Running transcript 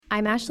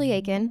I'm Ashley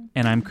Aiken.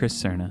 And I'm Chris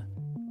Cerna.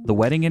 The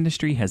wedding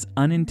industry has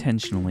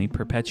unintentionally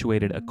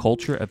perpetuated a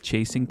culture of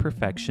chasing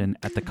perfection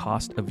at the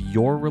cost of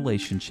your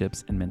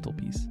relationships and mental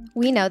peace.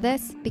 We know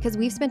this because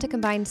we've spent a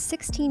combined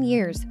 16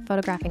 years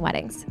photographing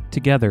weddings.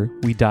 Together,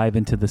 we dive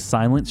into the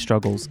silent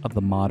struggles of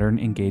the modern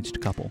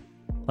engaged couple,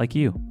 like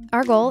you.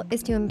 Our goal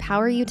is to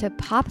empower you to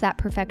pop that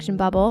perfection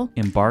bubble,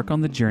 Embark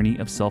on the journey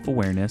of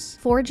self-awareness,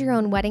 forge your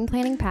own wedding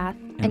planning path,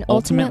 and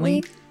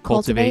ultimately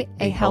cultivate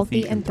a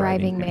healthy and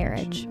thriving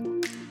marriage.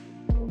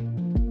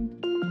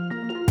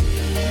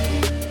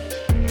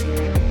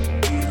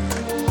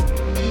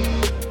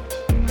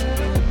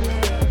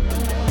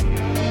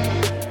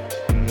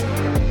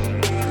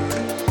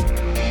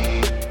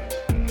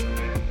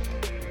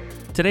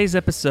 Today's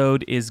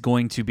episode is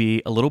going to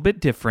be a little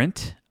bit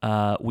different.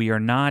 We are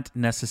not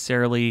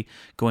necessarily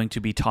going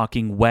to be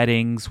talking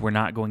weddings. We're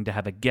not going to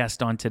have a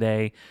guest on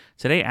today.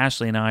 Today,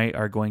 Ashley and I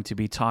are going to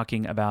be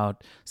talking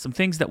about some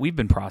things that we've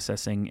been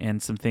processing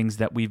and some things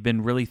that we've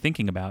been really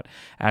thinking about.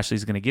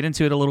 Ashley's going to get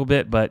into it a little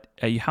bit, but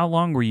how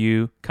long were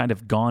you kind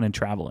of gone and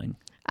traveling?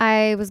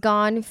 I was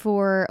gone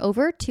for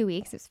over 2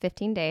 weeks. It was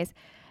 15 days.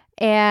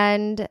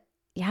 And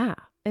yeah,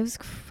 it was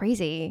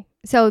crazy.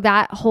 So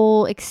that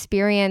whole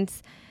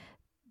experience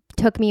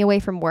took me away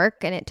from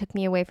work, and it took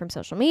me away from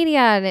social media,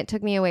 and it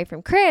took me away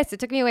from Chris. It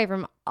took me away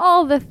from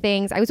all the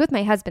things. I was with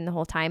my husband the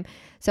whole time,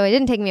 so it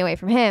didn't take me away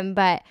from him,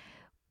 but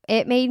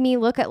it made me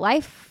look at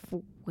life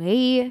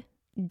way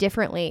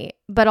differently.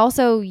 But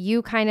also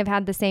you kind of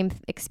had the same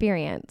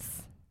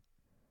experience.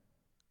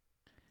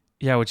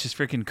 Yeah, which is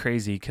freaking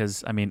crazy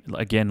because, I mean,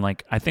 again,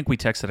 like, I think we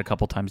texted a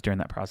couple times during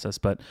that process,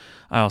 but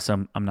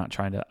I'm not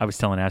trying to, I was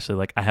telling Ashley,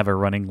 like, I have a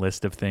running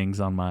list of things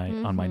on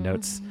my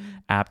notes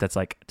app that's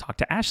like, talk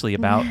to Ashley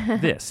about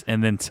this.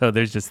 And then, so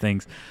there's just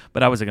things,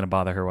 but I wasn't going to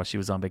bother her while she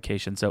was on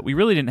vacation. So we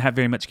really didn't have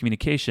very much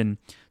communication.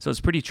 So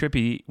it's pretty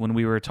trippy when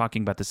we were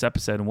talking about this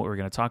episode and what we were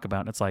going to talk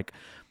about. And it's like,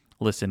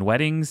 listen,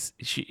 weddings,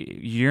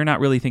 you're not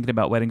really thinking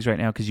about weddings right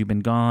now because you've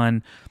been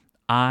gone.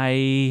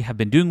 I have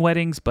been doing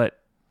weddings, but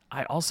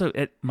I also,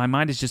 my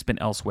mind has just been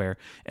elsewhere.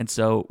 And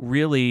so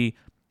really,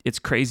 it's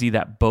crazy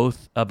that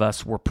both of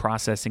us were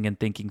processing and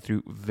thinking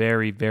through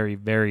very, very,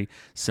 very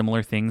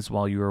similar things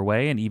while you were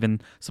away, and even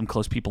some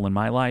close people in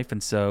my life.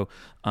 And so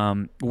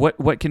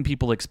what can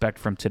people expect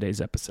from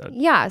today's episode?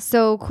 Yeah.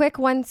 So quick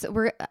ones.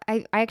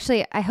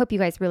 I hope you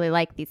guys really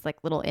like these like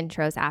little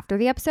intros after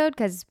the episode,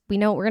 because we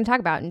know what we're going to talk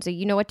about. And so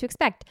you know what to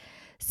expect.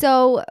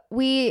 So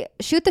we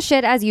shoot the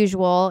shit as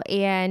usual,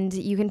 and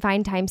you can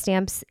find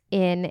timestamps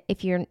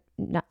if you're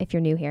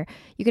new here,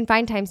 you can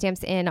find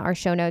timestamps in our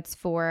show notes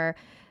for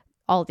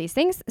all of these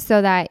things so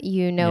that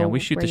you know. Yeah, we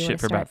shoot the shit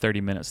for about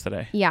 30 minutes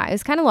today. Yeah, it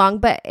was kind of long,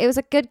 but it was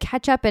a good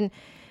catch up. And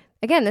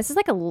again, this is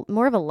like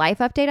more of a life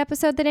update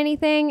episode than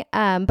anything.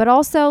 But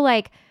also,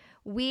 like,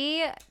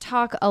 we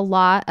talk a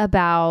lot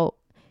about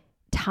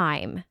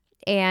time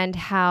and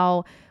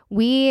how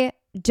we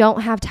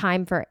don't have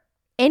time for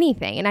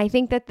anything. And I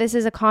think that this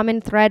is a common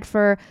thread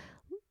for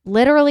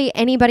literally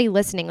anybody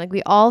listening. Like,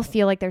 we all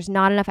feel like there's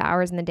not enough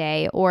hours in the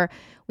day, or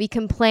we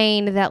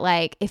complain that,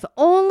 like, if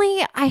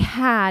only I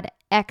had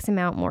X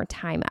amount more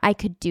time, I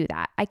could do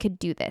that. I could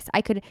do this.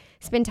 I could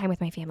spend time with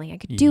my family. I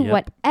could do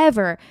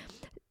whatever.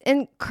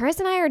 And Chris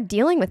and I are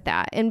dealing with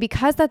that. And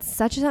because that's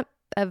such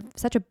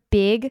a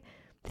big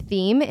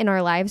theme in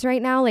our lives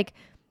right now, like,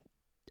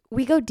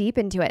 we go deep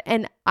into it.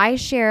 And I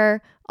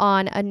share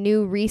on a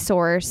new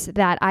resource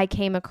that I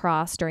came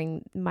across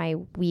during my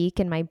week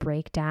and my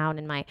breakdown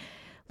and my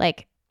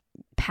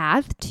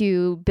path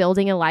to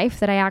building a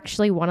life that I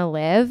actually want to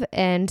live.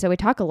 And so we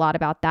talk a lot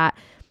about that.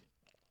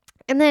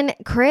 And then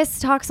Chris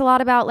talks a lot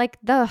about like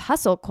the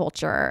hustle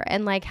culture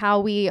and like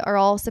how we are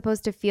all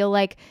supposed to feel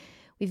like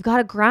we've got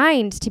to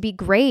grind to be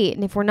great.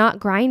 And if we're not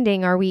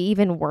grinding, are we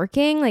even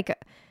working? Like,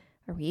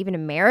 are we even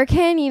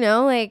American? You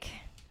know, like,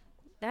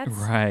 that's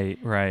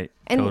right.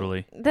 And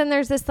totally. Then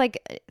there's this,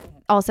 like,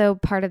 also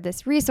part of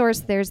this resource,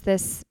 there's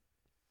this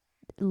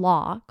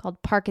law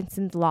called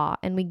Parkinson's Law,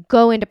 and we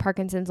go into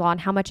Parkinson's Law and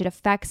how much it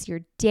affects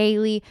your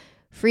daily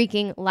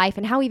freaking life,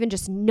 and how even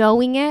just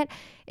knowing it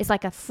is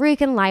like a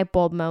freaking light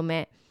bulb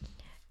moment.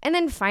 And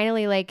then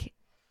finally, like,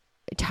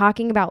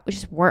 talking about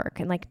just work,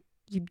 and like,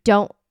 you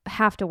don't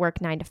have to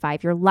work 9 to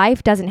 5. Your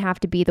life doesn't have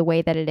to be the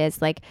way that it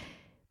is. Like,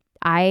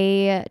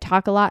 I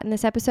talk a lot in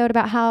this episode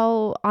about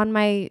how on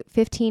my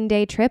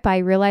 15-day trip, I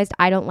realized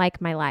I don't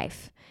like my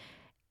life.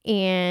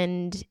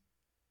 And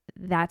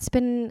that's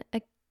been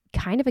a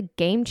kind of a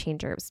game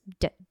changer. It was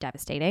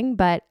devastating,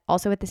 but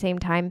also at the same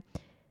time,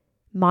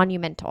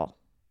 monumental.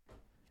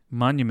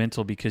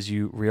 Monumental because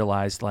you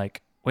realized,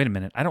 like, wait a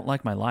minute, I don't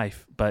like my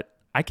life, but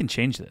I can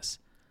change this.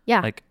 Yeah.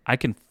 Like, I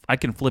can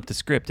flip the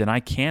script and I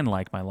can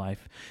like my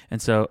life.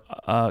 And so,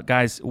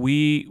 guys,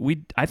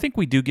 I think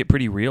we do get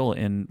pretty real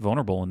and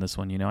vulnerable in this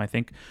one. You know, I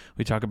think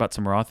we talk about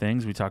some raw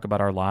things. We talk about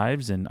our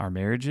lives and our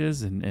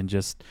marriages and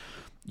just,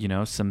 you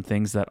know, some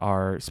things that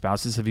our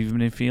spouses have even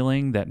been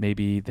feeling that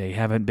maybe they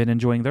haven't been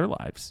enjoying their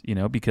lives, you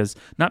know, because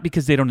not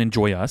because they don't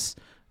enjoy us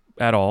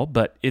at all,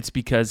 but it's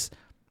because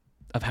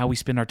how we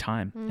spend our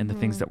time and the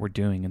things that we're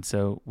doing. And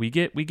so we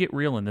get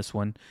real in this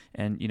one.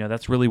 And,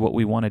 that's really what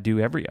we want to do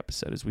every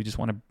episode is we just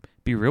want to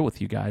be real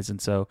with you guys.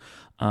 And so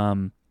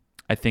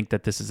I think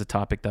that this is a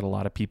topic that a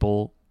lot of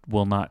people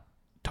will not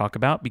talk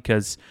about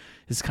because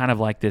it's kind of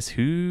like this,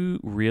 who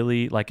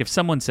really, like if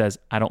someone says,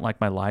 I don't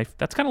like my life,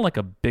 that's kind of like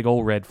a big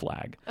old red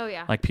flag. Oh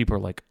yeah. Like people are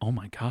like, oh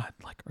my God,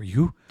 like, are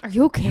you okay?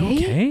 You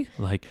okay?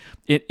 Like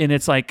and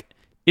it's like,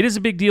 it is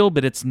a big deal,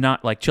 but it's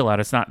not like, chill out.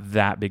 It's not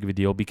that big of a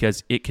deal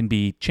because it can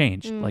be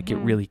changed. Like it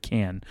really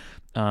can,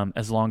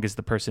 as long as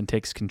the person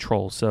takes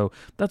control. So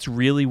that's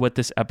really what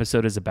this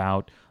episode is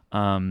about.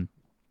 And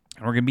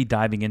we're going to be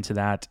diving into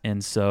that.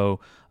 And so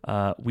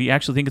we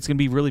actually think it's going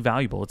to be really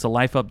valuable. It's a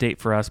life update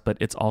for us, but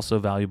it's also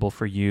valuable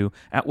for you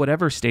at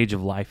whatever stage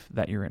of life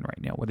that you're in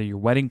right now. Whether you're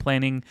wedding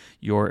planning,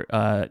 you're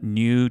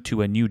new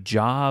to a new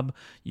job,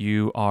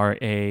 you are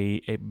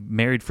a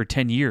married for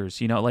 10 years,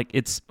 like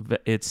it's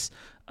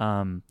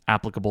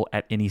applicable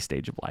at any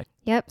stage of life.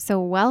 Yep.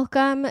 So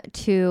welcome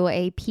to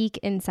a peek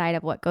inside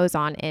of what goes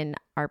on in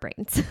our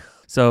brains.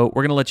 So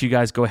we're going to let you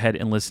guys go ahead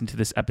and listen to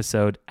this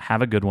episode.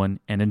 Have a good one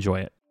and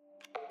enjoy it.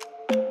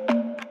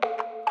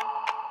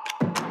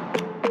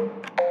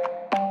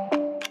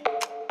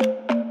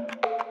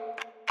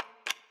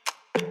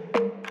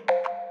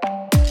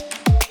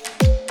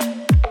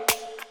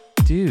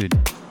 Dude,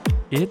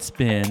 it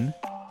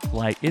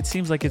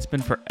seems like it's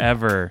been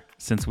forever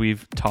since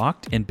we've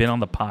talked and been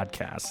on the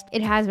podcast.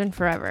 It has been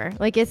forever.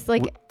 It's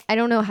like, I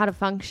don't know how to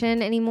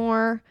function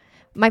anymore.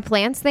 My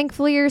plants,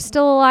 thankfully, are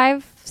still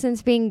alive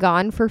since being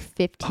gone for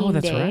 15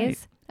 that's days.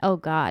 Right. Oh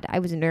God, I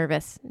was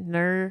nervous.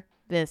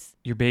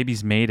 Your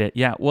babies made it.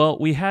 Yeah. Well,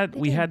 we had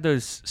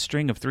those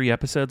string of 3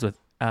 episodes with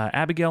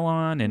Abigail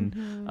on, and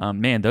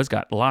man, those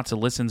got lots of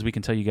listens. We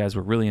can tell you guys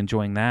we're really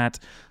enjoying that.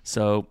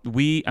 So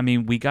we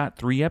got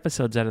 3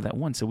 episodes out of that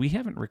one. So we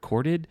haven't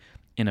recorded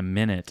in a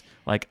minute.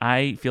 Like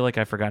I feel like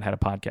I forgot how to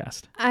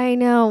podcast. I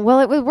know. Well,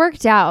 it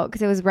worked out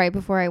because it was right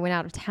before I went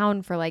out of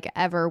town for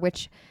ever,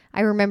 which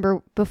I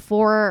remember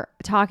before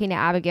talking to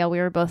Abigail, we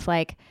were both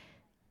like,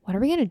 what are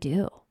we going to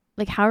do?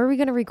 How are we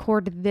going to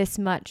record this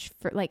much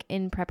for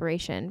in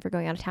preparation for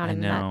going out of town? I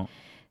know.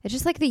 It's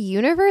just the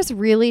universe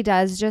really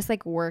does just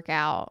work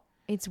out.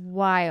 It's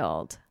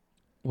wild.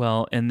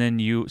 Well, and then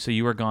you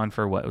were gone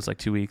for what? It was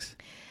 2 weeks.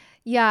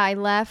 Yeah, I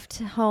left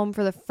home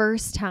for the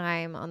first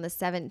time on the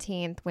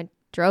 17th,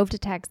 drove to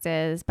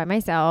Texas by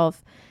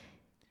myself,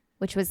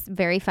 which was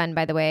very fun,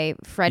 by the way.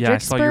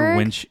 Fredericksburg. Yeah,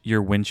 I saw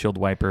your windshield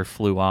wiper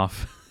flew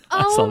off.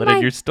 I Oh saw that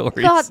in your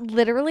stories. God,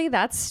 literally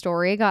that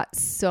story got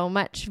so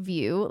much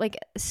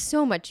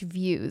so much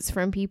views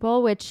from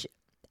people, which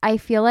I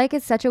feel like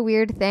is such a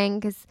weird thing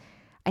because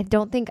I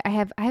don't think I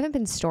haven't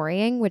been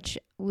storying, which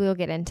we'll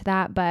get into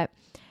that, but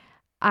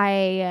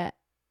I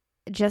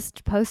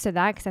just posted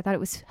that because I thought it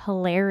was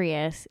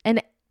hilarious.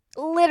 And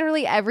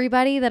literally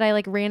everybody that I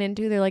ran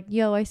into, they're like,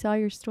 yo, I saw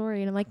your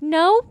story. And I'm like,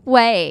 no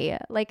way.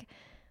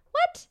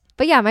 What?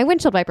 But yeah, my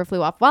windshield wiper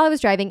flew off while I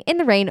was driving in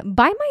the rain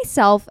by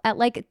myself at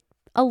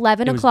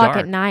 11 o'clock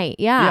at night.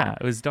 Yeah,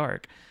 it was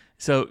dark.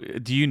 So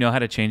do you know how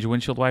to change a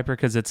windshield wiper?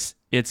 Because it's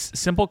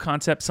simple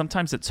concept.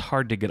 Sometimes it's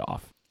hard to get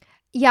off.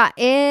 Yeah,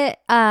 it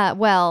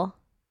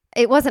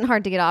wasn't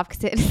hard to get off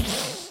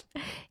because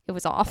it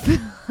was off.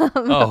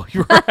 Oh,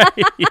 you're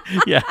right.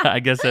 Yeah,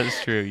 I guess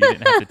that's true. You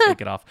didn't have to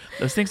take it off.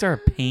 Those things are a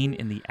pain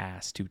in the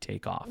ass to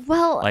take off.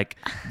 Well,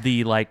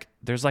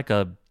 there's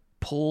a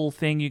pull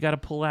thing you got to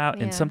pull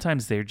out, and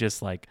sometimes they're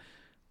just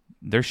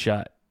they're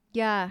shut.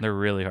 Yeah, they're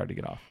really hard to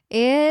get off.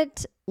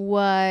 It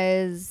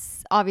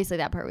was obviously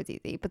that part was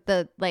easy, but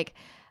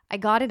I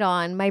got it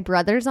on. My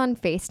brother's on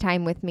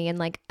FaceTime with me,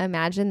 and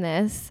imagine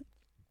this.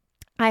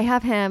 I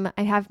have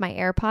my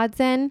AirPods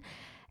in,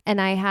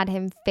 and I had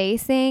him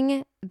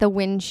facing the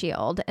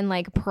windshield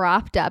and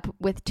propped up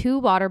with 2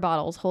 water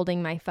bottles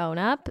holding my phone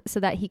up so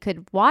that he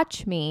could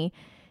watch me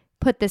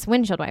put this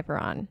windshield wiper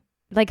on.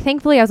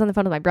 Thankfully I was on the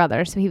phone with my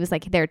brother, so he was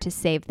there to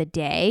save the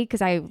day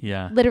because I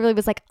literally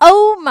was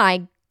oh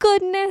my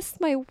goodness,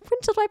 my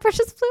windshield wiper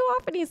just flew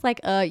off, and he's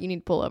you need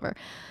to pull over.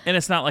 And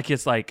it's not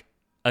it's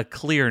a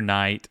clear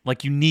night,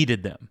 you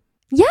needed them.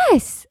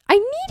 Yes, I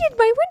needed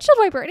my windshield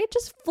wiper, and it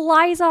just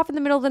flies off in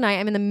the middle of the night.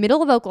 I'm in the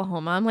middle of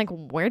Oklahoma. I'm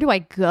where do I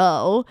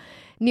go?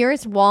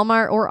 Nearest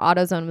Walmart or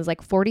AutoZone was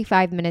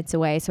 45 minutes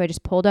away, so I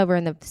just pulled over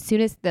in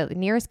the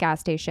nearest gas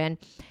station,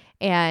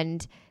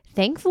 and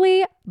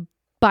thankfully,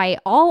 by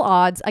all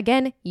odds,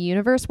 again,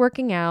 universe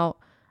working out.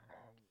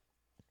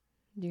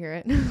 Do you hear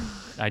it?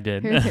 I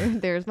did.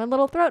 There's my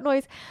little throat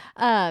noise.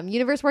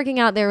 Universe working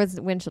out. There was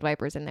windshield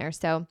wipers in there,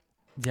 so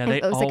yeah, they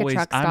always. A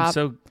truck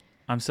stop.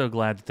 I'm so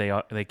glad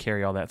that they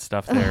carry all that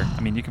stuff there.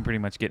 I mean, you can pretty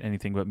much get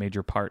anything but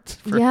major parts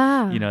for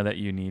that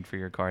you need for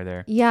your car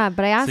there. Yeah,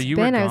 but I asked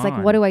Ben, I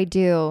was what do I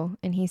do?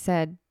 And he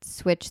said,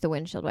 switch the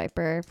windshield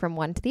wiper from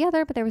one to the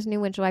other, but there was a new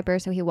windshield wiper,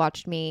 so he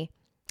watched me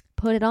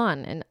put it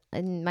on, and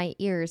in my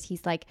ears,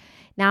 he's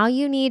now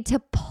you need to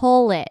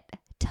pull it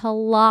to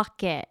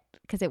lock it,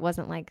 because it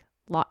wasn't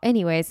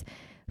anyways,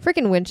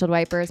 freaking windshield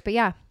wipers. But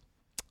yeah,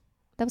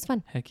 That was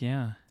fun. Heck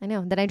yeah. I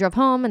know. Then I drove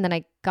home, and then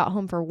I got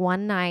home for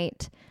one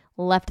night,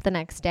 left the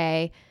next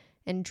day,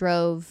 and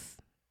drove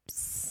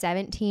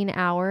 17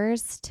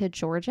 hours to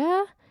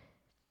Georgia.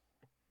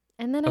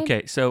 And then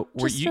Okay, so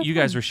you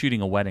guys home. were shooting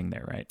a wedding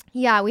there, right?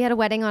 Yeah, we had a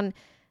wedding on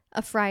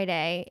a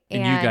Friday. And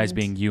you guys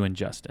being you and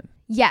Justin.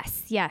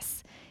 Yes.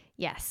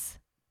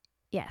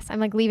 I'm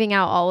like leaving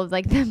out all of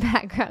like the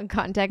background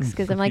context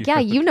because I'm like, yeah,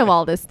 you know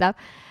all this stuff.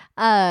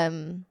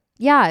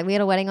 Yeah, we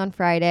had a wedding on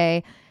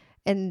Friday,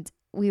 and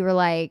we were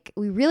like,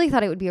 we really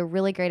thought it would be a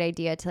really great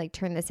idea to like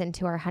turn this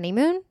into our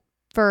honeymoon.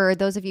 For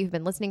those of you who've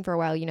been listening for a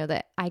while, you know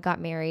that I got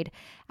married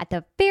at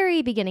the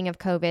very beginning of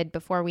COVID,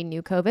 before we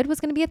knew COVID was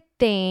going to be a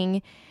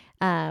thing.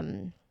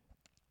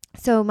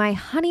 So my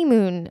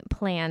honeymoon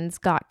plans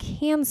got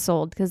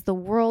canceled because the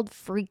world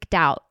freaked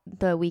out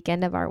the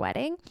weekend of our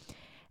wedding.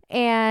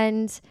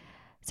 And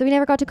so we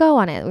never got to go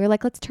on it. We were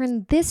like, let's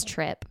turn this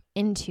trip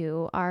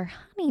into our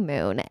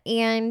honeymoon.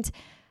 And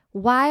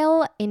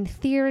while in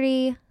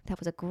theory, that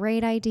was a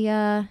great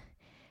idea,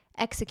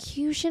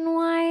 execution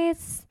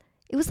wise,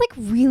 it was like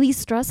really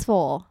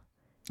stressful.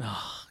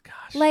 Oh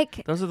gosh.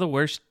 Like, those are the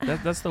worst.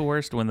 That's the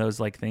worst when those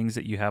like things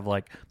that you have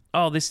like,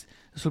 oh, this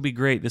would be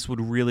great. This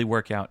would really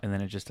work out. And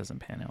then it just doesn't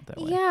pan out that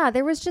way. Yeah,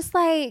 there was just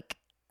like,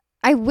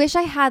 I wish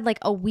I had like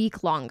a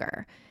week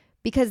longer,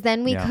 because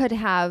then we could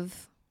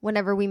have,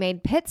 whenever we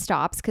made pit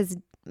stops, because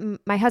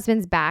my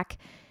husband's back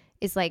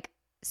is like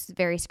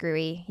very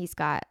screwy. He's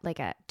got like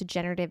a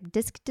degenerative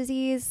disc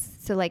disease.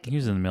 So like, He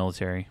was in the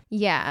military.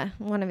 yeah,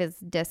 one of his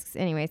discs.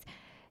 Anyways,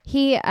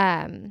 we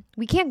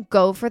can't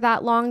go for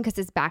that long because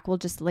his back will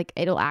just like,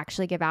 it'll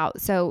actually give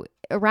out. So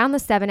around the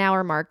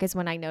 7-hour mark is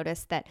when I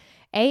noticed that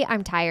A,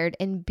 I'm tired,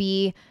 and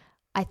B,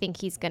 I think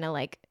he's gonna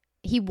like,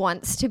 he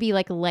wants to be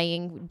like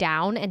laying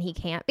down and he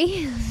can't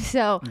be.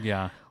 So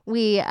Yeah.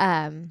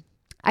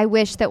 I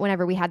wish that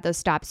whenever we had those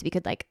stops, we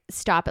could like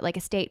stop at like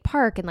a state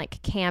park and like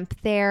camp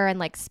there and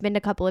like spend a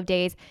couple of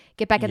days,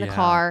 get back in the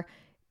car,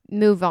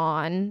 move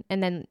on,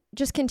 and then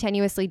just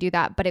continuously do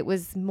that. But it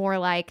was more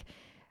like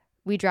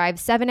we drive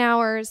 7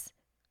 hours,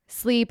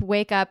 sleep,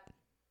 wake up,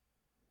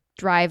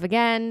 drive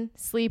again,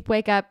 sleep,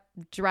 wake up,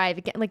 drive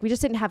again. Like we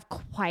just didn't have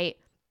quite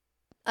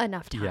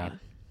enough time.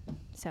 Yeah.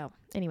 So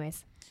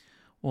anyways.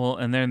 Well,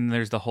 and then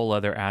there's the whole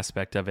other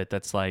aspect of it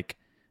that's like,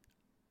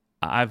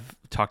 I've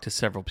talked to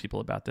several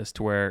people about this,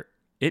 to where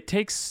it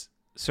takes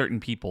certain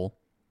people,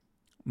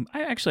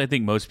 I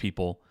think most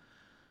people,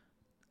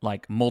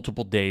 like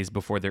multiple days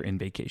before they're in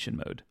vacation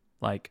mode.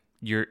 Like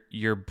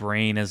your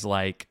brain is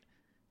like,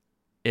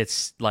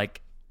 it's like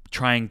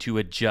trying to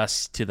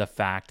adjust to the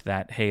fact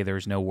that, hey,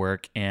 there's no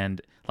work, and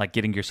like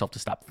getting yourself to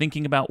stop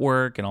thinking about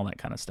work and all that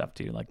kind of stuff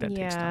too. Like that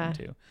takes time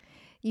too.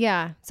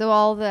 Yeah. So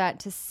all that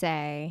to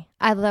say,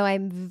 although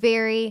I'm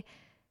very,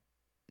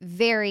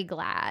 very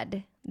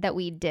glad that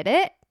we did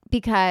it,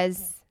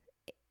 because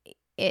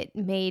it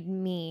made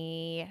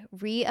me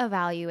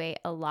reevaluate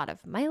a lot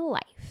of my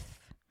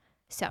life.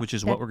 So, which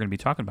is what we're going to be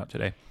talking about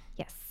today.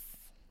 Yes.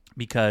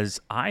 Because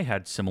I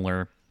had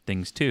similar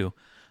things too,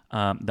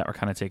 that were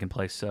kind of taking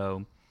place.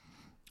 So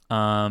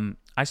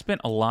I spent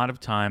a lot of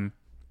time.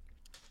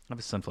 I have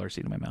a sunflower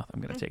seed in my mouth.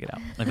 I'm going to take it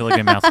out. I feel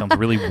like my mouth sounds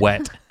really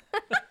wet.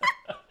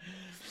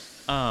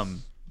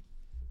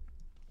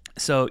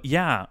 So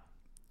yeah,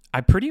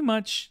 I pretty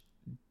much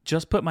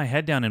just put my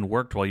head down and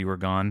worked while you were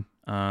gone.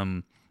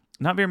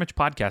 Not very much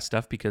podcast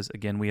stuff, because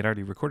again, we had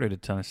already recorded a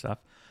ton of stuff.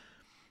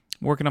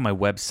 Working on my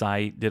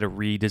website, did a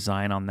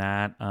redesign on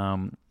that.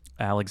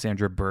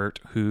 Alexandra Burt,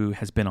 who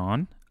has been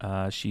on,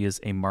 she is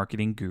a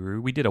marketing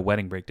guru. We did a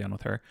wedding breakdown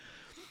with her.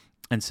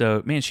 And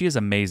so, man, she is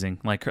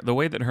amazing. Like the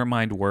way that her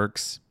mind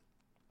works,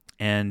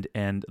 and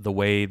the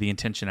way, the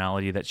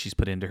intentionality that she's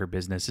put into her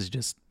business is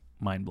just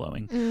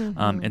mind-blowing.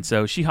 Mm-hmm. And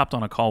so she hopped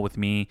on a call with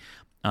me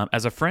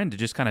as a friend to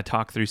just kind of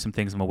talk through some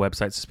things on my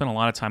website. So spent a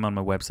lot of time on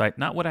my website.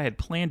 Not what I had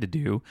planned to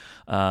do,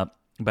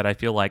 but I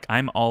feel like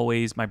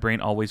my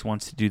brain always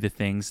wants to do the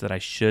things that I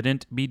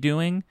shouldn't be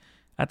doing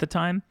at the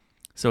time.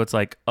 So it's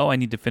like, oh, I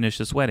need to finish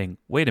this wedding.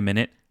 Wait a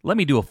minute. Let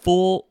me do a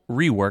full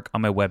rework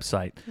on my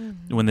website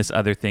when this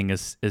other thing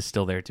is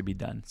still there to be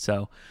done.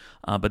 So,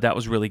 but that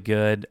was really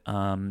good.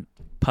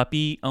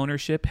 Puppy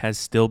ownership has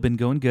still been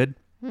going good.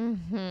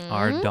 Mm-hmm.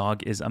 Our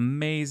dog is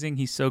amazing.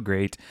 He's so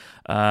great.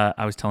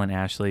 I was telling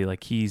Ashley,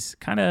 like he's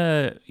kind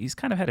of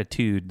had a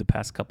tude the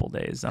past couple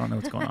days. I don't know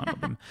what's going on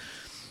with him,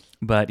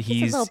 but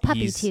he's a little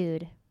puppy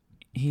tude.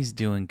 He's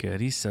doing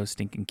good. He's so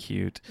stinking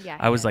cute. Yeah,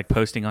 I was like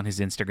posting on his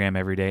Instagram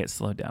every day. It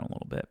slowed down a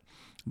little bit,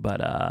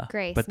 but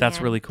grace, but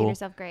that's really cool. Give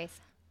yourself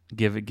grace.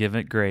 Give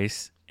it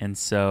grace. And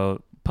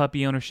so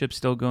puppy ownership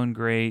still going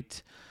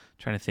great.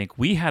 Trying to think.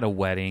 We had a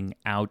wedding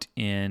out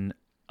in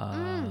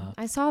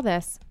I saw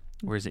this.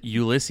 Where is it?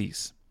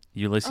 Ulysses,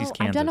 Kansas.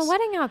 I've done a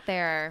wedding out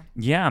there.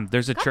 Yeah,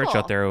 there's a church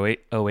out there,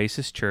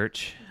 Oasis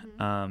Church.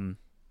 Mm-hmm.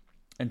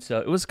 And so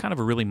it was kind of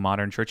a really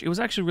modern church. It was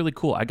actually really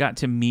cool. I got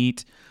to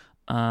meet,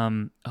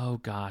 oh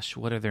gosh,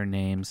 what are their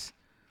names?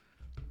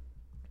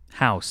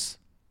 House.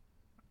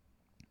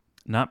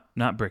 Not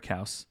Brick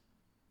House.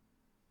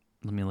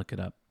 Let me look it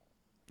up.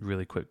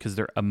 really quick because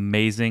they're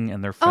amazing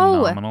and they're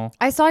Oh, phenomenal.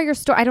 I saw your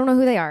story. I don't know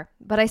who they are,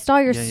 but I saw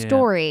your Yeah, yeah, yeah.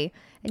 story,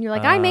 and you're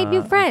like, I made new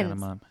I got friends.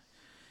 'em up.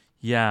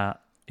 Yeah,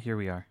 here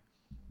we are.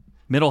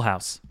 Middle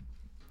House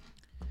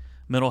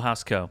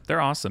Co.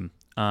 They're awesome.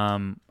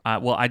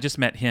 Well, I just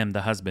met him,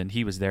 the husband.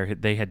 He was there.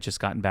 They had just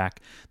gotten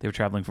back. They were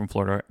traveling from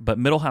Florida. But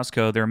Middle House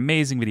Co., they're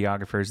amazing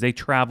videographers. They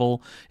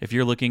travel. If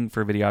you're looking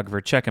for a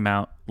videographer, check them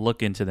out.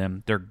 Look into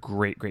them. They're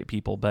great, great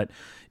people. But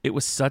it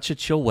was such a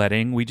chill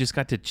wedding. We just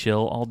got to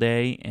chill all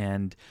day.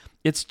 And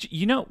it's,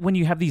 when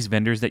you have these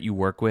vendors that you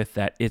work with,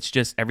 that it's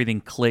just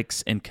everything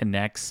clicks and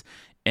connects,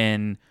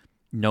 and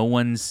no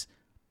one's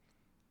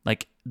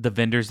like the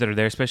vendors that are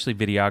there, especially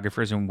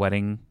videographers and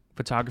wedding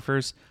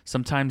photographers.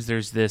 Sometimes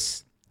there's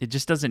this, it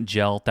just doesn't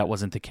gel. That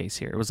wasn't the case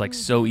here. It was like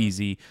so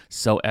easy,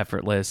 so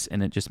effortless,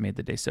 and it just made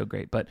the day so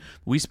great. But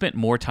we spent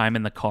more time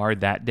in the car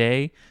that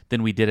day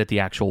than we did at the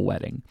actual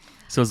wedding.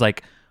 So it was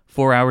like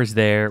 4 hours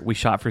there. We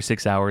shot for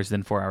 6 hours,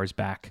 then 4 hours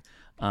back.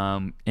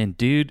 And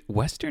dude,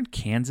 Western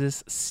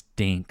Kansas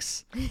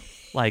stinks.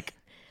 Like,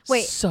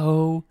 Wait.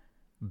 so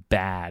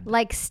bad.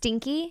 Like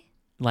stinky?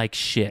 Like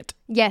shit.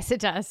 Yes,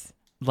 it does.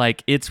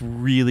 Like, it's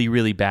really,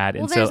 really bad.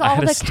 Well, And there's so I all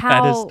had the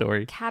a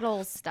story.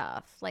 cattle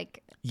stuff,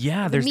 like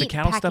Yeah, there's the meat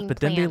cattle stuff, packing but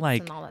then they plants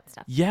like, and all that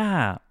stuff.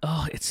 yeah.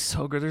 Oh, it's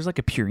so good. There's like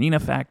a Purina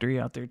factory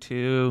out there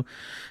too.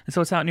 And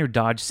so it's out near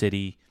Dodge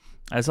City.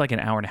 It's like an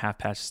hour and a half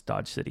past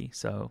Dodge City.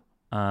 So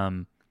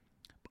on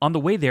the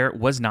way there, it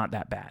was not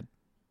that bad.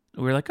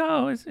 We were like,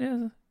 oh,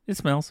 it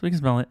smells. We can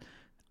smell it.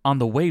 On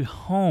the way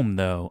home,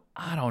 though,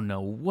 I don't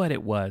know what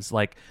it was.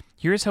 Like,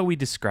 here's how we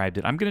described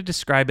it. I'm going to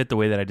describe it the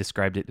way that I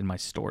described it in my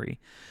story.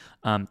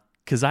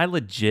 Because I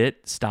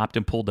legit stopped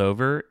and pulled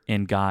over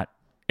and got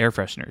air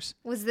fresheners.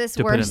 Was this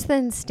to put worse in-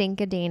 than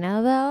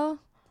Stinkadena, though?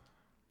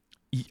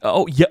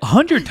 Oh, yeah,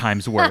 100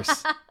 times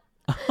worse.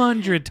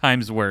 100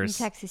 times worse.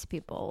 Texas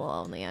people will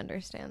only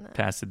understand that.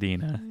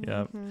 Pasadena.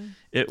 Yep.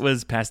 It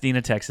was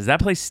Pasadena, Texas.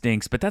 That place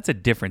stinks, but that's a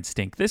different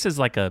stink. This is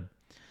like a,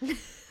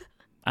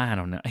 I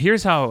don't know.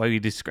 Here's how we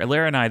describe,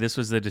 Lara and I, this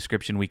was the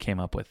description we came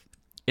up with.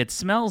 It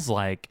smells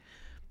like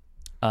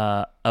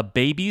a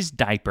baby's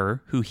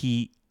diaper who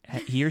he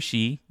or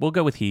she, we'll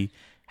go with he,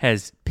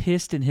 has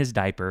pissed in his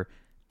diaper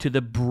to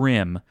the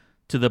brim,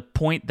 to the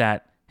point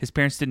that his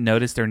parents didn't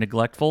notice they're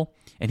neglectful.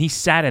 And he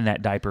sat in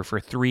that diaper for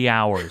 3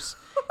 hours.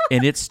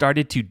 And it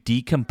started to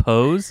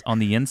decompose on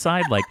the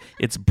inside. Like,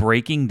 it's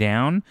breaking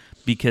down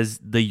because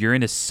the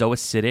urine is so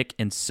acidic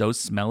and so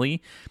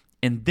smelly.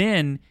 And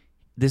then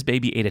this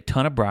baby ate a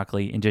ton of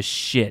broccoli and just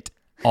shit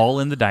all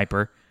in the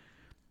diaper.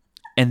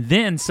 And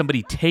then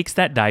somebody takes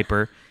that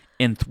diaper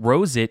and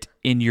throws it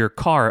in your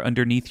car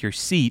underneath your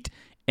seat.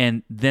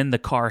 And then the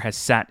car has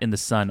sat in the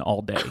sun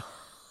all day.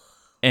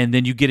 And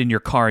then you get in your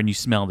car and you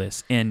smell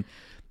this. And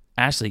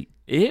Ashley,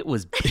 it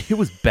was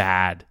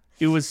bad.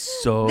 It was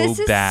so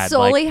bad. This is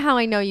solely how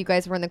I know you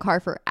guys were in the car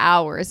for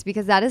hours,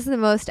 because that is the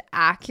most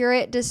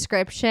accurate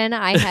description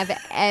I have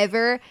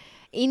ever,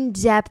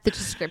 in-depth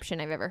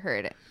description I've ever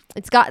heard.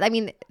 It's got, I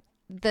mean,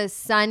 the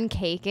sun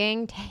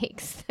caking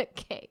takes the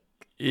cake.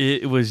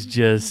 It was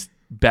just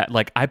bad.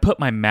 Like, I put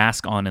my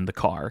mask on in the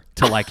car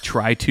to like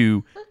try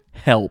to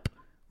help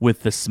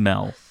with the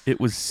smell. It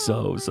was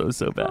so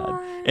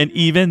bad. And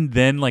even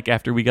then, like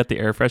after we got the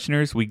air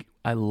fresheners,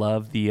 I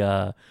love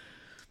the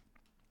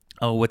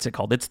what's it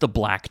called? It's the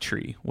Black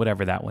Tree,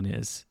 whatever that one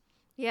is.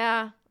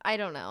 Yeah, I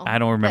don't know. I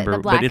don't remember,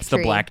 but it's the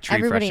Black Tree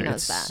Everybody freshener.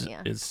 knows that.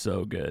 Yeah, it's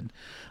so good.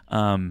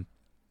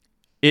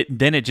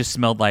 It just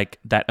smelled like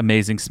that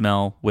amazing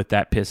smell with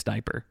that piss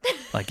diaper.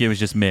 Like, it was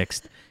just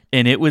mixed,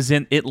 and it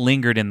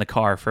lingered in the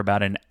car for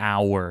about an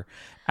hour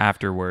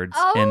afterwards.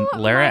 Oh,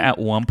 and Lara, at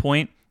one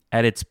point,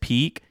 at its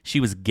peak, she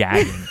was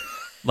gagging,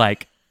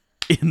 like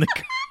in the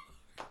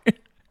car.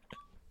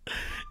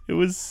 It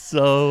was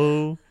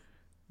so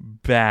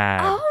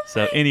bad. Oh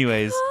so,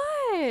 anyways.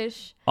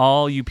 gosh.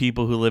 All you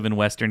people who live in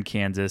Western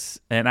Kansas,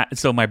 and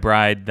so my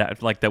bride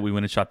that we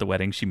went and shot the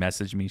wedding, she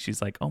messaged me.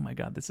 She's like, "Oh my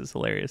God, this is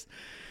hilarious,"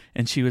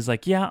 and she was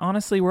like, "Yeah,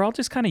 honestly, we're all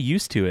just kind of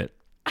used to it."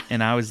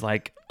 And I was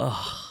like,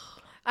 "Ugh."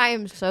 I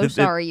am so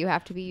sorry you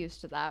have to be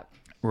used to that.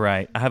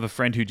 Right. I have a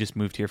friend who just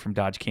moved here from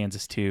Dodge,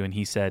 Kansas too, and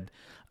he said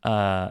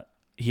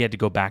he had to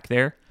go back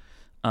there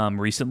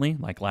recently,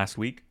 like last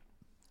week,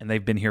 and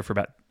they've been here for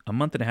about a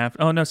month and a half.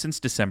 Oh no, since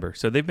December.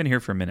 So they've been here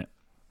for a minute.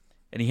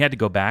 And he had to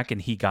go back,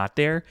 and he got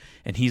there,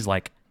 and he's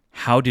like,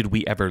 how did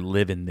we ever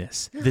live in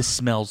this? This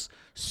smells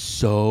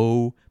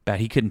so bad.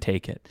 He couldn't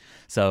take it.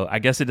 So I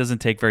guess it doesn't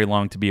take very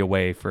long to be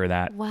away for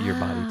that, your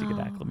body to get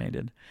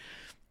acclimated.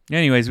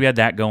 Anyways, we had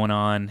that going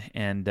on,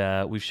 and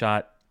we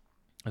shot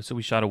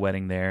a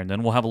wedding there, and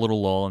then we'll have a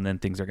little lull, and then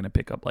things are going to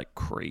pick up like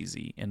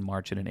crazy in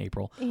March and in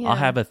April. Yeah. I'll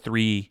have a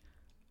three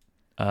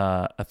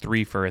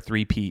for a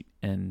three-peat,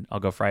 and I'll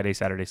go Friday,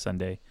 Saturday,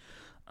 Sunday.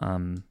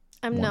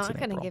 I'm not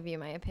going to give you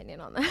my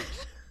opinion on that.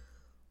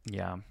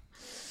 Yeah.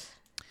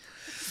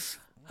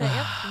 But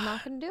yep, I'm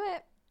not going to do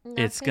it.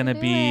 It's going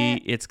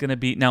to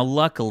be, now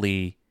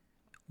luckily,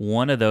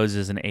 one of those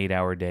is an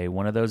 8-hour day,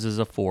 one of those is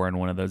a 4, and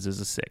one of those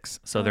is a 6.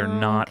 So they're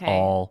not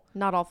all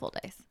full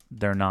days.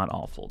 they're not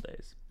all full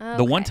days. Okay.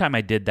 The one time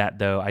I did that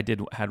though, I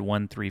had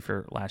 1 3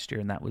 for last year,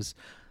 and that was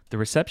the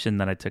reception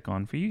that I took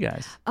on for you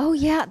guys. Oh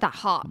yeah, the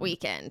hot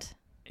weekend.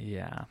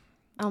 Yeah.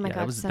 Oh my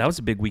God. That was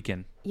a big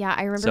weekend. Yeah,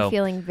 I remember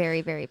feeling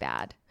very, very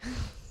bad.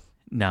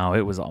 No,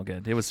 it was all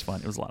good. It was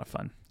fun. It was a lot of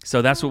fun.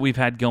 So that's what we've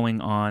had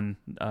going on.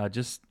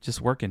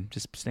 Just working,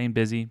 just staying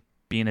busy,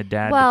 being a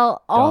dad.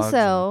 Well,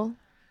 also,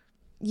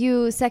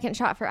 you second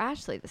shot for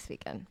Ashley this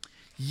weekend.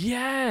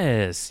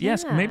 Yes. Yeah.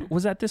 Maybe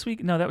was that this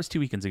week? No, that was 2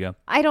 weekends ago.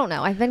 I don't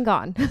know. I've been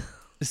gone.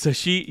 So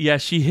she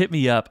hit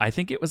me up. I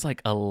think it was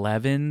like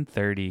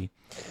 11:30,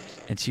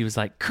 and she was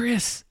like,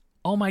 "Chris,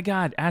 oh my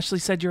God, Ashley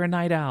said you're a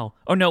night owl."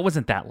 Oh no, it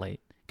wasn't that late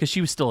because she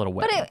was still at a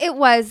wedding. But it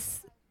was.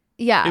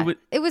 Yeah,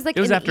 it was like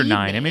it was after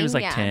 9. I mean, it was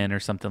like 10 or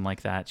something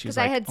like that. She was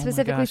like, I had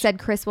specifically said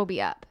Chris will be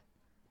up.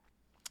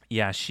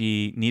 Yeah,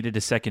 she needed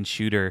a second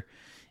shooter,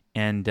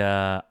 and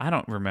I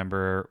don't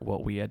remember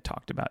what we had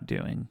talked about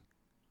doing.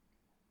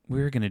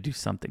 We were going to do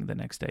something the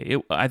next day.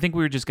 I think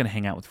we were just going to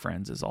hang out with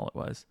friends is all it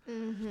was.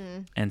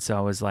 Mm-hmm. And so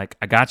I was like,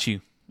 I got you.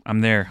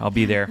 I'm there. I'll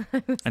be there.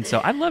 And so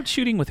I loved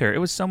shooting with her. It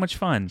was so much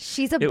fun.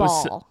 She's a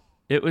ball.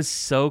 It was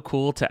so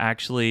cool to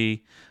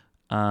actually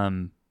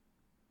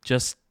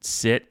just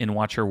sit and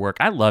watch her work.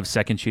 I love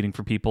second shooting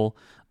for people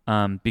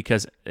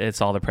because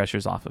it's all the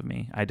pressure's off of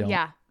me. I don't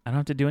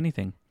have to do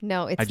anything.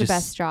 No, it's the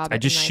best job. I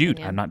just shoot.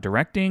 Opinion. I'm not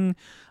directing.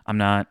 I'm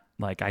not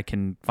like I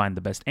can find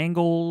the best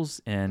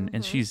angles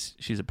and she's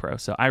a pro.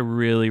 So I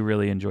really,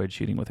 really enjoyed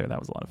shooting with her. That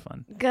was a lot of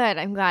fun. Good.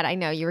 I'm glad. I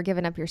know you were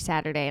giving up your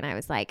Saturday and I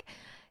was like,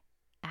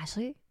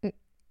 Ashley,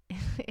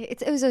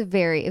 it was a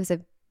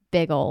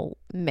big old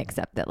mix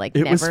up that like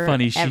never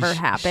ever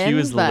happened. She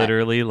was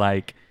literally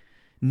like,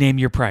 name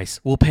your price.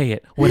 We'll pay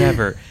it.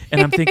 Whatever.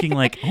 And I'm thinking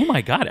like, oh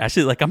my God,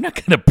 Ashley, like I'm not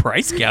going to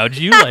price gouge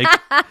you. Like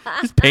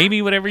just pay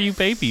me whatever you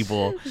pay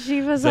people.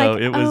 She was I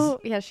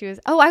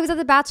was at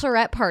the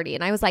bachelorette party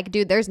and I was like,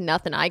 dude, there's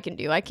nothing I can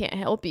do. I can't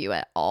help you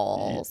at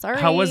all.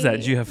 Sorry. How was that?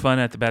 Did you have fun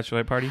at the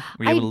bachelorette party?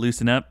 Were you able to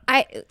loosen up?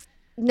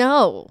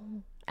 No.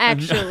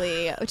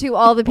 Actually, to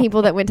all the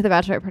people that went to the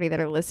bachelorette party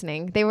that are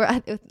listening, they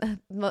were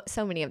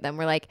so many of them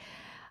were like,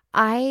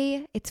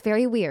 it's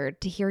very weird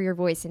to hear your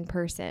voice in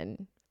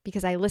person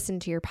because I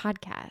listened to your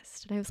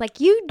podcast. And I was like,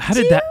 How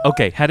did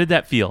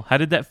that feel? How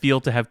did that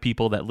feel to have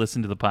people that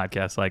listen to the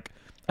podcast? Like,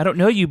 I don't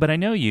know you, but I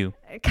know you.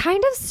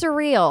 Kind of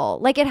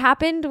surreal. Like it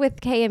happened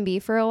with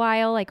KMB for a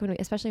while, like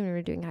especially when we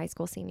were doing high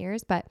school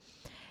seniors, but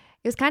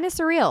it was kind of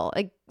surreal.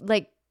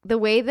 Like the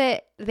way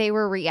that they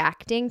were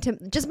reacting to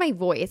just my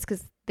voice,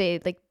 because they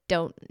like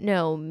don't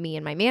know me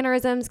and my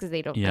mannerisms because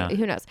they don't know,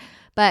 who knows.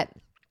 But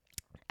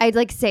I'd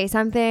like say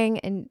something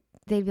and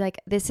they'd be like,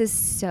 this is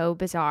so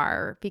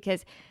bizarre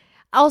because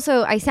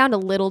also I sound a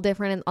little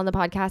different on the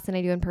podcast than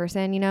I do in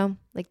person, you know,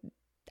 like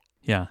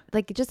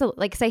just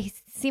cause I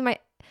see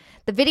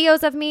the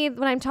videos of me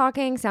when I'm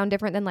talking sound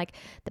different than like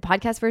the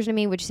podcast version of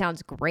me, which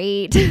sounds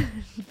great.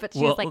 But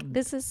she was like,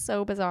 this is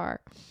so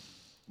bizarre.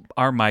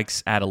 Our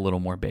mics add a little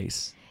more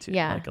bass.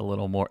 Like a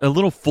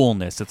little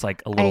fullness. It's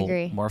like a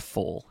little more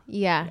full.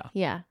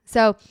 Yeah.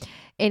 So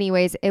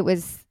anyways, it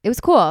was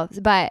cool,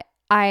 but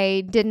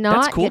I did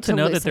not. That's cool get to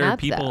know that there are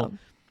people. Though.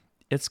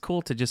 It's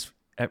cool to just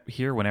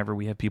hear whenever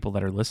we have people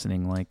that are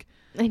listening. Like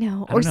I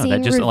know, or seeing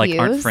that just reviews. Like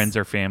aren't friends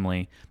or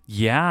family.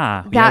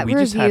 Yeah, that we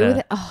review. Just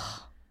had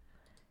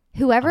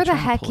whoever the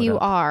heck you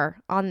are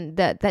on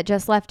that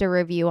just left a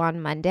review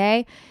on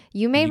Monday,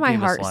 you made my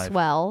heart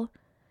swell,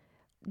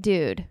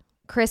 dude.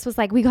 Chris was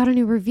like, we got a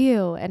new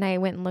review. And I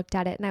went and looked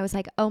at it and I was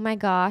like, oh my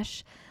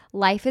gosh,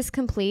 life is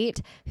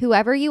complete.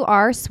 Whoever you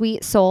are,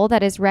 sweet soul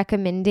that is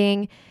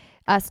recommending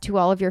us to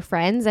all of your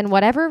friends and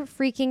whatever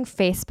freaking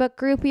Facebook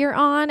group you're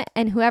on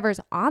and whoever's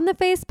on the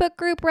Facebook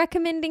group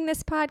recommending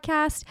this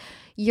podcast,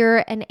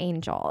 you're an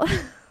angel.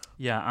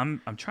 Yeah, I'm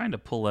trying to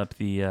pull up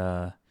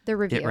the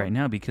review right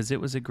now because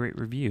it was a great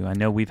review. I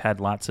know we've had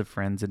lots of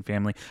friends and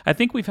family. I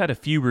think we've had a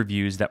few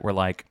reviews that were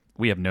like,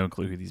 we have no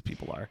clue who these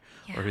people are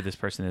or who this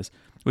person is,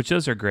 which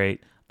those are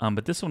great.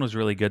 But this one was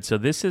really good. So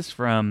this is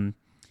from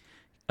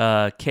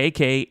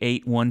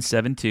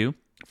KK8172,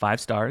 5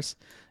 stars.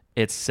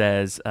 It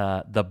says,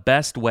 the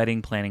best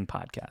wedding planning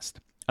podcast.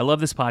 I love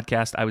this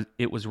podcast.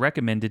 It was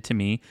recommended to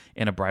me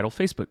in a bridal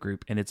Facebook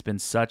group, and it's been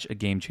such a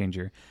game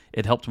changer.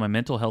 It helped my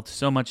mental health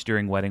so much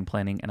during wedding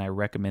planning, and I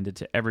recommend it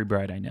to every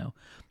bride I know.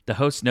 The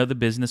hosts know the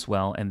business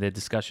well, and the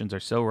discussions are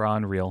so raw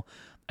and real.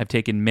 I've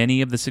taken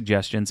many of the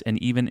suggestions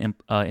and even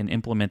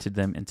implemented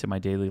them into my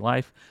daily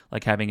life,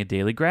 like having a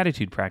daily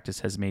gratitude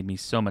practice has made me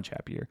so much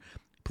happier.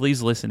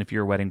 Please listen if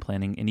you're wedding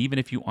planning, and even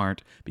if you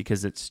aren't,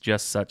 because it's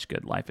just such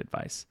good life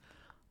advice.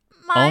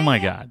 Oh my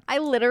God. I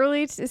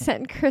literally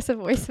sent Chris a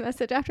voice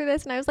message after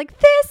this, and I was like,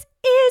 this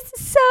is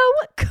so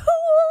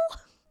cool.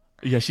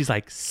 Yeah, she's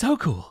like, so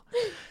cool.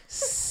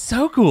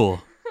 So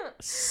cool.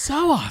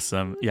 So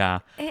awesome. Yeah.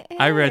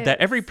 I read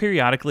that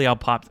periodically I'll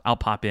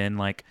pop in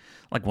like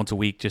once a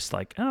week, just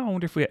like, oh, I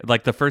wonder if we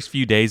like the first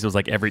few days it was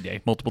like every day,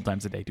 multiple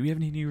times a day. Do we have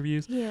any new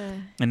reviews? Yeah.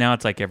 And now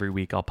it's like every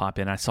week I'll pop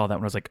in. I saw that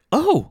one. I was like,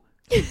 oh,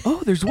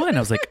 oh, there's one. I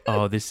was like,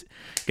 oh, this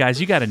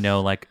guys, you got to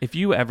know, like, if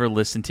you ever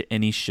listen to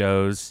any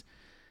shows,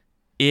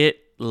 it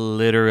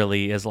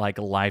literally is like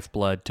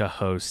lifeblood to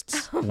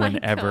hosts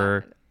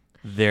whenever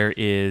there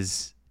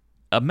is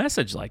a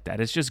message like that.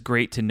 It's just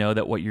great to know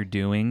that what you're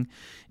doing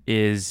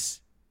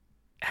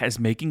has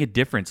making a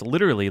difference.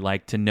 Literally,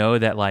 like, to know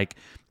that, like,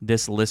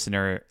 this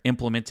listener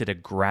implemented a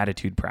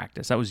gratitude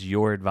practice. That was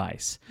your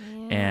advice.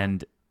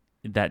 And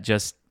that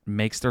just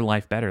makes their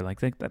life better. Like,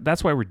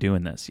 that's why we're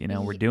doing this. You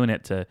know, we're doing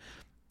it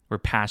we're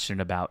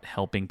passionate about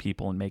helping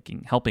people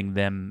and helping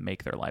them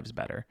make their lives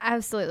better.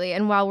 Absolutely.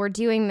 And while we're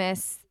doing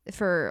this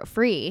for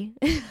free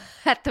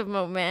at the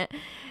moment,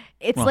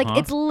 it's like,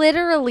 it's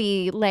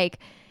literally like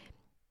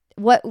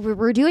what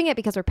we're doing it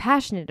because we're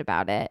passionate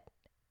about it.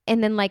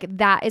 And then like,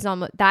 that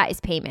is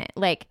payment.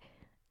 Like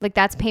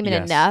that's payment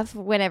enough.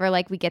 Whenever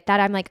like we get that,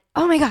 I'm like,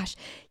 oh my gosh,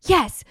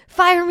 yes,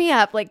 fire me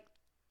up. Like,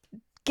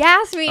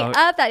 gas me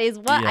up. That is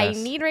what I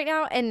need right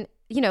now. And,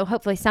 you know,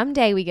 hopefully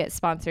someday we get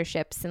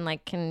sponsorships and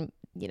like can,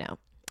 you know,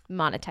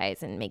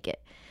 monetize and make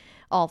it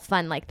all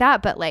fun like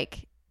that. But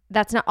like,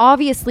 that's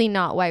obviously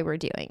not why we're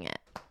doing it.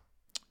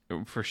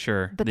 For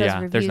sure. But those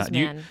reviews,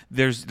 man.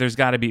 There's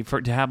got to be,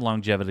 to have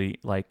longevity,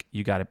 like,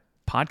 you got to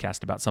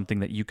podcast about something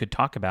that you could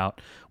talk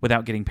about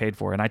without getting paid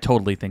for. And I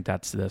totally think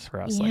that's this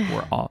for us. Like,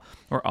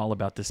 we're all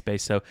about this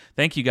space. So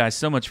thank you guys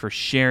so much for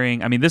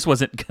sharing. I mean, this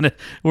wasn't gonna,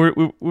 we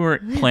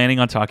weren't planning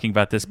on talking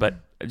about this, but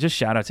just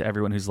shout out to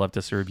everyone who's left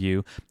us a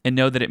review, and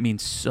know that it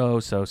means so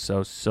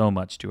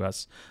much to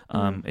us.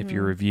 If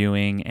you're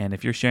reviewing and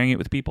if you're sharing it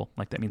with people,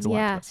 like, that means a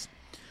lot to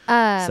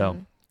us.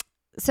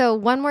 So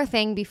one more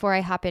thing before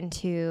I hop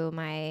into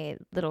my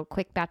little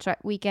quick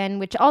bachelorette weekend,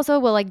 which also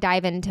will like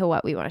dive into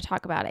what we want to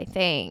talk about, I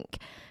think.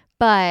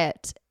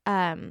 But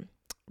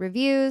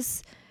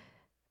reviews.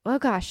 Oh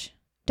gosh,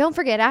 don't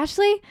forget,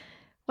 Ashley.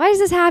 Why does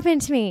this happen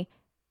to me?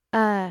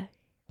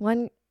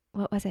 What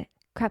was it?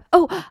 Crap.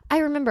 Oh, I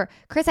remember.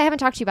 Chris, I haven't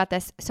talked to you about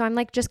this, so I'm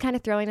like just kind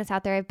of throwing this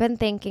out there. I've been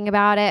thinking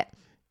about it,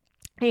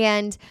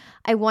 and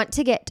I want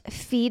to get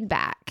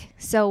feedback.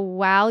 So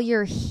while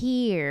you're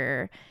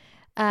here,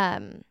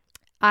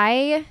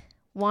 I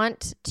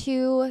want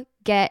to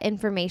get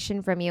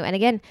information from you. And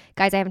again,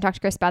 guys, I haven't talked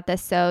to Chris about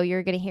this, so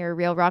you're going to hear a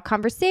real raw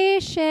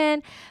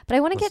conversation. But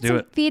I want to get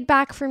some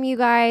feedback from you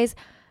guys,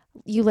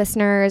 you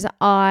listeners,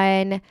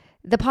 on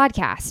the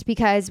podcast,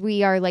 because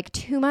we are like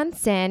 2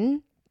 months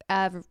in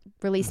of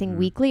releasing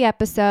weekly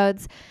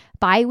episodes,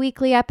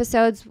 bi-weekly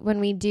episodes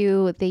when we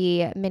do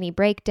the mini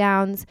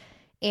breakdowns.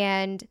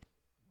 And,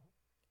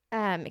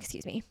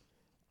 excuse me.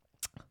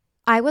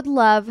 I would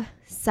love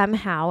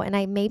somehow,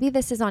 and maybe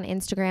this is on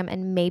Instagram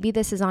and maybe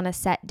this is on a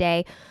set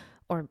day,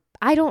 or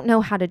I don't know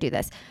how to do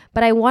this,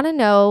 but I want to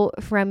know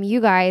from you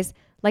guys,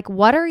 like,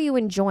 what are you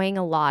enjoying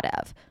a lot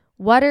of?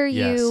 What are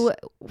you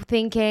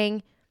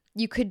thinking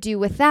you could do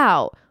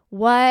without?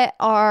 Which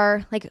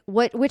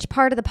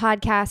part of the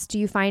podcast do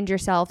you find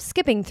yourself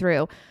skipping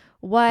through?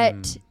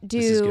 What's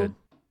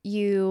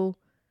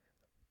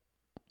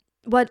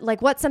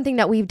something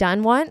that we've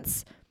done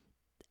once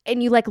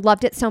and you like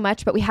loved it so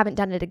much, but we haven't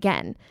done it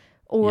again?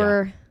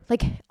 Or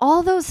like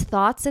all those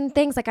thoughts and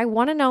things. Like, I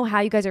want to know how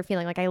you guys are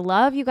feeling. Like, I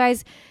love you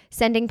guys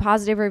sending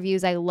positive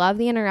reviews. I love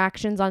the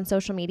interactions on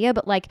social media,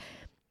 but like,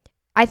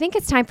 I think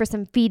it's time for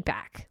some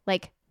feedback.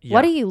 Like,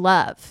 what do you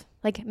love?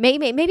 Like,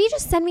 maybe you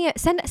just send,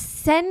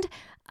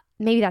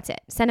 maybe that's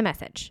it. Send a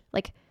message.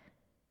 Like,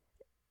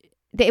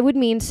 it would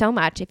mean so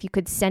much if you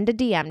could send a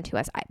DM to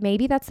us.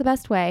 Maybe that's the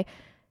best way.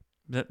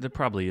 That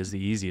probably is the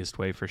easiest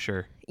way, for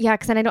sure. Yeah,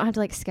 because then I don't have to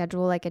like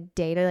schedule like a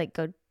day to like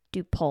go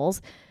do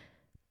polls.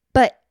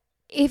 But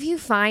if you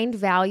find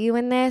value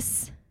in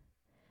this,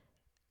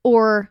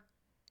 or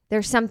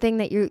there's something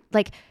that you're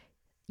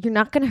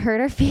not going to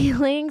hurt our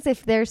feelings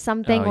if there's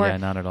something,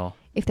 not at all.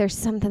 If there's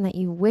something that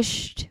you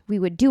wished we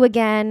would do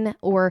again,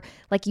 or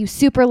like you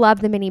super love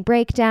the mini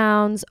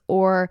breakdowns,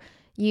 or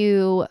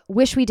you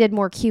wish we did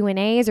more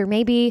Q&As, or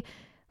maybe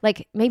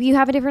you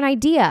have a different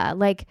idea.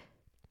 Like,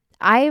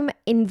 I'm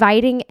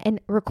inviting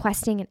and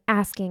requesting and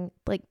asking,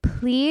 like,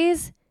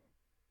 please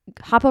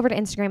hop over to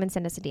Instagram and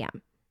send us a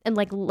DM and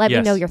like let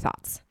me know your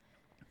thoughts.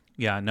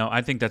 Yeah, no,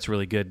 I think that's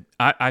really good.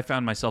 I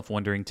found myself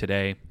wondering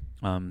today,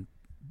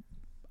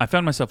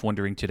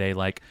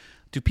 like,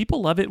 do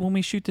people love it when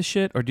we shoot the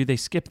shit, or do they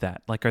skip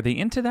that? Like, are they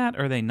into that,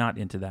 or are they not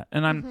into that?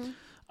 And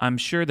I'm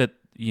sure that,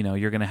 you know,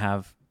 you're going to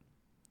have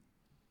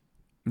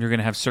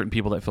certain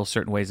people that feel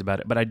certain ways about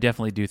it, but I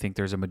definitely do think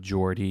there's a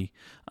majority.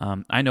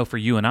 I know for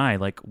you and I,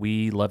 like,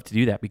 we love to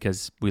do that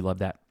because we love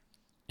that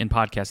in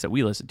podcasts that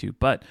we listen to,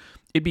 but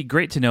it'd be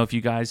great to know if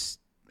you guys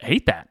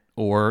hate that,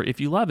 or if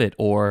you love it,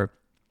 or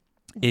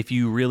if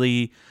you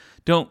really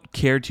don't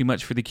care too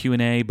much for the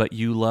Q&A, but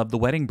you love the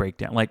wedding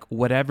breakdown. Like,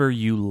 whatever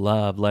you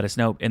love, let us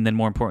know. And then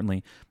more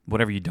importantly,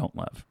 whatever you don't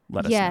love,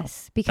 let us know.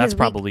 Yes, because that's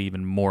probably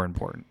even more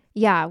important.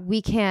 Yeah,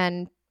 we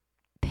can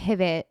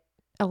pivot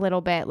a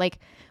little bit. Like,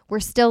 we're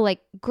still like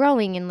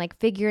growing and like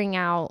figuring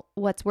out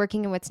what's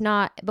working and what's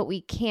not, but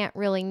we can't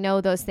really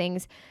know those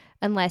things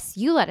unless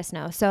you let us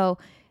know. So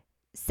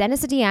send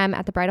us a DM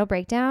at the Bridal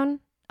Breakdown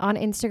on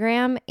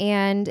Instagram.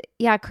 And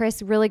yeah,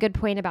 Chris, really good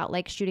point about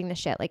like shooting the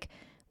shit. Like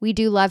we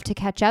do love to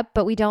catch up,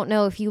 but we don't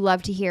know if you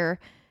love to hear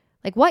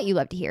like what you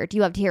love to hear. Do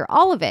you love to hear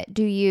all of it?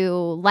 Do you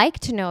like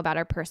to know about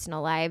our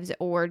personal lives?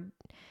 Or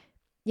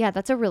yeah,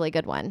 that's a really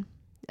good one.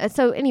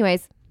 So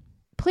anyways,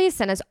 please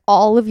send us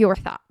all of your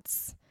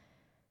thoughts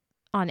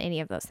on any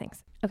of those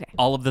things. Okay.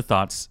 All of the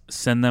thoughts,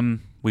 send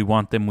them. We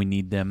want them. We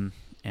need them.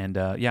 And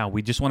yeah,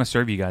 we just want to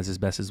serve you guys as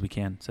best as we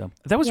can. So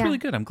that was really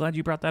good. I'm glad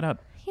you brought that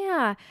up.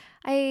 Yeah.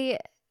 I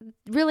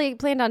really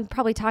planned on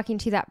probably talking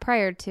to that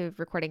prior to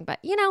recording, but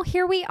you know,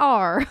 here we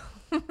are.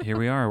 Here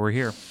we are. We're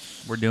here.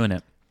 We're doing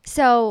it.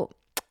 So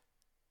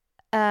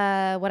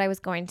what I was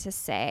going to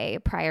say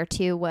prior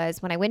to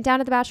was when I went down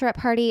to the bachelorette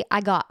party,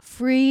 I got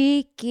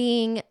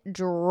freaking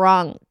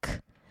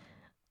drunk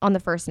on the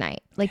first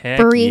night. Like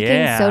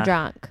freaking so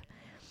drunk.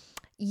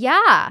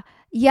 Yeah.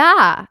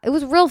 Yeah. It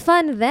was real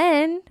fun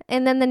then.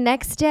 And then the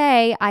next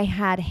day I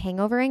had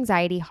hangover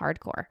anxiety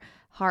hardcore.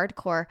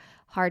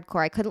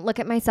 I couldn't look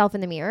at myself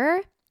in the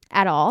mirror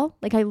at all.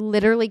 Like I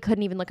literally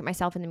couldn't even look at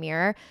myself in the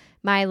mirror.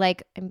 My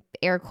like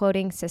air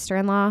quoting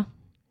sister-in-law,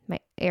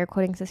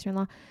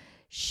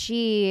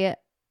 she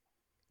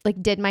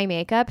like did my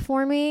makeup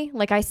for me.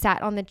 Like I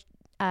sat on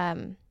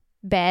the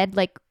bed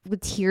like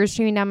with tears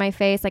streaming down my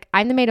face. Like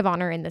I'm the maid of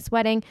honor in this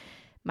wedding.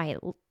 My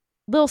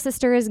little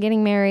sister is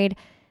getting married.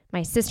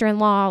 My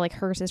sister-in-law, like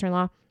her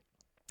sister-in-law,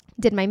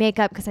 did my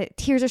makeup because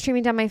tears are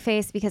streaming down my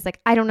face because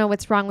like I don't know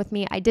what's wrong with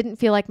me. I didn't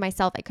feel like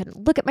myself. I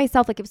couldn't look at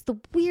myself. Like it was the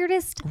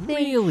weirdest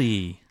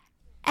thing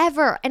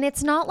ever. And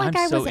it's not like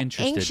I was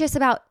anxious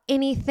about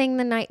anything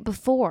the night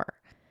before.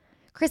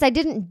 Chris, I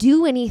didn't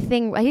do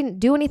anything. I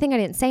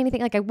didn't say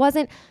anything. Like I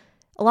wasn't.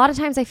 A lot of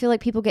times I feel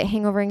like people get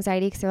hangover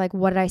anxiety because they're like,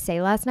 what did I say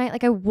last night?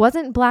 Like I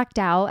wasn't blacked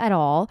out at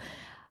all.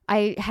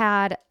 I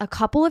had a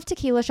couple of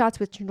tequila shots,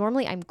 which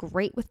normally I'm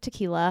great with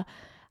tequila.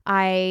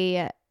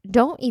 I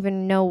don't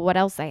even know what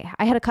else I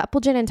had a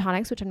couple gin and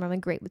tonics, which I'm normally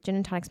great with gin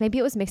and tonics. Maybe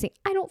it was mixing.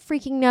 I don't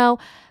freaking know.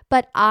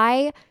 But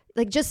I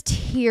like just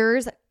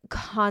tears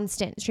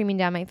constant streaming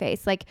down my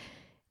face. Like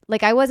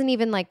I wasn't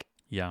even like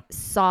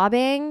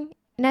sobbing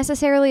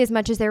necessarily as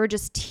much as there were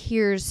just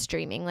tears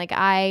streaming. Like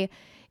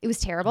it was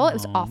terrible. It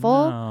was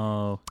awful.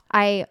 No.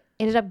 I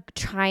ended up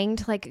trying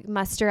to like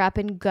muster up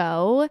and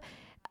go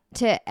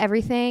to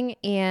everything.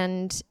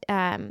 And,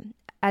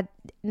 at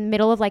the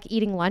middle of like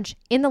eating lunch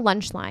in the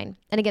lunch line.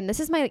 And again, this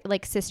is my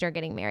like sister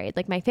getting married,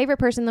 like my favorite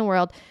person in the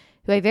world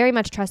who I very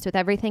much trust with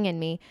everything in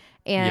me.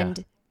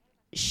 And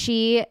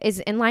she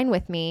is in line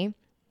with me.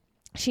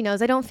 She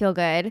knows I don't feel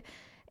good.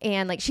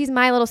 And like, she's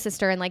my little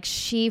sister. And like,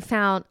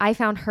 I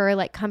found her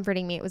like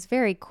comforting me. It was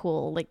very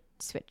cool, like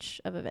switch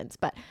of events.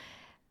 But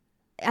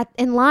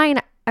in line,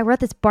 we're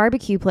at this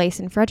barbecue place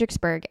in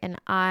Fredericksburg. And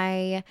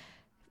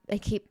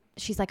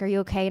she's like, are you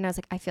okay? And I was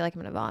like, I feel like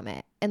I'm going to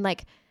vomit. And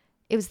like,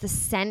 it was the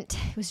scent.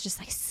 It was just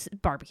like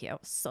barbecue. It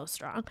was so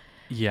strong.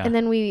 Yeah. And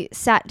then we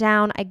sat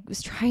down. I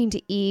was trying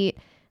to eat.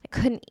 I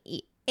couldn't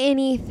eat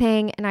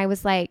anything. And I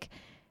was like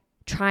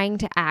trying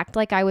to act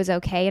like I was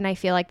okay. And I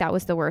feel like that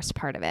was the worst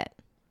part of it.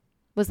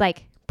 Was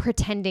like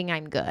pretending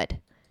I'm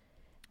good.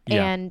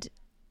 Yeah. And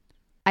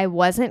I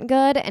wasn't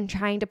good. And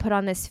trying to put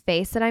on this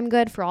face that I'm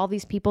good for all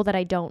these people that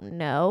I don't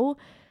know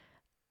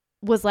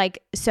was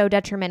like so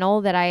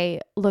detrimental that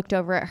I looked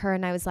over at her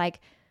and I was like,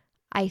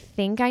 I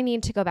think I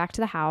need to go back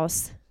to the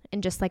house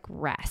and just like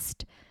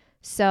rest.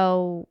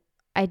 So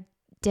I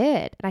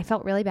did. And I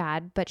felt really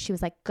bad, but she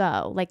was like,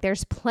 go. Like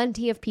there's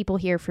plenty of people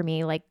here for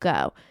me. Like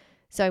go.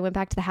 So I went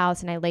back to the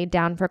house and I laid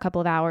down for a couple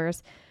of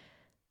hours.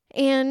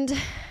 And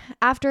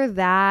after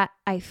that,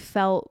 I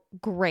felt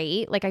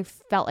great. Like I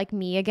felt like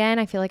me again.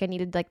 I feel like I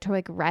needed like to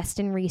like rest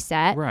and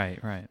reset.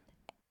 Right.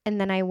 And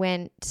then I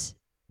went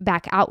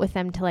back out with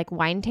them to like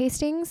wine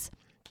tastings.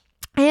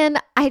 And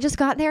I just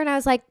got there and I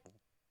was like,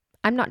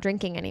 I'm not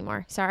drinking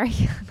anymore. Sorry.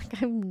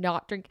 I'm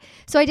not drinking.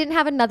 So I didn't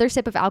have another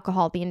sip of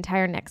alcohol the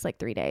entire next like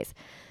 3 days.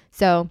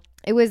 So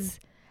it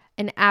was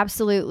an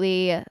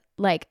absolutely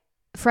like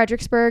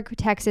Fredericksburg,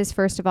 Texas,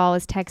 first of all,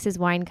 is Texas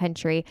wine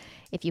country.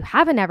 If you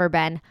haven't ever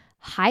been,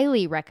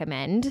 highly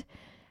recommend.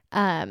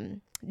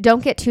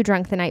 Don't get too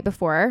drunk the night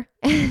before.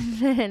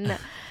 And then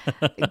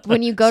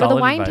when you go to the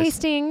wine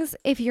tastings,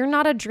 if you're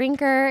not a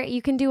drinker,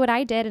 you can do what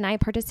I did. And I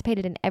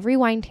participated in every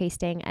wine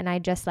tasting and I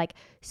just like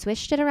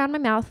swished it around my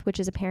mouth, which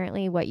is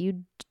apparently what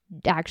you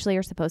actually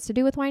are supposed to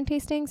do with wine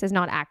tastings, is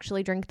not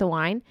actually drink the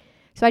wine.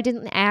 So I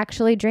didn't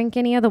actually drink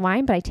any of the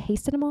wine, but I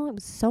tasted them all. It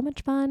was so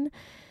much fun.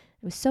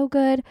 It was so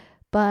good.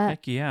 But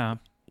heck yeah.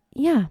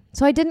 Yeah.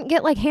 So I didn't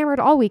get like hammered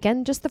all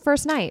weekend, just the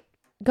first night.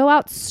 Go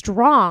out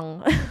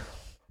strong.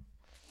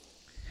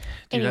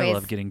 Dude, I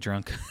love getting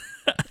drunk.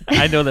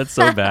 I know that's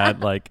so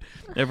bad. Like,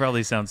 it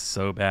probably sounds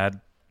so bad.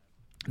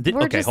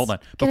 Okay, hold on.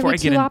 Before I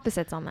get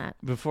opposites on that.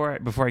 Before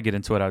I get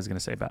into what I was going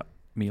to say about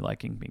me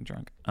liking being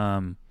drunk.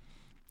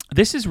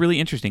 This is really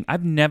interesting.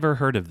 I've never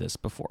heard of this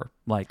before,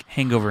 like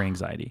hangover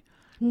anxiety.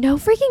 No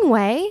freaking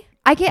way.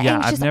 I get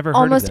anxious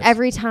almost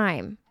every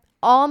time.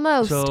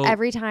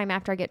 Every time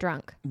after I get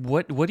drunk.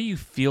 What do you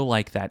feel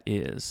like that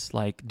is?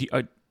 Like,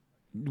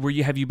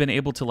 have you been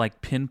able to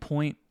like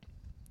pinpoint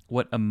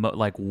what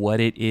what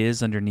it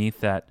is underneath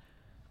that?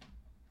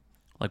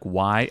 Like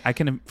why?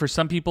 For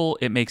some people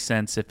it makes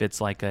sense if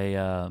it's like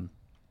a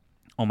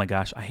oh my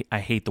gosh, I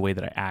hate the way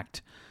that I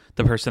act.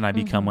 The person I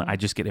become when I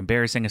just get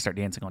embarrassing. I start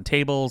dancing on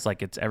tables.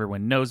 Like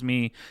everyone knows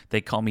me. They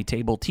call me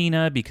Table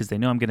Tina because they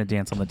know I'm going to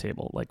dance on the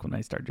table. Like when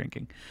I start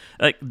drinking,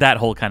 like that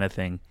whole kind of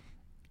thing.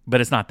 But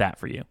it's not that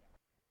for you.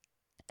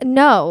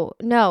 No.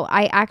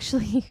 I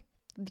actually,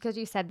 because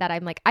you said that,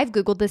 I'm like, I've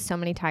Googled this so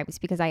many times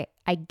because I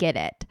get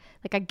it.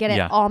 Like I get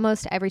it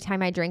almost every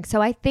time I drink.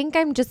 So I think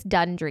I'm just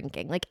done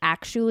drinking. Like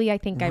actually, I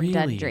think I'm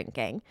done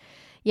drinking.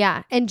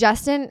 Yeah. And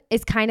Justin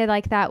is kind of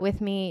like that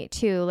with me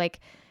too. Like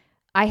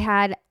I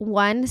had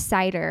one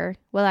cider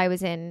while I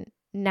was in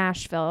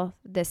Nashville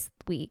this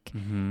week,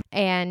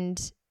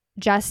 and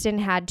Justin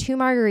had 2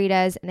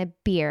 margaritas and a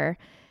beer.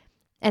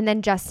 And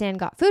then Justin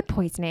got food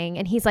poisoning,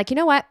 and he's like, you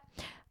know what?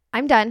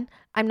 I'm done.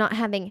 I'm not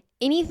having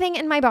anything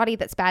in my body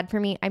that's bad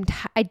for me.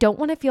 I don't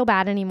want to feel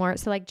bad anymore.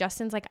 So like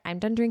Justin's like, I'm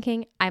done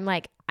drinking. I'm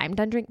like, I'm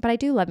done drinking, but I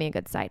do love me a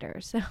good cider.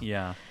 So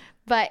yeah.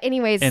 But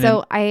anyways, and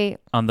so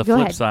on the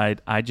flip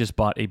side, I just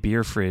bought a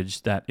beer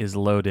fridge that is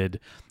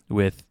loaded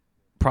with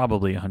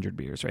probably 100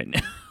 beers right now.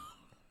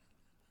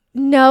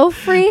 No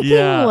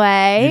freaking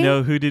way. You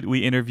know who did we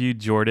interviewed?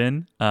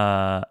 Jordan.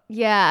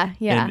 Yeah.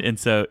 And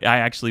so I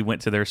actually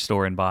went to their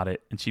store and bought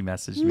it, and she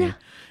messaged me.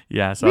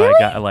 Yeah, so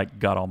really? I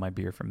got all my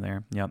beer from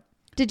there. Yep.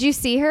 Did you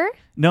see her?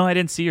 No, I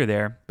didn't see her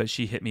there, but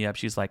she hit me up.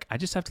 She's like, I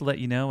just have to let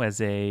you know,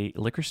 as a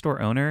liquor store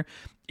owner,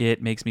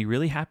 it makes me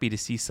really happy to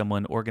see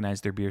someone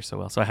organize their beer so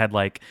well. So I had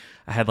like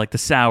the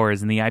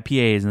sours and the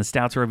IPAs, and the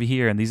stouts are over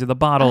here, and these are the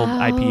bottled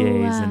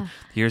IPAs, and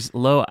here's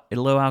low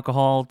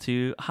alcohol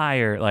to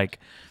higher. Like,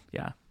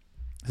 yeah.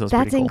 So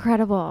that's cool.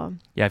 Incredible.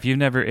 Yeah,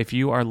 if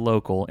you are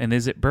local, and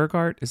is it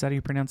Burgart? Is that how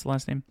you pronounce the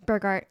last name?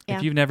 Burgart. Yeah.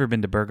 If you've never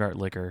been to Burgart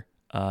Liquor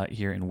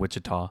here in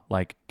Wichita,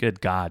 like,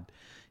 good God.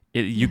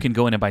 You can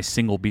go in and buy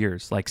single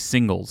beers, like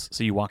singles.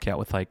 So you walk out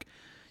with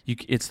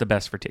it's the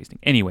best for tasting.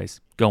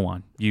 Anyways, go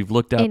on. You've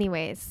looked up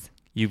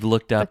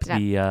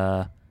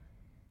the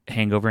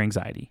hangover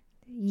anxiety.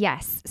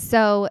 Yes.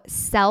 So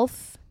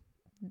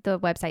the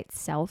website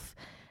Self,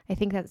 I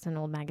think that's an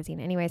old magazine.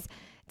 Anyways,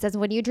 it says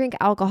when you drink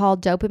alcohol,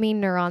 dopamine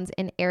neurons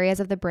in areas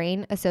of the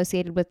brain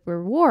associated with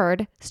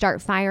reward start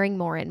firing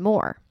more and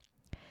more.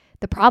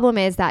 The problem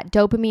is that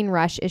dopamine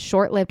rush is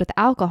short-lived with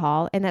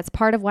alcohol, and that's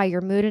part of why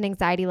your mood and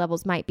anxiety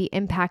levels might be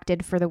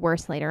impacted for the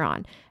worse later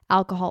on.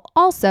 Alcohol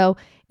also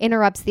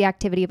interrupts the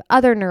activity of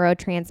other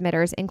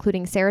neurotransmitters,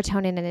 including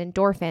serotonin and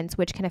endorphins,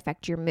 which can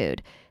affect your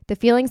mood. The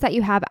feelings that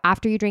you have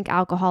after you drink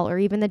alcohol or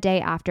even the day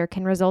after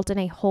can result in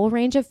a whole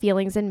range of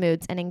feelings and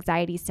moods and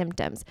anxiety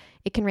symptoms.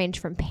 It can range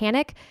from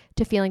panic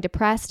to feeling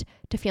depressed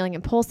to feeling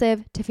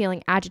impulsive to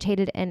feeling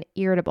agitated and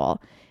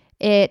irritable.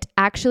 It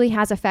actually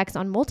has effects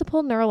on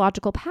multiple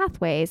neurological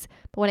pathways,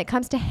 but when it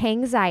comes to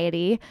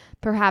anxiety,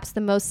 perhaps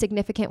the most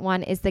significant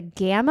one is the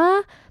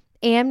gamma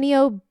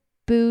aminobutyric,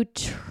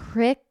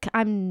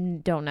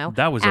 don't know.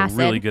 That was acid.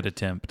 A really good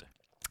attempt.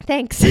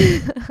 Thanks.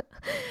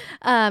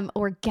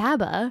 Or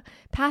GABA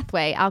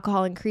pathway.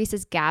 Alcohol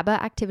increases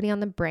GABA activity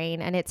on the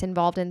brain, and it's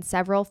involved in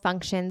several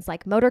functions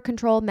like motor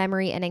control,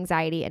 memory, and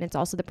anxiety, and it's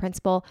also the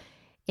principal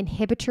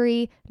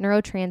inhibitory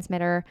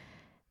neurotransmitter,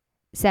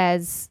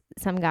 says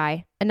some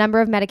guy. A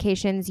number of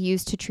medications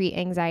used to treat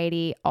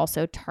anxiety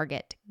also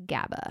target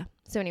GABA.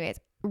 So anyways,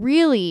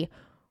 really,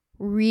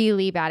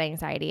 really bad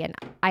anxiety. And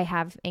I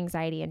have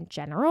anxiety in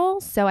general.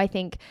 So I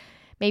think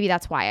maybe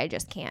that's why I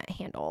just can't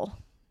handle.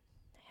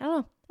 I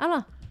don't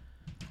know.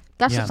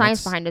 That's the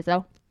science behind it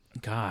though.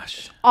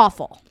 Gosh.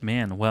 Awful.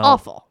 Man, well.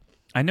 Awful.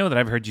 I know that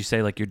I've heard you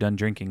say like you're done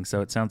drinking. So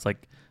it sounds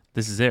like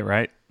this is it,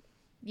 right?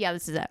 Yeah,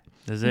 this is it.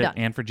 This is it. Done.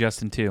 And for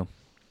Justin too.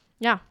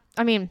 Yeah.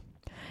 I mean,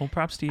 well,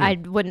 props to you. I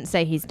wouldn't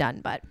say he's done,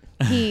 but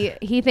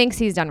he thinks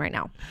he's done right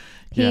now.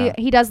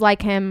 He does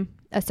like him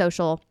a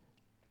social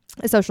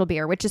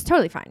beer, which is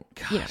totally fine.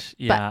 Gosh,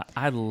 yeah,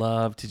 I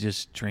love to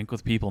just drink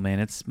with people, man.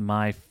 It's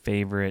my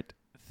favorite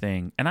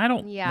thing. And I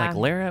don't like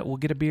Lara will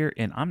get a beer,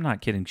 and I'm not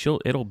kidding.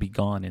 It'll be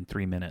gone in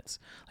 3 minutes.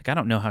 Like, I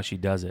don't know how she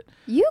does it.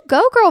 You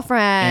go,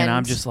 girlfriend. And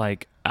I'm just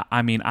like,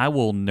 I mean, I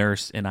will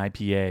nurse an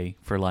IPA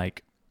for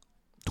like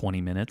 20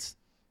 minutes.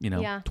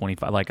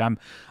 25. Like I'm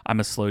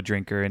a slow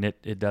drinker, and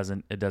it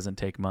doesn't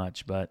take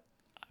much, but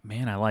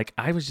man,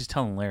 I was just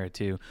telling Lara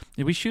too,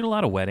 we shoot a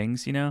lot of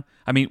weddings,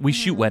 I mean, we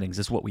shoot weddings.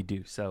 That's what we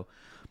do. So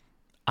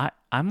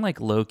I'm like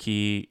low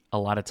key a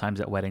lot of times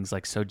at weddings,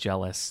 like so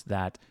jealous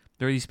that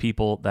there are these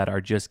people that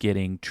are just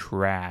getting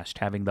trashed,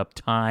 having the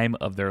time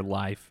of their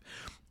life,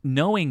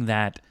 knowing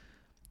that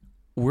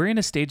we're in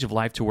a stage of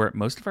life to where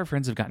most of our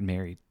friends have gotten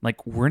married.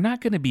 Like, we're not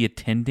going to be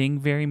attending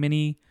very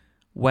many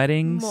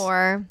weddings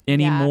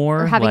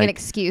anymore, or having an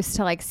excuse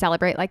to like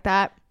celebrate like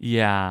that.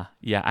 I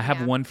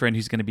have one friend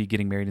who's going to be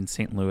getting married in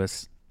St.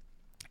 Louis,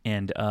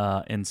 and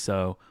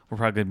so we're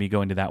probably going to be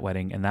going to that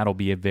wedding, and that'll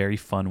be a very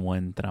fun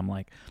one. That I'm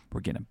like,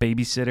 we're getting a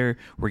babysitter,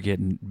 we're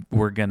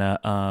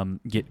gonna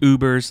get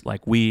Ubers,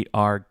 like we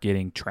are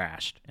getting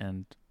trashed,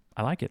 and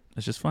I like it.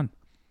 It's just fun.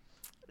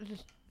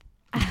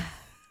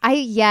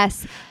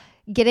 Yes,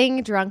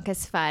 getting drunk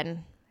is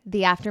fun.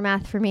 The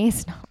aftermath for me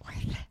is not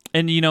worth it.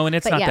 And and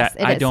it's But not yes,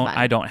 that it I is don't fun.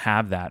 I don't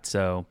have that.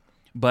 So,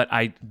 but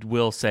I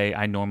will say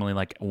I normally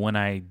like when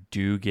I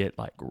do get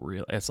like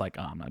real, it's like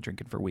I'm not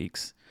drinking for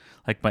weeks.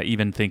 Like by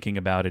even thinking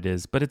about it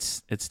is, but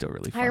it's still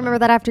really fun. I remember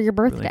that after your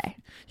Really- birthday.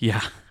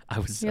 Yeah, I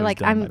was. You're I was like,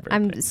 done my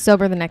I'm birthday.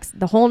 sober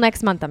the whole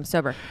next month. I'm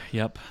sober.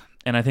 Yep.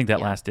 And I think that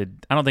Yeah.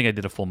 lasted. I don't think I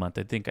did a full month.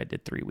 I think I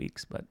did 3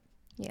 weeks. But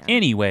Yeah.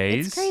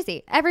 anyways, It's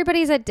crazy.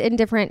 Everybody's in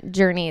different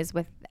journeys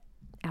with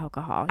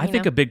alcohol. I you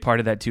think know? a big part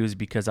of that too is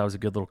because I was a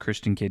good little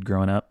Christian kid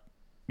growing up,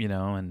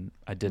 and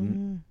I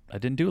didn't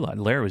do a lot.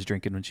 Lara was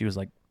drinking when she was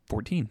like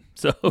 14,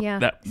 so Yeah.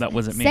 that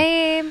wasn't me.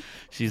 Same.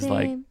 She's same.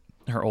 like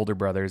her older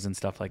brothers and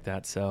stuff like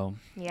that. So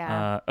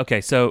Yeah.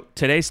 okay, so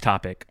today's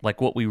topic, like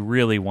what we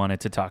really wanted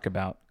to talk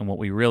about and what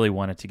we really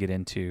wanted to get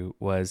into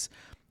was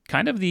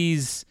kind of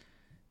these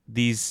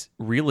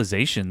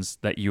realizations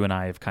that you and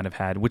I have kind of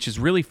had, which is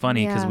really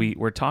funny because Yeah.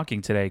 we're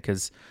talking today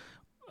because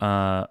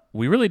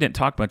we really didn't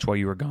talk much while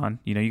you were gone.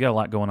 You got a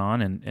lot going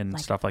on and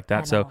Like, stuff like I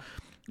that. So know.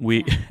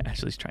 we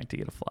Ashley's trying to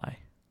get a fly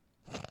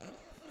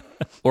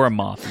or a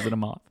moth. Is it a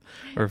moth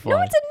or a fly?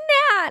 No, it's a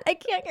gnat. I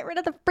can't get rid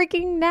of the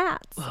freaking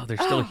gnats. Oh, they're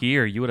still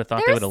here. You would have thought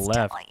they They're would have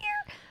still left.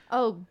 here.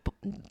 Oh,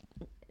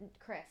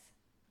 Chris.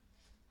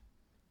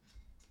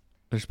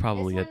 There's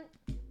probably This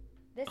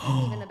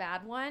isn't even the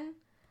bad one.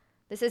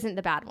 This isn't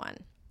the bad one.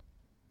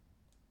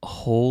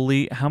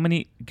 holy. How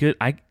many good?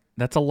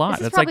 That's a lot. This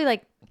is That's probably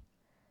like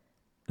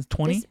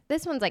 20.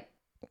 this one's like,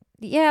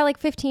 yeah, like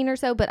 15 or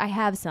so, but I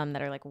have some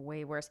that are like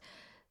way worse.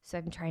 So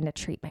I'm trying to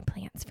treat my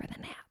plants for the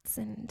gnats,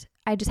 and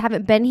I just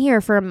haven't been here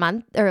for a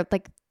month or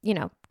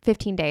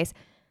 15 days.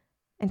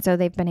 And so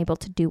they've been able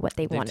to do what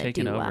they want to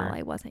taken do over. while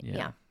I wasn't. Yeah.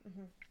 Yeah.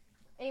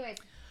 Anyways,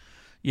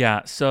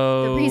 Yeah.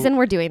 So the reason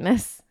we're doing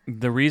this.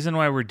 the reason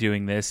why we're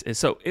doing this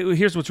is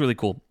here's what's really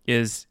cool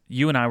is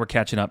you and I were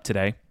catching up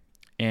today,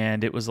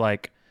 and it was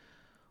like,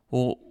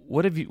 well,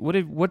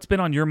 what's been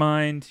on your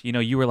mind?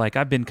 You were like,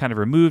 I've been kind of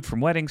removed from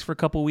weddings for a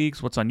couple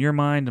weeks. What's on your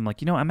mind? I'm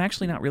like, I'm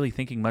actually not really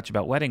thinking much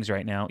about weddings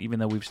right now, even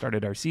though we've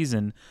started our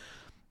season.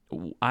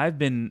 I've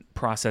been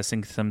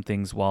processing some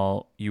things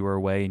while you were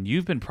away, and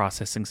you've been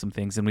processing some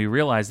things, and we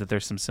realized that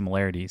there's some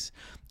similarities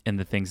in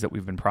the things that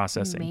we've been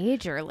processing.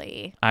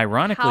 Majorly.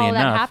 Ironically How enough,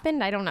 that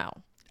happened, I don't know.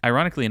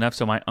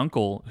 so my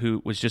uncle,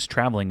 who was just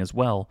traveling as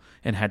well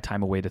and had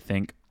time away to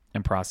think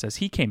and process,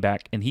 he came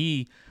back and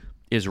he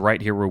is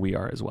right here where we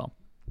are as well.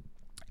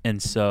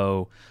 And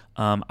so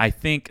I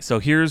think, so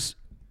here's,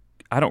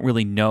 I don't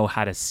really know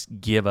how to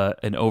give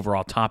an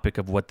overall topic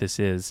of what this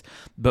is,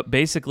 but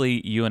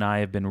basically you and I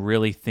have been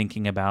really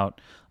thinking about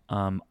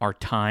our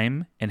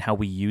time and how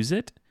we use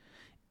it.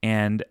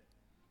 And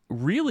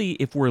really,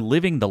 if we're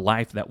living the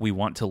life that we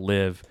want to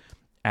live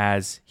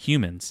as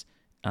humans,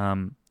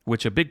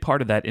 which a big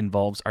part of that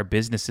involves our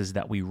businesses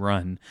that we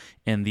run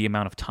and the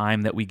amount of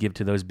time that we give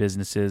to those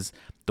businesses,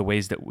 the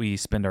ways that we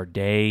spend our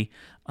day,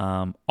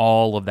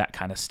 all of that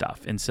kind of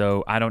stuff. And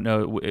so I don't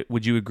know,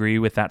 would you agree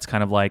with that's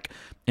kind of like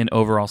an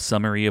overall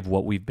summary of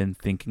what we've been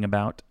thinking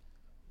about?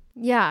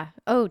 Yeah.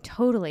 Oh,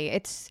 totally.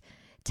 It's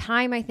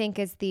time, I think,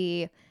 is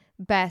the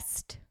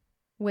best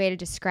way to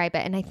describe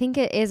it. And I think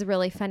it is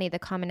really funny, the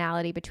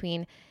commonality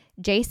between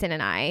Jason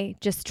and I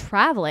just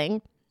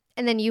traveling.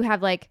 And then you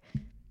have like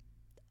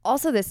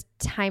also this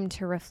time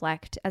to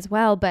reflect as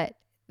well. But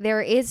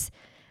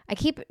I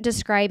keep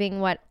describing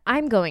what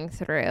I'm going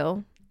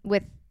through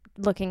with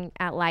looking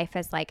at life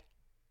as like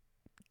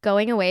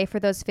going away for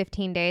those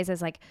 15 days,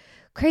 as like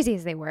crazy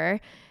as they were.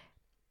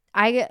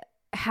 I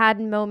had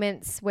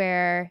moments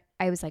where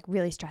I was like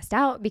really stressed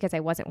out because I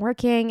wasn't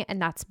working.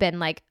 And that's been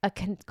like a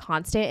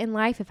constant in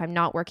life. If I'm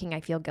not working,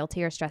 I feel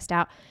guilty or stressed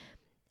out.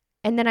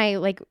 And then I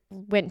like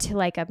went to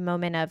like a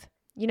moment of,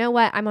 you know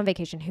what? I'm on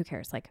vacation. Who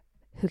cares? Like,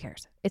 who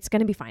cares? It's going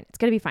to be fine. It's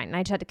going to be fine. And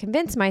I just had to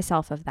convince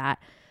myself of that.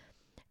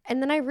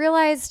 And then I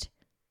realized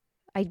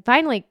I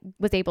finally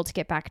was able to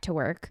get back to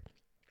work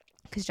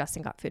because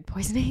Justin got food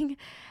poisoning.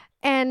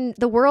 And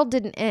the world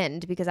didn't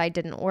end because I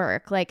didn't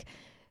work. Like,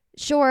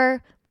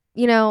 sure,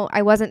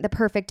 I wasn't the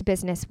perfect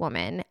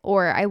businesswoman,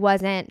 or I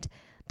wasn't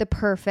the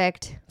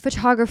perfect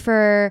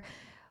photographer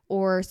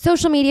or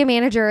social media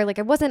manager. Like,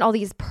 I wasn't all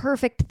these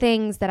perfect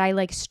things that I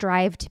like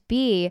strive to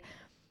be,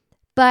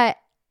 but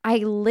I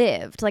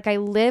lived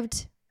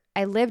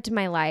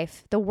my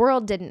life. The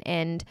world didn't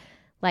end.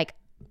 Like,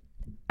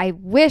 I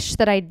wish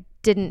that I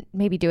didn't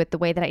maybe do it the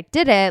way that I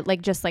did it,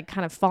 like just like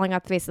kind of falling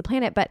off the face of the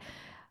planet, but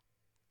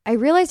I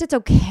realized it's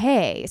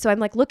okay. So I'm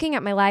like looking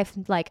at my life,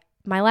 like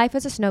my life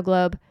is a snow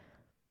globe,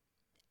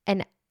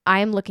 and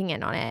I am looking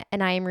in on it,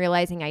 and I am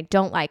realizing I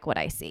don't like what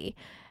I see.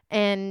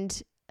 And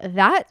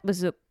that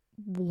was a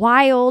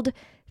wild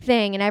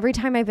thing. And every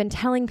time I've been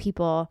telling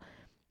people,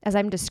 as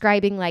I'm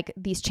describing like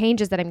these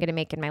changes that I'm going to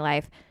make in my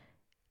life,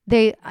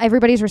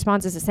 everybody's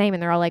response is the same.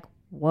 And they're all like,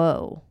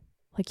 whoa,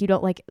 like you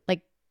don't like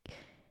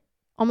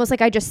almost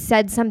like I just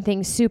said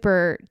something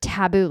super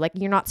taboo. Like,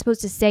 you're not supposed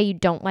to say you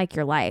don't like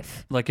your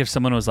life. Like if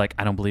someone was like,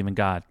 I don't believe in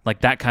God,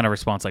 like that kind of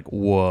response, like,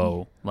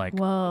 whoa, like,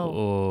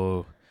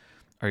 Whoa. oh,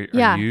 Are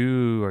Yeah.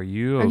 you Are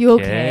you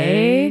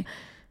okay?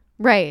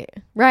 Right.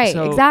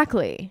 So-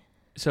 Exactly.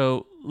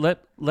 So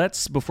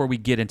let's before we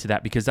get into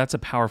that, because that's a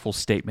powerful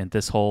statement.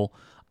 This whole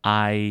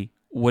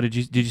what did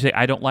you say?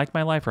 I don't like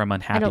my life, or I'm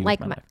unhappy I don't with like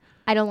my life.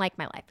 I don't like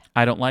my life.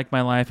 I don't like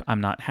my life.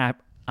 I'm not happy.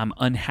 I'm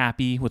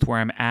unhappy with where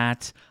I'm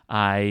at.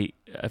 I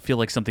feel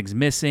like something's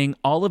missing.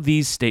 All of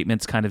these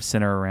statements kind of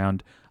center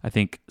around, I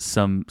think,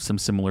 some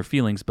similar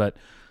feelings. But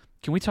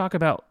can we talk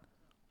about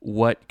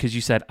because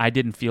you said I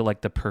didn't feel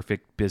like the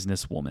perfect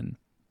businesswoman,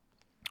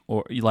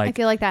 or like I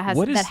feel like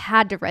that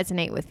had to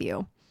resonate with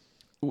you.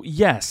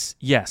 Yes,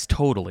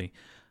 totally.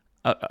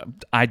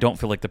 I don't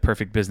feel like the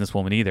perfect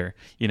businesswoman either.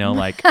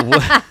 Like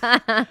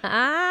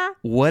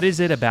what is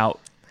it about?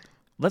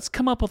 Let's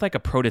come up with like a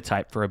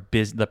prototype for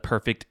the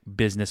perfect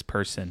business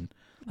person.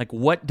 Like,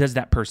 what does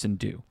that person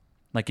do?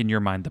 Like, in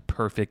your mind, the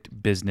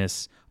perfect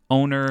business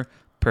owner,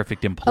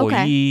 perfect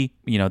employee,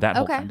 that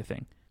whole kind of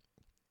thing.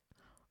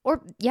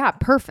 Or yeah,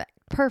 perfect.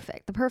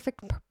 The perfect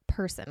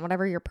person,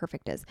 whatever your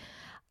perfect is.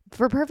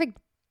 For perfect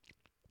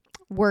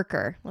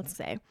worker, let's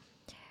say,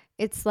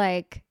 it's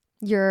like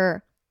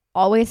you're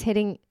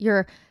exceeding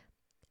your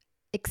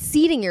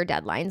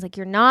deadlines. Like,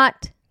 you're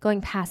not going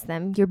past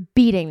them. You're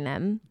beating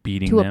them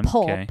to a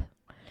pulp. Okay.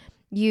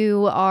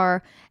 You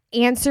are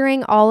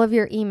answering all of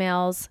your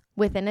emails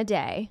within a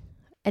day,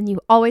 and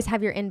you always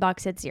have your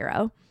inbox at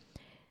 0.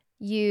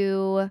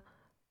 You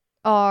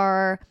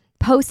are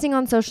posting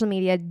on social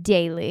media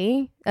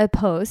daily, a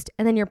post,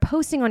 and then you're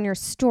posting on your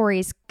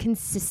stories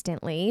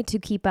consistently to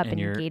keep up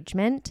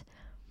engagement.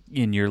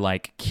 And you're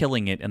like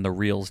killing it in the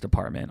Reels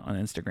department on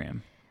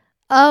Instagram.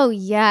 Oh,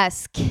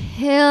 yes.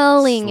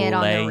 Killing it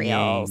on the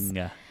Reels.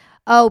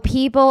 Oh,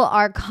 people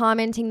are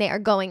commenting. They are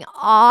going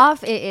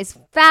off. It is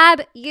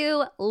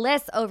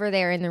fabulous over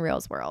there in the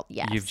Reels world.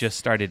 Yes. You've just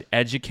started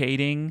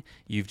educating.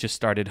 You've just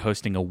started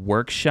hosting a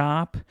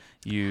workshop.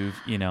 You've,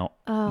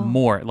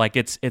 more. Like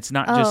it's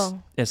not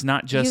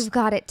just you've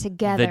got it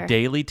together. The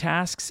daily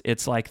tasks.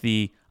 It's like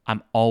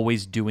I'm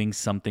always doing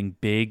something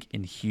big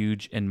and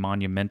huge and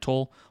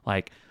monumental.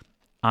 I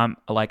am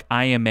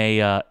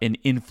an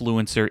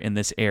influencer in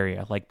this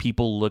area. Like,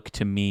 people look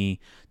to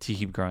me to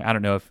keep growing. I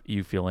don't know if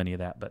you feel any of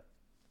that, but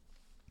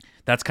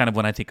that's kind of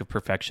when I think of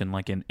perfection.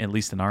 Like, at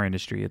least in our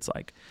industry, it's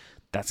like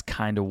that's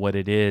kind of what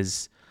it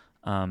is.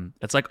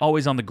 It's like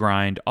always on the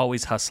grind,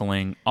 always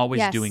hustling,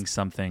 always doing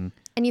something.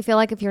 And you feel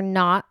like if you're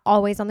not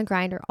always on the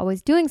grind or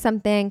always doing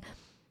something,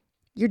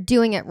 you're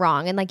doing it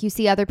wrong. And like, you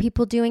see other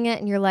people doing it,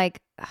 and you're like,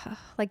 ugh,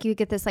 like you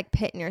get this like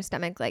pit in your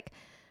stomach, like,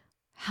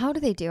 how do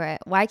they do it?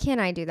 Why can't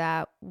I do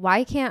that?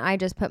 Why can't I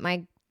just put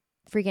my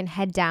freaking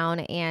head down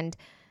and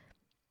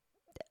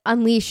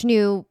unleash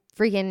new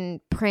freaking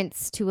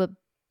prints to a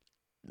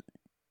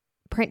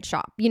print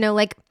shop?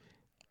 Like,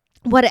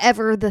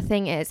 whatever the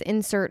thing is,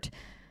 insert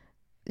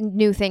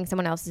new thing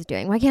someone else is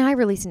doing. Why can't I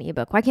release an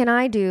ebook? Why can't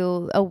I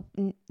do a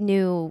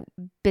new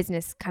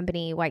business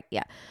company? Why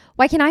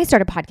can't I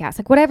start a podcast?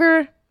 Like,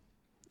 whatever.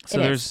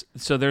 There's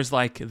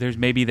like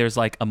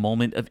a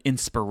moment of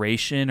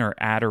inspiration or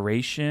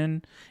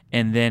adoration,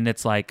 and then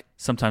it's like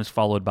sometimes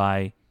followed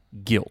by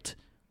guilt,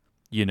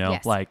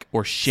 yes. Like,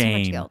 or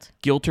shame, so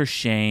guilt or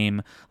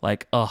shame,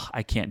 like, oh,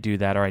 I can't do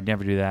that, or I'd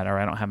never do that, or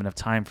I don't have enough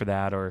time for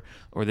that, or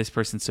this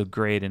person's so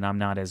great and I'm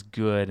not as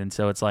good. And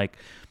so it's like,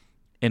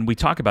 and we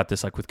talk about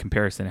this like with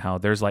comparison, how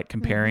there's like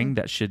comparing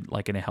that should,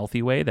 like, in a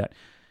healthy way, that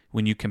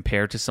when you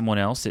compare to someone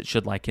else, it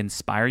should like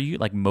inspire you,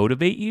 like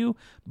motivate you,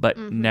 but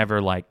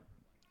never like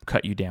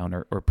cut you down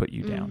or put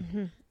you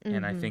down.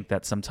 And I think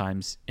that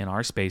sometimes in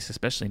our space,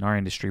 especially in our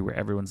industry where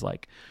everyone's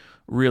like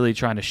really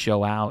trying to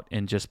show out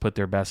and just put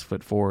their best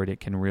foot forward, it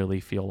can really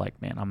feel like,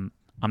 man,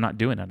 I'm not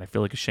doing it. I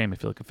feel like a shame. I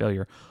feel like a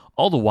failure.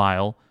 All the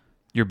while,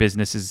 your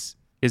business is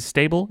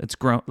stable. It's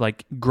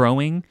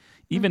growing.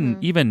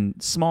 Even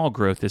small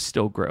growth is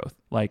still growth.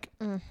 Like,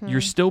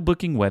 you're still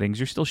booking weddings,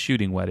 you're still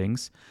shooting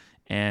weddings,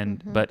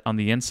 and but on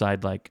the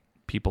inside, like,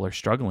 people are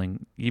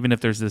struggling, even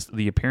if there's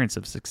the appearance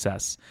of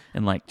success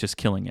and like just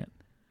killing it.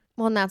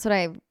 Well, and that's what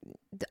I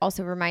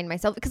also remind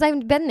myself, because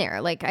I've been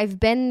there. Like, I've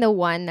been the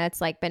one that's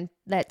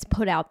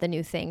put out the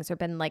new things, or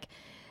been like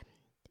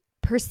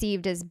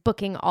perceived as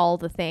booking all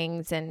the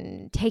things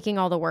and taking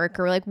all the work,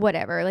 or like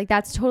whatever. Like,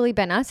 that's totally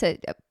been us at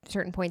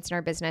certain points in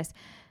our business.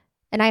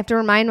 And I have to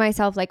remind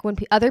myself, like, when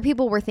other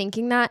people were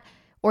thinking that,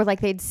 or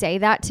like they'd say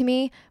that to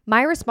me,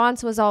 my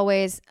response was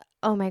always,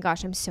 oh my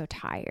gosh, I'm so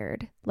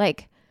tired.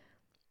 Like,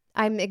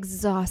 I'm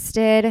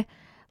exhausted.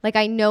 Like,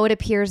 I know it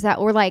appears that,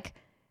 or like,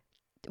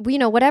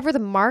 whatever the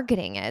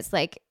marketing is,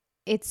 like,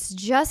 it's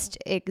just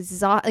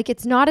like,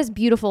 it's not as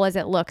beautiful as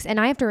it looks. And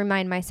I have to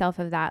remind myself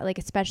of that, like,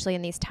 especially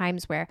in these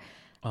times where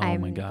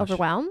I'm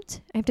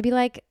overwhelmed. I have to be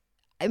like,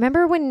 I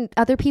remember when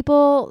other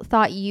people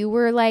thought you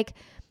were like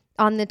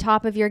on the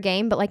top of your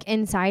game, but like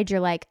inside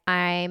you're like,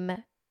 I'm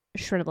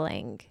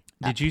shriveling.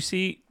 Did you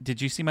see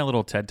my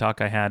little TED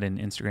Talk I had in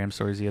Instagram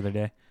stories the other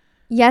day?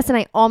 Yes, and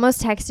I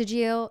almost texted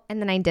you,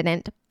 and then I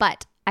didn't.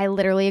 But I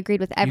literally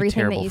agreed with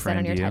everything that you said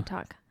on your TED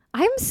Talk.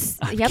 I'm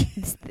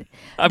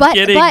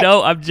kidding.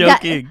 No, I'm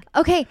joking.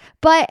 Okay,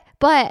 but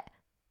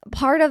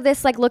part of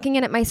this, like looking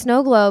in at my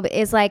snow globe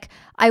is like,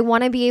 I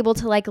want to be able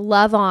to like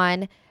love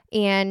on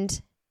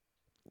and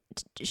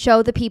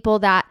show the people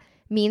that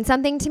mean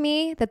something to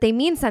me, that they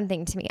mean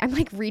something to me. I'm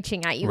like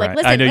reaching at you. Right. Like,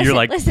 listen, I know you're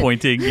like listen,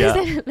 pointing.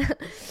 Yeah.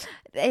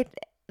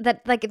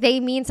 That like they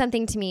mean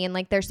something to me and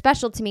like they're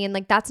special to me. And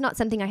like, that's not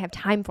something I have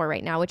time for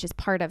right now, which is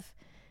part of,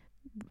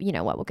 you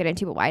know, what we'll get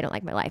into, but why I don't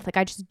like my life. Like,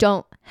 I just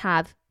don't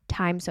have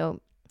time.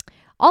 So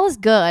all is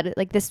good.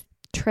 Like, this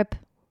trip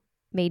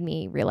made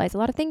me realize a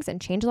lot of things and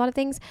change a lot of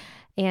things.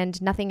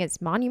 And nothing is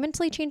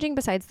monumentally changing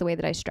besides the way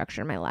that I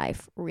structure my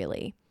life,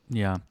 really.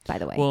 Yeah. By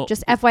the way, well,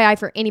 just FYI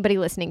for anybody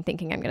listening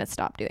thinking I'm going to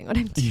stop doing what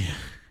I'm doing. Yeah.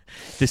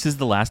 This is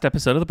the last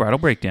episode of the Bridal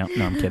Breakdown.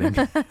 No, I'm kidding.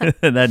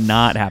 That's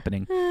not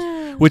happening.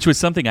 Which was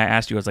something I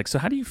asked you. I was like, so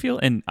how do you feel?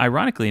 And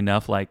ironically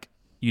enough, like,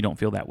 you don't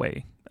feel that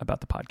way about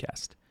the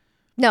podcast.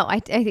 No,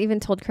 I even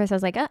told Chris, I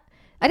was like, I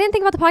didn't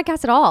think about the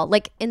podcast at all.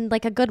 Like, in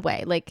like a good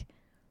way, like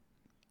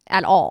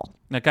at all.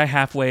 Like I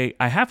halfway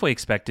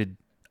expected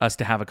us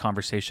to have a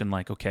conversation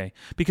like, okay,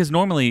 because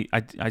normally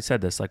I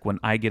said this, like when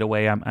I get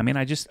away,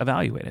 I just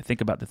evaluate. I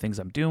think about the things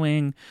I'm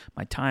doing,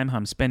 my time, how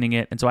I'm spending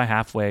it. And so I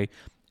halfway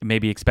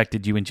maybe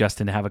expected you and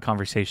Justin to have a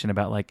conversation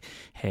about like,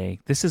 hey,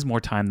 this is more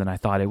time than I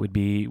thought it would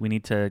be. We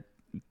need to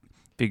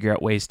figure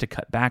out ways to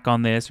cut back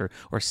on this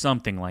or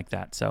something like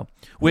that. So,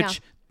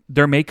 which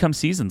there may come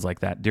seasons like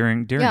that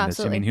during this.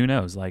 Absolutely. I mean, who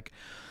knows? Like,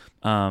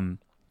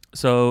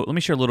 so let me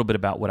share a little bit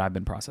about what I've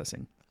been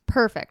processing.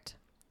 Perfect.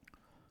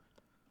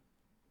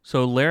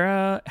 So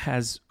Lara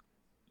has,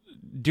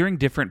 during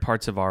different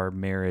parts of our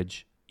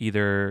marriage,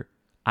 either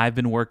I've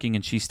been working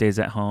and she stays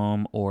at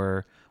home,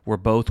 or we're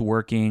both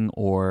working,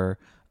 or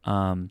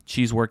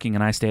she's working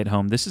and I stay at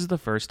home. This is the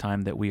first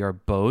time that we are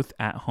both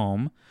at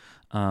home.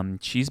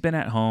 She's been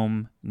at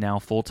home now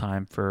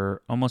full-time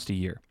for almost a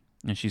year,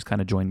 and she's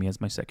kind of joined me as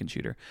my second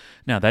shooter.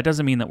 Now, that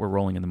doesn't mean that we're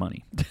rolling in the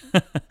money,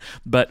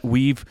 but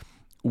we've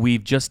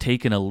just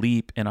taken a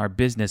leap in our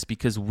business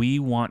because we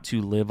want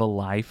to live a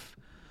life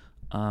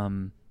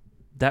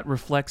that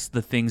reflects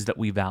the things that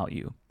we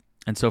value.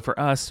 And so for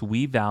us,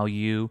 we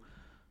value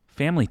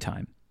family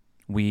time.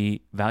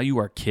 We value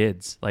our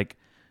kids. Like,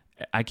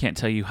 I can't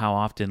tell you how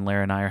often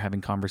Lara and I are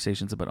having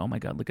conversations about, oh my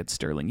God, look at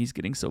Sterling. He's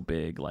getting so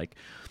big. Like,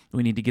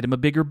 we need to get him a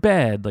bigger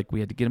bed. Like, we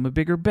had to get him a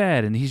bigger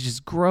bed, and he's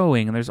just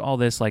growing. And there's all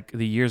this, like,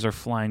 the years are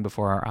flying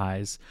before our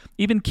eyes.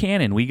 Even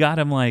Cannon, we got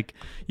him like,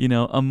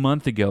 a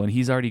month ago, and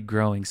he's already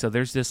growing. So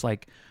there's this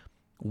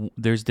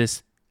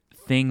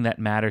thing that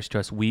matters to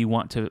us. We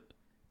want to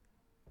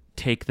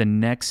take the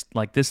next,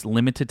 like, this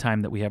limited time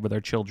that we have with our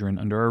children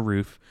under our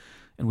roof,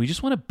 and we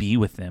just want to be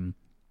with them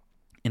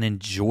and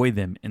enjoy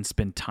them and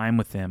spend time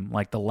with them.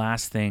 Like, the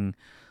last thing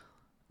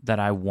that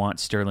I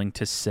want Sterling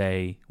to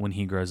say when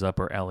he grows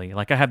up, or Ellie.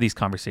 Like, I have these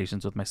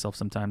conversations with myself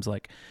sometimes,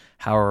 like,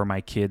 how are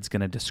my kids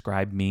going to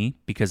describe me?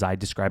 Because I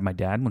describe my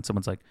dad. When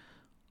someone's like,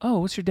 oh,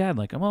 what's your dad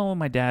like? Oh,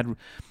 my dad,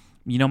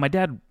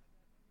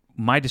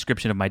 my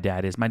description of my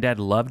dad is, my dad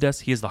loved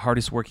us. He is the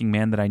hardest working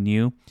man that I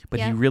knew, but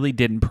he really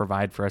didn't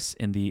provide for us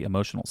in the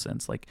emotional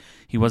sense. Like,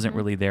 he wasn't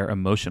really there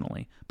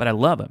emotionally, but I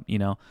love him,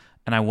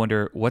 And I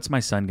wonder, what's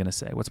my son going to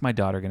say? What's my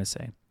daughter going to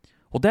say?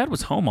 Well, Dad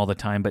was home all the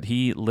time, but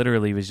he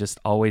literally was just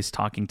always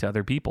talking to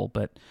other people,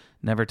 but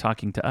never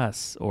talking to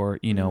us, or,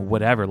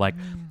 whatever. Like,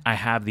 I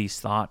have these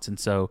thoughts. And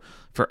so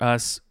for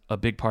us, a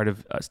big part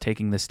of us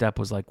taking this step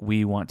was like,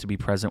 we want to be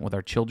present with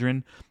our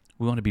children.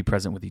 We want to be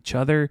present with each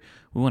other.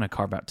 We want to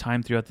carve out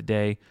time throughout the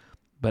day.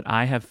 But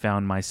I have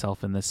found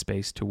myself in this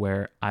space to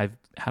where I've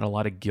had a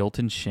lot of guilt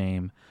and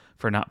shame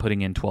for not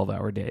putting in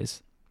 12-hour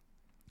days,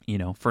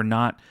 for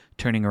not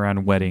turning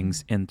around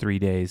weddings in 3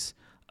 days,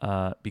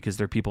 because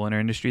there are people in our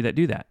industry that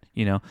do that,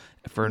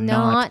 for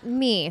not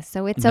me.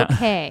 So it's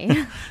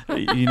okay.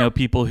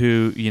 People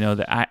who,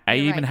 that I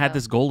You're even right, had though.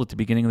 this goal at the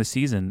beginning of the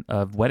season,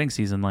 of wedding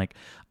season. Like,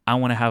 I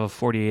want to have a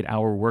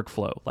 48-hour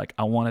workflow. Like,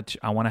 I want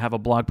to have a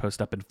blog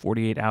post up in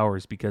 48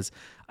 hours because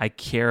I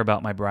care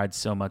about my brides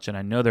so much, and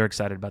I know they're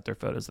excited about their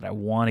photos, that I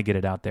want to get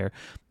it out there.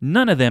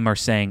 None of them are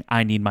saying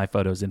I need my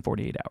photos in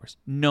 48 hours.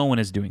 No one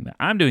is doing that.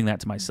 I'm doing that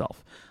to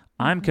myself.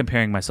 I'm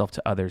comparing myself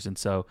to others. And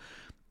so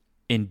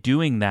in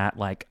doing that,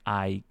 like,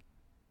 I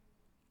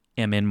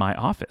am in my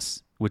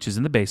office, which is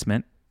in the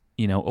basement,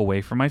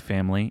 away from my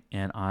family,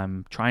 and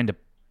I'm trying to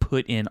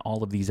put in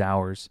all of these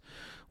hours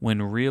when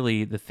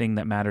really the thing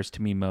that matters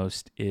to me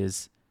most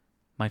is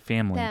my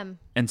family. Them.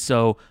 And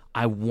so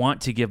I want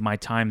to give my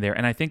time there.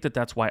 And I think that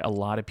that's why a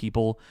lot of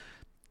people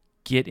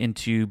get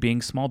into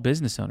being small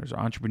business owners or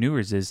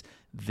entrepreneurs, is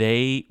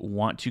they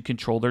want to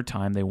control their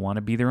time. They want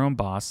to be their own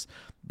boss,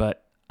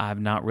 but I've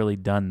not really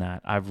done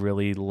that. I've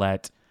really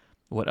let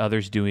what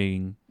others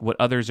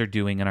are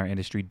doing in our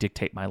industry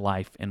dictate my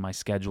life and my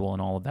schedule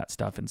and all of that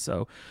stuff. And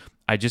so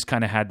I just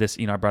kind of had this,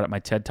 I brought up my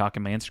TED Talk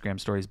and my Instagram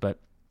stories, but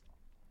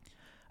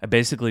I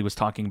basically was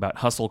talking about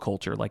hustle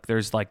culture. Like,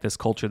 there's like this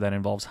culture that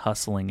involves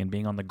hustling and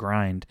being on the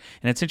grind.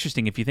 And it's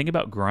interesting, if you think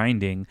about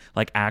grinding,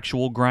 like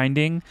actual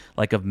grinding,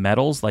 like of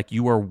metals, like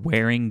you are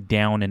wearing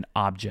down an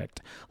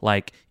object.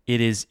 Like, it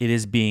is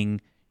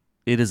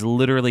It is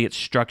literally, its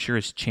structure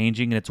is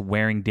changing and it's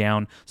wearing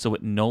down, so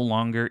it no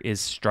longer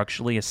is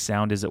structurally as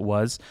sound as it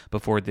was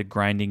before the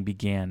grinding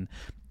began.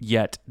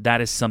 Yet that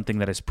is something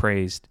that is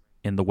praised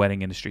in the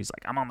wedding industry. It's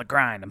like, I'm on the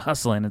grind, I'm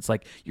hustling. It's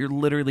like you're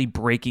literally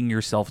breaking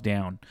yourself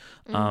down.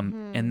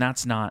 And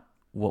that's not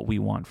what we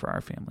want for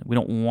our family. We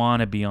don't want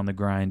to be on the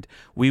grind.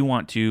 We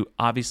want to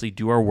obviously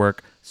do our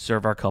work,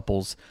 serve our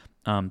couples.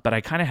 But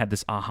I kind of had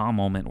this aha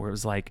moment where it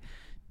was like,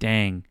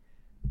 dang,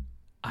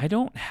 I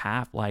don't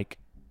have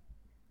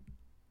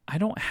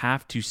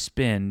to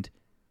spend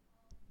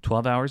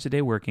 12 hours a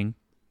day working.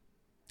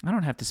 I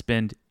don't have to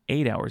spend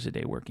 8 hours a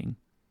day working.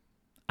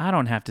 I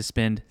don't have to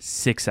spend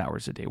 6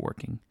 hours a day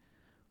working.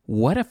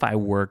 What if I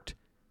worked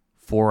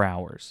 4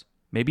 hours?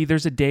 Maybe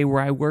there's a day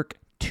where I work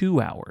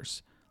 2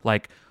 hours.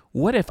 Like,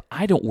 what if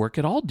I don't work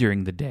at all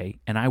during the day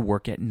and I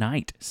work at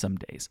night some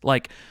days?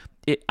 Like,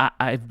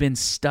 I've been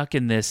stuck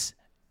in this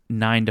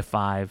 9 to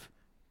 5,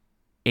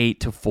 8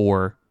 to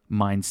 4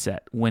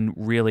 mindset when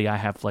really I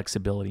have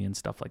flexibility and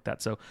stuff like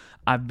that. So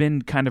I've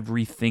been kind of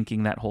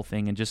rethinking that whole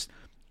thing and just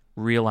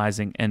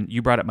realizing, and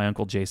you brought up my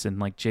Uncle Jason.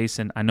 Like,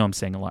 Jason, I know I'm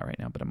saying a lot right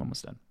now, but I'm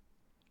almost done.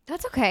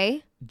 That's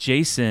okay.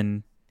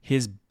 Jason,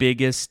 his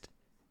biggest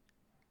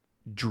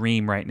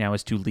dream right now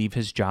is to leave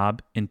his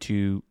job and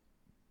to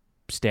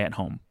stay at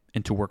home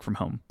and to work from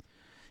home.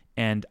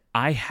 And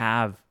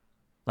I'm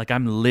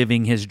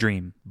living his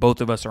dream.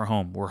 Both of us are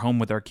home. We're home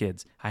with our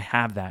kids. I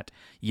have that.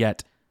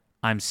 Yet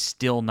I'm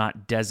still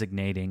not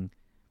designating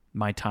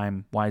my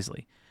time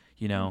wisely,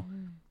 you know?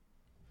 Mm-hmm.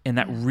 And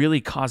that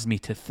really caused me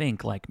to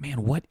think, like,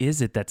 man, what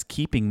is it that's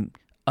keeping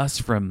us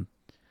from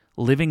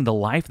living the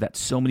life that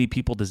so many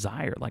people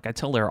desire? Like, I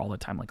tell Lara all the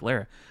time, like,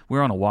 Lara, we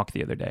were on a walk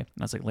the other day.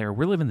 And I was like, Lara,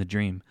 we're living the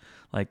dream.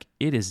 Like,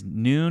 it is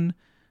noon.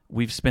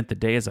 We've spent the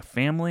day as a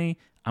family.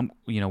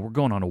 We're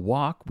going on a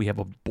walk. We have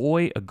a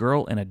boy, a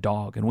girl, and a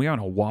dog, and we are on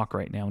a walk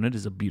right now, and it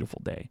is a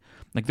beautiful day.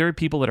 Like, there are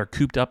people that are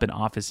cooped up in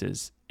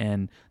offices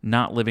and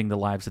not living the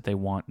lives that they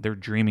want. They're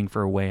dreaming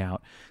for a way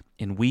out,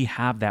 and we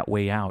have that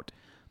way out,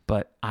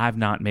 but I've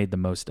not made the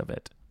most of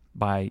it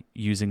by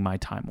using my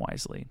time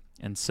wisely.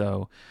 And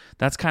so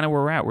that's kind of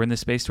where we're at. We're in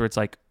this space where it's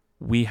like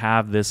we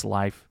have this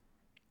life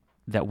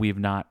that we've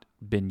not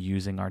been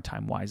using our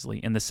time wisely,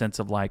 in the sense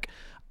of, like,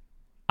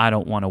 I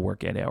don't want to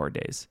work 8-hour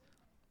days.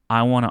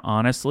 I want to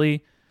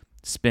honestly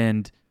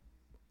spend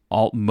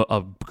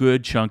a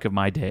good chunk of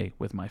my day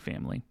with my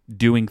family,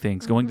 doing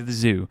things, going to the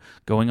zoo,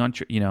 going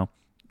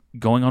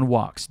on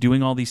walks,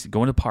 doing all these,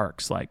 going to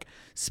parks, like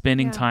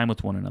spending time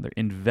with one another,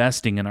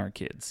 investing in our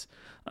kids.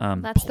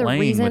 That's the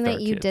reason that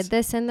you did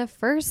this in the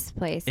first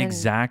place.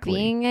 Exactly. And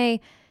being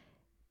a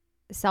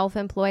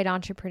self-employed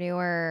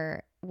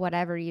entrepreneur,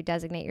 whatever you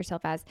designate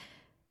yourself as,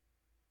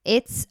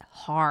 it's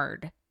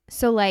hard.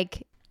 So,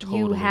 like,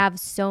 you have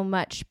so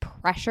much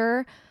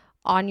pressure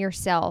on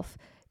yourself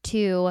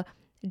to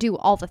do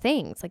all the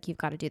things. Like, you've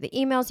got to do the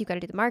emails, you've got to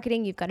do the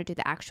marketing, you've got to do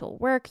the actual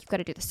work, you've got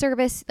to do the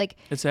service. Like,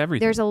 it's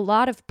everything. There's a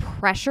lot of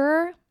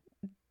pressure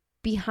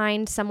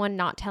behind someone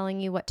not telling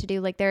you what to do.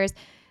 Like,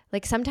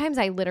 sometimes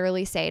I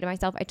literally say to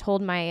myself, I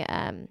told my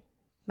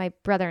my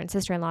brother and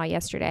sister-in-law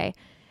yesterday,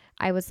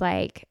 I was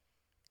like,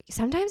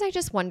 sometimes I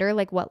just wonder,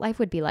 like, what life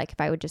would be like if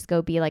I would just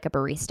go be like a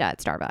barista at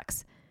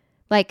Starbucks.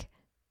 Like,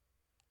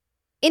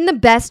 in the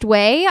best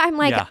way. I'm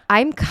like,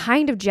 I'm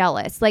kind of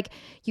jealous. Like,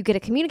 you get to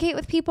communicate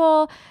with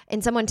people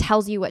and someone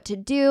tells you what to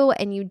do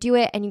and you do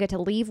it and you get to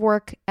leave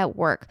work at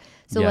work.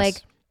 So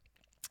like,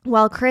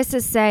 while Chris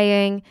is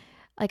saying,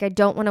 like, I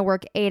don't want to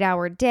work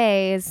 8-hour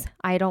days.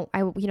 I'd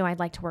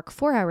like to work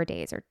 4-hour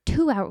days or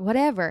 2-hour,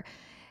 whatever.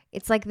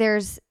 It's like,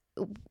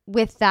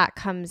 with that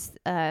comes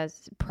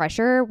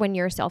pressure when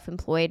you're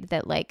self-employed,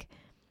 that, like,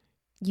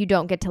 you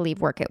don't get to leave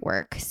work at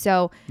work.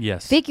 So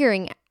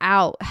figuring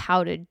out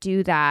how to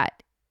do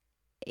that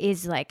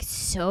is, like,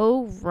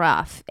 so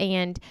rough.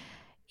 And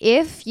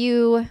if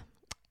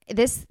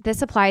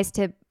this applies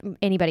to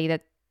anybody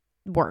that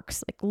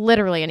works, like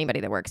literally anybody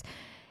that works.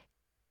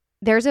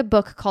 There's a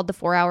book called The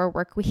 4-Hour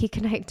Work Week,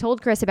 and I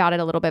told Chris about it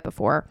a little bit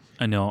before.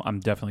 I know. I'm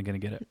definitely going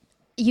to get it.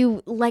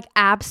 You, like,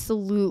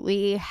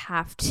 absolutely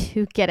have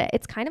to get it.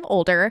 It's kind of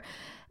older.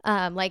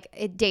 Like,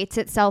 it dates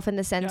itself in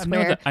the sense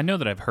where... I know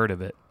that I've heard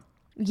of it.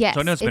 Yes. So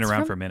I know it's been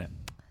around for a minute.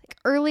 Like,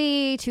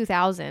 early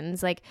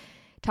 2000s, like,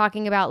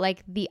 talking about,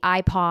 like, the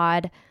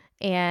iPod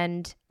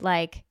and,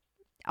 like,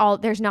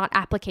 there's not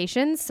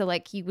applications. So,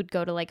 like, you would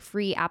go to, like,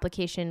 free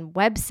application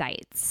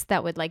websites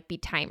that would, like, be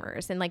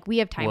timers. And, like, we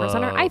have timers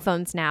on our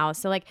iPhones now.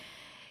 So, like,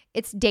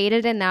 it's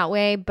dated in that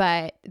way,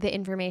 but the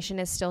information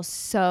is still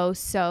so,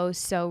 so,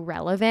 so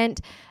relevant.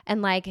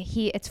 And, like,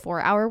 it's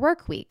 4-hour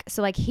work week.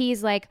 So, like,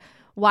 he's like,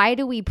 why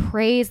do we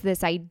praise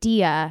this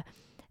idea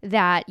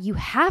that you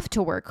have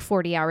to work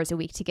 40 hours a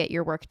week to get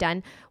your work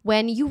done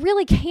when you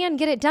really can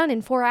get it done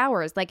in 4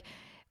 hours? Like,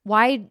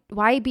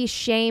 why be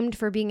shamed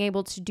for being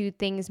able to do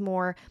things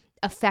more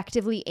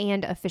effectively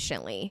and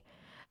efficiently?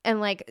 And,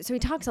 like, so he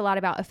talks a lot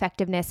about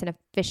effectiveness and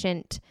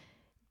efficient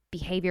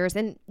behaviors.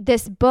 And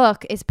this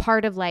book is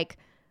part of, like,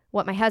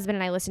 what my husband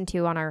and I listened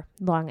to on our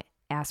long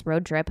ass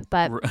road trip.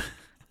 But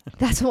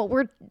That's what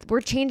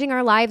we're changing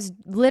our lives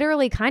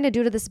literally kind of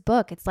due to this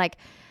book. It's like,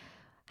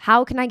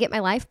 how can I get my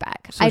life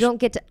back? So I don't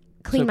get to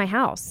clean my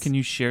house. Can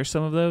you share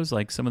some of those,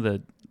 like some of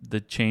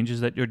the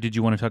changes or did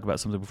you want to talk about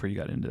something before you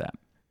got into that?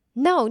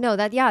 No,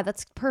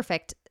 that's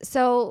perfect.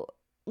 So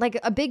like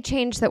a big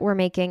change that we're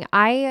making,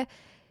 I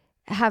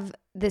have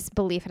this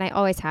belief, and I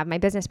always have. My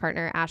business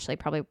partner, Ashley,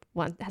 probably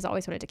has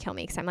always wanted to kill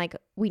me because I'm like,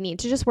 we need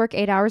to just work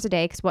 8 hours a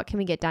day because what can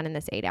we get done in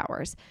this 8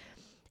 hours?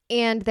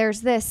 And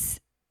there's this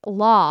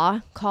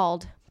law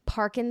called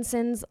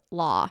Parkinson's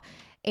Law.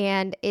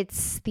 And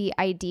it's the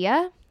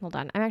idea, hold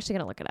on, I'm actually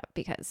going to look it up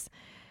because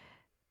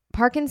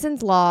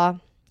Parkinson's Law,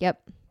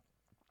 yep.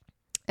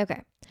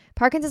 Okay.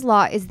 Parkinson's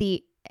Law is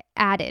the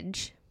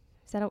adage.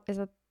 Is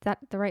that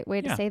the right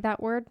way to say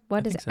that word?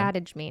 What does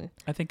adage mean?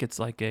 I think it's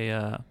like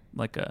I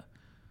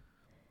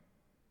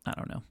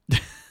don't know.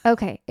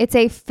 Okay. It's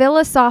a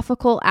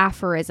philosophical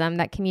aphorism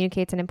that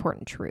communicates an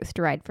important truth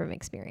derived from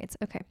experience.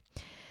 Okay.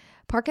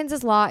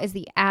 Parkinson's Law is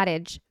the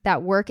adage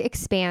that work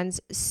expands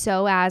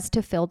so as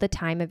to fill the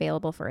time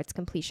available for its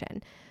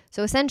completion.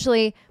 So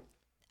essentially,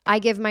 I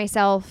give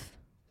myself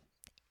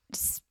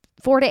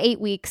 4 to 8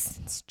 weeks.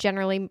 It's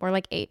generally more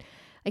like 8.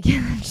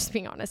 Again, I'm just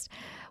being honest.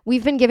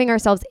 We've been giving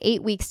ourselves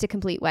 8 weeks to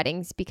complete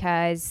weddings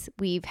because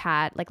we've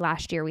had, like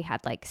last year, we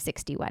had like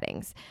 60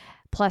 weddings,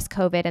 plus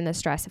COVID and the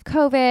stress of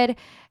COVID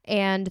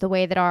and the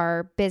way that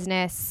our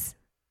business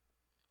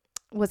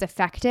was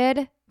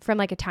affected from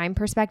like a time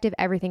perspective.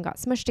 Everything got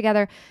smushed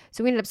together.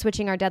 So we ended up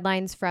switching our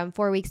deadlines from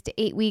 4 weeks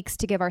to 8 weeks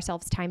to give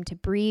ourselves time to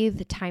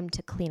breathe, time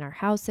to clean our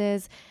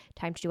houses,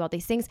 time to do all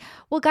these things.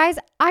 Well, guys,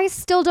 I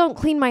still don't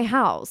clean my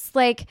house.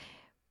 Like,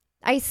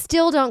 I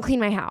still don't clean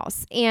my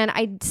house, and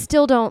I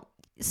still don't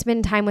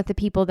spend time with the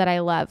people that I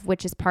love,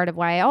 which is part of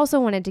why I also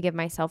wanted to give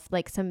myself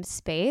like some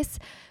space,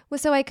 was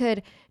so I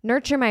could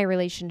nurture my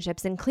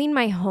relationships and clean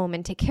my home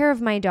and take care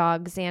of my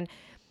dogs and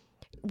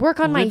work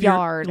on my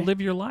yard.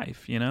 Live your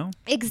life, you know?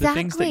 Exactly. The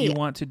things that you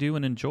want to do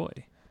and enjoy.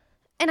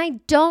 And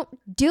I don't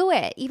do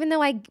it, even though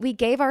we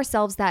gave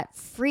ourselves that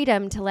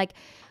freedom to like,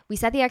 we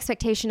set the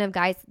expectation of,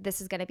 guys, this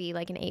is going to be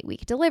like an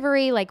 8-week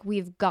delivery. Like,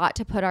 we've got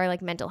to put our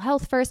like mental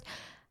health first.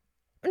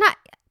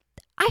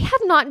 I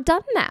have not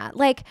done that.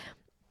 Like,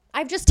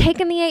 I've just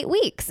taken the 8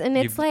 weeks, and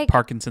it's like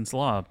Parkinson's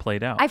Law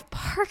played out. I've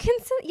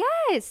Parkinson's.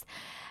 Yes.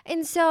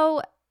 And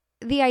so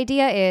the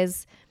idea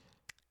is,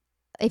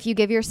 if you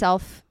give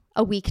yourself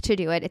a week to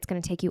do it, it's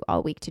going to take you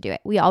all week to do it.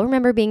 We all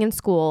remember being in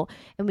school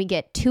and we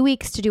get 2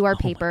 weeks to do our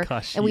paper,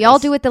 and we all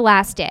do it the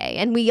last day,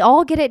 and we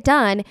all get it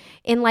done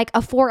in like a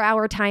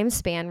 4-hour time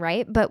span,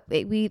 right? But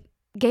we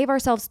gave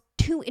ourselves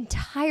 2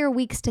 entire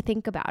weeks to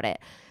think about it.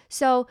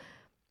 So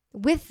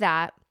with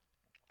that,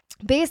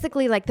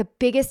 basically, like the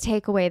biggest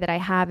takeaway that I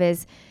have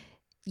is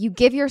you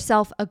give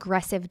yourself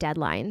aggressive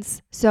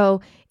deadlines.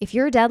 So if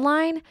your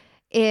deadline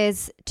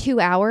is 2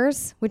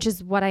 hours, which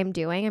is what I'm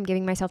doing, I'm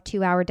giving myself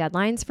 2-hour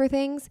deadlines for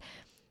things.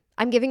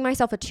 I'm giving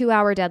myself a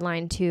 2-hour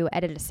deadline to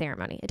edit a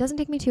ceremony. It doesn't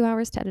take me 2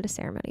 hours to edit a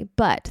ceremony,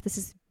 but this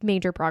is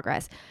major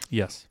progress.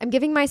 Yes. I'm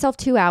giving myself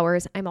 2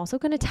 hours. I'm also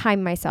going to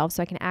time myself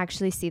so I can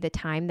actually see the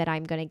time that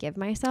I'm going to give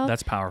myself.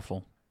 That's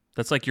powerful.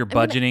 That's like you're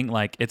budgeting.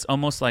 Like, it's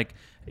almost like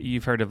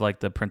you've heard of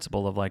like the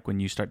principle of like when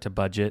you start to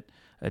budget.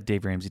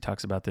 Dave Ramsey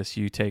talks about this.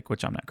 You take,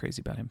 which I'm not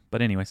crazy about him,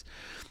 but anyways,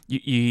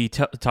 he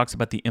talks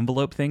about the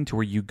envelope thing, to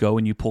where you go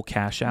and you pull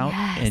cash out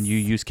and you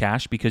use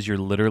cash because you're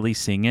literally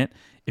seeing it.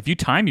 If you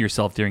time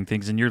yourself during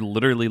things and you're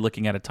literally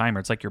looking at a timer,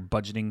 it's like you're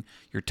budgeting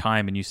your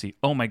time and you see,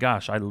 oh my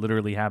gosh, I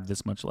literally have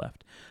this much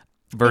left.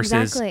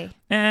 Versus,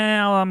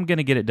 I'm going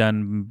to get it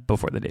done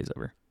before the day's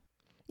over.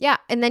 Yeah.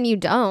 And then you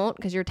don't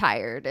because you're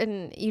tired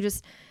and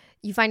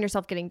you find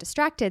yourself getting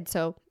distracted.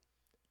 So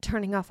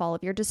turning off all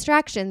of your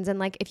distractions. And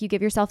like, if you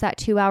give yourself that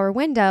 2-hour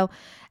window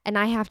and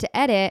I have to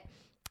edit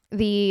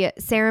the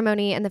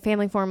ceremony and the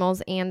family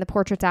formals and the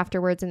portraits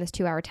afterwards in this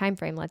 2-hour time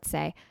frame, let's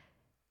say,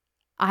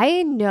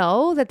 I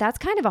know that that's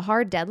kind of a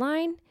hard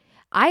deadline.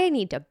 I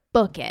need to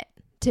book it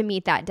to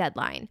meet that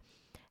deadline.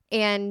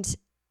 And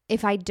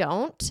if I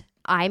don't,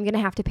 I'm going to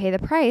have to pay the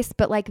price.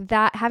 But like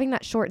that, having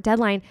that short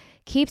deadline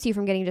keeps you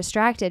from getting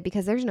distracted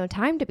because there's no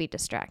time to be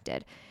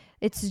distracted.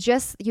 It's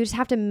just, you just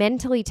have to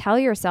mentally tell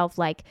yourself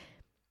like,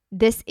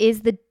 this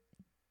is the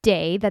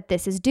day that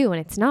this is due, and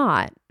it's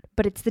not,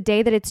 but it's the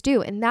day that it's due.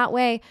 And that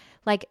way,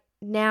 like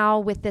now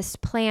with this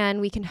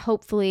plan, we can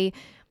hopefully,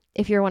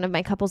 if you're one of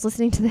my couples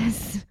listening to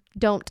this,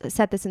 don't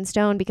set this in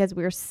stone because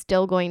we're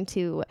still going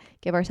to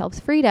give ourselves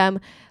freedom.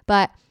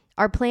 But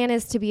our plan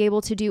is to be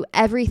able to do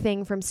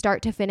everything from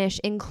start to finish,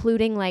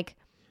 including like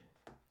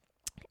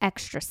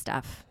extra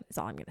stuff is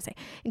all I'm going to say,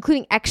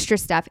 including extra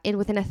stuff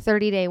within a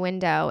 30-day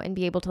window, and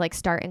be able to like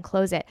start and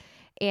close it.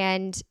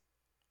 And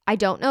I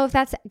don't know if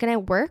that's going to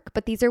work,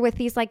 but these are with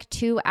these like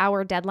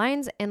 2-hour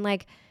deadlines and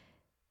like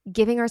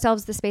giving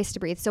ourselves the space to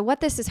breathe. So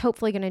what this is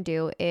hopefully going to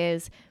do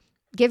is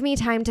give me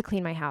time to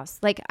clean my house.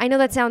 Like, I know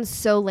that sounds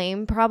so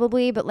lame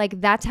probably, but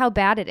like that's how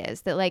bad it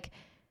is that like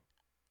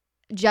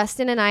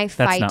Justin and I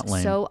fight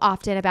so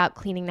often about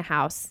cleaning the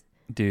house.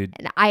 Dude.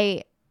 And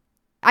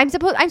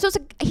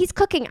he's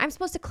cooking. I'm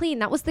supposed to clean.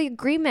 That was the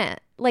agreement.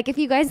 Like if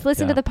you guys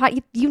listen to the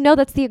pod, you know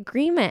that's the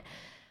agreement.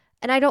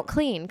 And I don't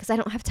clean because I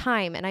don't have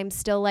time, and I'm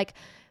still like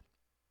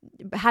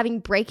having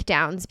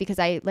breakdowns because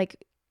I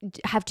like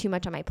have too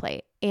much on my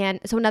plate. And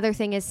so another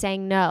thing is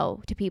saying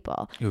no to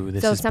people. Ooh,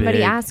 so if somebody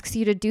big. asks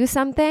you to do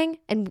something,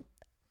 and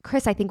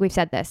Chris, I think we've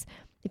said this.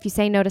 If you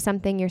say no to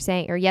something, you're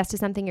saying, or yes to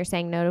something, you're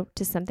saying no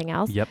to something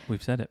else. Yep,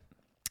 we've said it.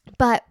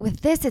 But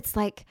with this, it's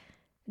like,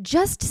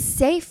 just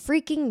say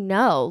freaking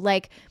no.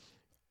 Like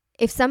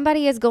if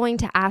somebody is going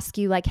to ask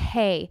you like,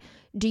 hey,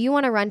 do you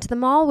want to run to the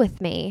mall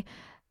with me?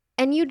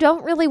 And you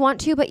don't really want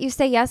to, but you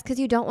say yes because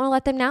you don't want to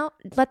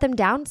let them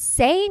down,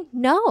 say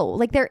no.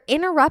 Like they're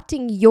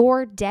interrupting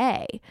your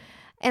day.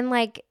 And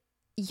like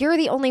you're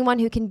the only one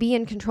who can be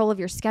in control of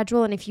your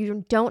schedule. And if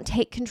you don't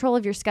take control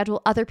of your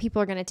schedule, other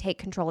people are going to take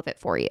control of it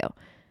for you.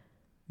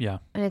 Yeah.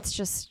 And it's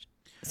just,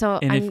 so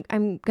and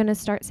I'm going to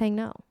start saying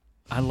no.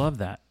 I love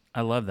that.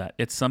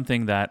 It's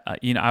something that,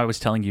 I was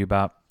telling you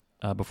about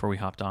before we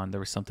hopped on. There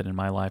was something in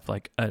my life,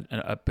 like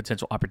a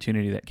potential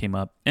opportunity that came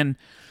up. And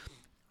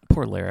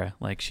poor Lara,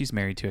 like she's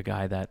married to a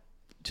guy that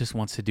just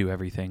wants to do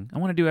everything. I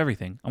want to do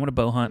everything. I want to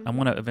bow hunt. I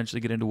want to eventually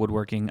get into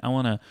woodworking. I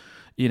want to,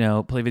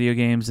 play video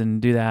games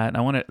and do that.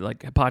 I want to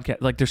like a podcast.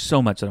 Like there's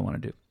so much that I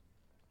want to do.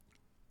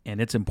 And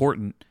it's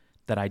important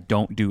that I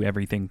don't do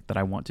everything that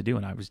I want to do.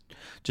 And I was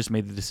just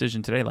made the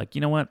decision today, like,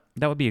 you know what?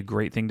 That would be a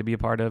great thing to be a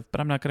part of,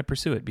 but I'm not going to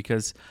pursue it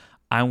because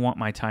I want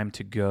my time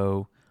to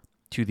go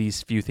to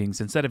these few things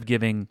instead of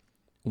giving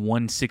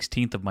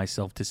 1/16 of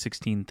myself to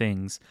 16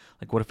 things.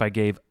 Like what if I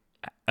gave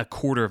a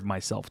quarter of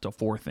myself to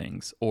 4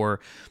 things,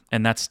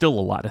 and that's still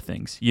a lot of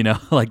things,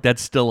 like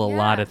that's still a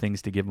lot of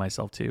things to give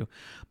myself to.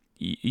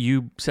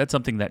 You said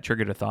something that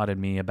triggered a thought in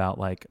me about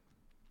like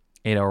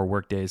 8-hour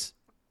work days.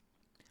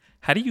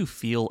 How do you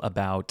feel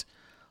about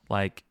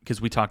like,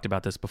 cause we talked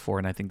about this before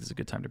and I think this is a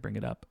good time to bring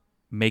it up,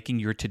 making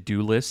your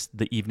to-do list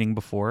the evening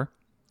before,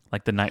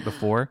 like the night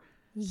before.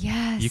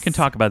 Yes. You can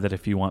talk about that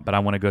if you want, but I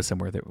want to go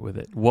somewhere with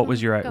it. What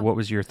was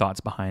your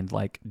thoughts behind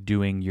like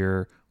doing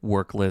your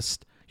work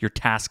list, your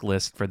task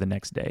list for the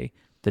next day,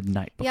 the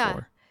night before?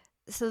 Yeah.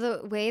 So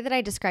the way that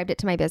I described it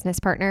to my business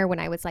partner when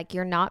I was like,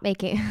 you're not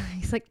making,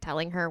 he's like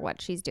telling her what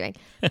she's doing.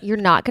 You're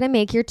not going to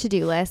make your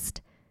to-do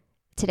list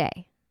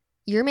today.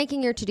 You're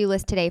making your to-do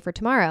list today for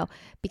tomorrow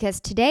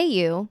because today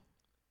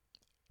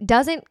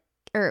let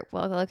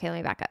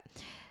me back up.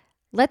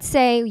 Let's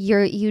say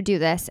you do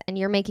this and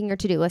you're making your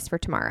to-do list for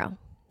tomorrow.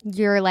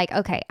 You're like,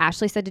 okay,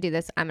 Ashley said to do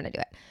this. I'm going to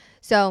do it.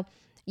 So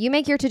you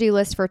make your to-do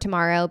list for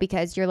tomorrow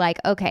because you're like,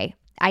 okay,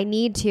 I'm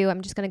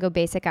just going to go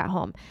basic at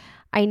home.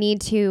 I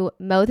need to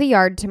mow the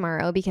yard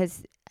tomorrow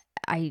because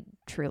I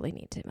truly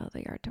need to mow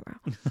the yard tomorrow.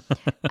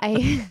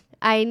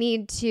 I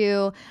need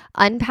to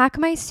unpack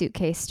my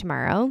suitcase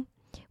tomorrow,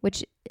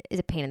 which is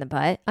a pain in the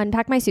butt.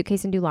 Unpack my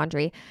suitcase and do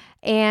laundry.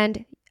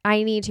 And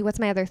I need to, what's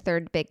my other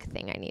third big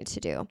thing I need to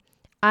do?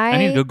 I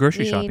need to go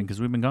grocery shopping because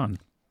we've been gone.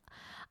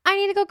 I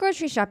need to go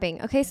grocery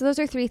shopping. Okay, so those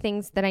are 3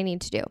 things that I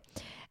need to do.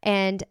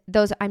 And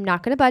those, I'm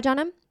not going to budge on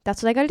them.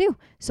 That's what I got to do.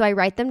 So I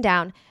write them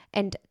down.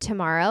 And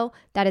tomorrow,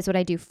 that is what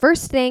I do.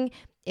 First thing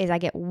is I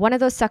get one of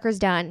those suckers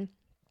done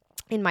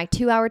in my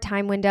 2-hour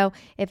time window.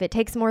 If it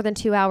takes more than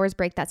 2 hours,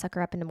 break that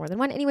sucker up into more than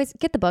one. Anyways,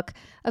 get the book.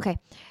 Okay,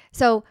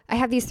 so I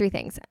have these 3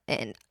 things.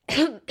 And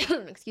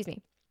excuse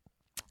me.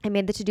 I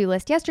made the to-do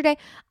list yesterday.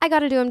 I got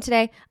to do them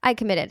today. I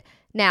committed.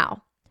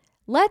 Now,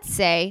 let's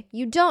say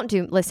you don't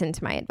listen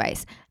to my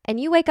advice and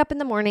you wake up in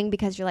the morning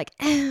because you're like,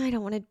 I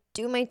don't want to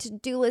do my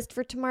to-do list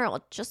for tomorrow.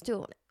 I'll just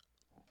do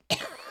it.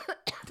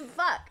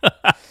 Fuck.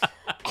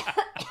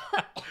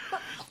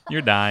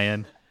 You're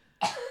dying.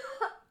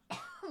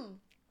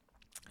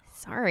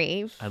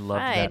 Sorry. I love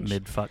that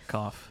mid-fuck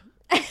cough.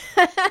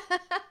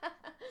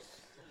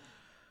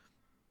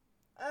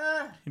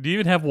 Do you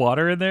even have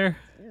water in there?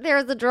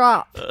 There's a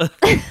drop.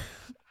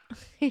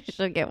 You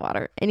should get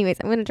water. Anyways,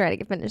 I'm going to try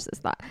to finish this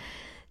thought.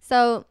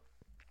 So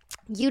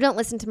you don't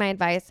listen to my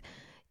advice.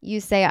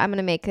 You say, I'm going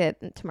to make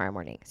it tomorrow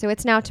morning. So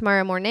it's now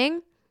tomorrow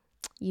morning.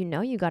 You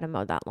know you got to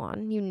mow that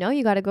lawn. You know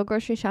you got to go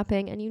grocery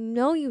shopping. And you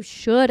know you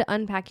should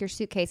unpack your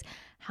suitcase.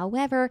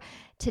 However,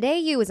 today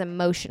you was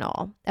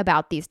emotional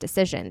about these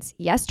decisions.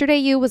 Yesterday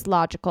you was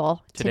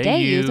logical.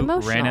 Today you was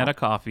emotional. Ran out of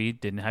coffee.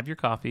 Didn't have your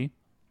coffee.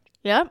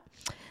 Yep.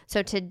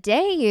 So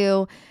today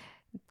you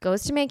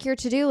goes to make your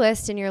to-do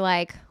list and you're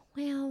like,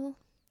 well,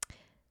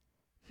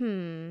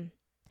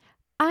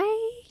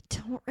 I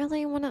don't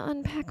really want to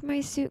unpack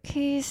my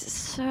suitcase.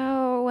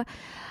 So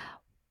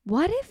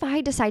what if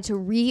I decide to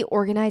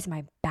reorganize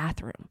my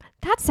bathroom?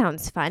 That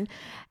sounds fun.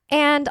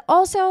 And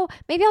also,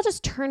 maybe I'll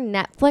just turn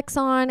Netflix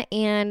on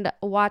and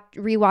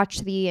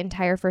rewatch the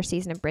entire first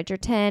season of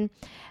Bridgerton.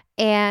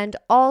 And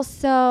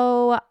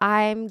also,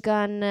 I'm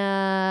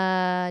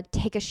gonna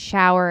take a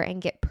shower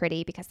and get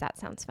pretty because that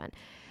sounds fun.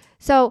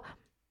 So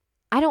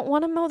I don't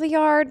want to mow the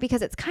yard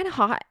because it's kind of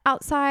hot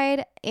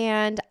outside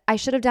and I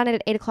should have done it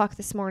at 8 o'clock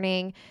this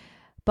morning,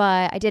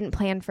 but I didn't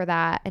plan for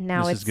that. And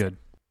now it's good.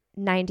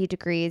 90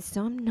 degrees.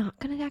 So I'm not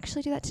going to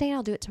actually do that today.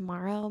 I'll do it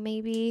tomorrow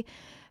maybe.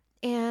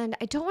 and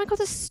I don't want to go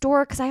to the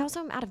store because I also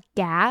am out of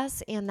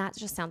gas, and that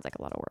just sounds like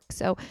a lot of work.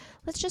 So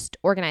let's just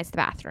organize the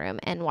bathroom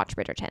and watch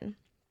Bridgerton.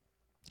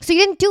 So you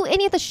didn't do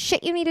any of the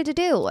shit you needed to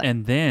do.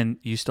 And then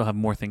you still have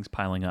more things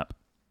piling up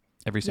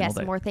every single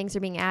day. Yes, more things are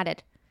being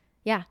added.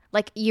 Yeah,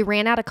 like you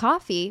ran out of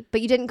coffee,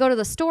 but you didn't go to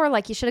the store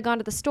like you should have gone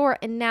to the store,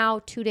 and now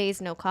 2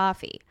 days no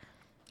coffee.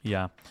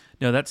 Yeah.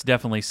 No, that's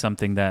definitely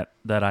something that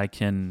I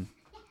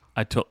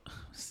told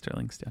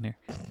Sterling's down here.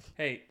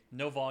 Hey,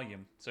 no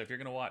volume. So if you're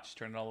going to watch,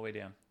 turn it all the way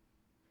down.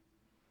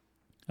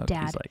 Oh,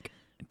 Dad. He's like,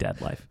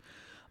 dad life.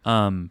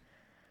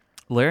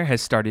 Lara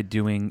has started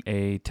doing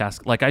a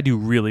task. Like, I do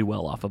really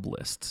well off of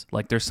lists.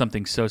 Like, there's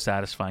something so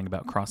satisfying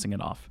about crossing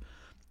it off.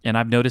 And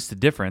I've noticed a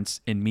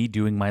difference in me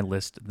doing my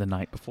list the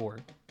night before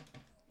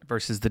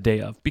versus the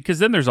day of. Because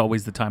then there's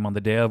always the time on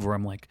the day of where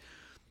I'm like,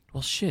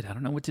 well, shit, I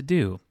don't know what to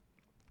do.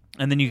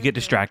 And then you get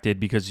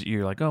distracted because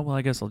you're like, oh, well,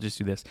 I guess I'll just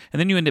do this. And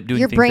then you end up doing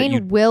Your things brain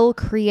that will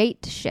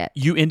create shit.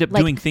 you end up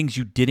doing things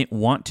you didn't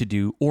want to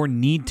do or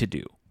need to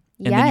do.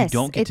 And then you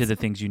don't get to the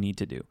things you need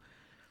to do.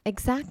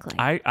 Exactly.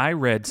 I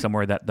read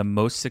somewhere that the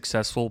most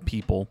successful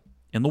people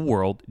in the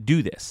world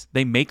do this.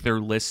 They make their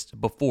list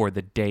before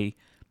the day,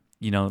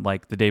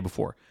 like the day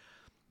before.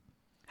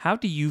 How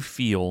do you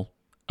feel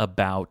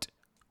about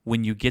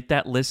when you get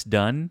that list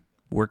done,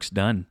 work's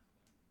done?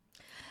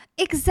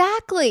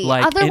 Exactly.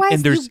 Like,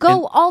 otherwise, you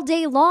go all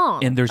day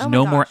long. And there's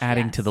no more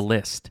adding to the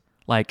list.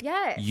 Like,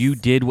 you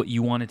did what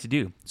you wanted to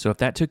do. So if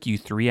that took you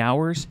 3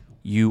 hours,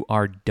 you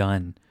are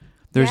done.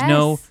 There's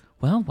no,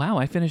 well, wow,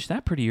 I finished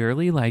that pretty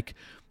early. Like,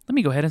 let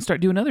me go ahead and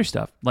start doing other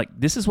stuff. Like,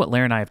 this is what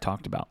Lara and I have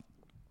talked about.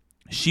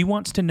 She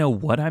wants to know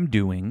what I'm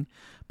doing.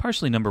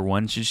 Partially, number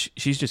one, she's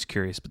just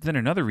curious. But then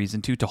another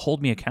reason, too, to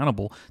hold me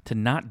accountable to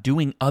not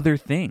doing other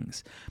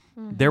things.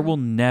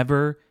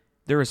 Mm-hmm.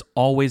 There is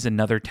always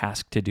another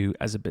task to do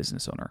as a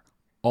business owner.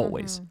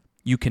 Always. Mm-hmm.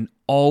 You can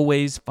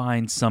always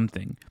find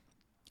something.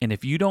 And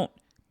if you don't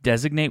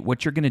designate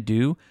what you're going to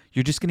do,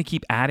 you're just going to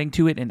keep adding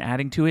to it,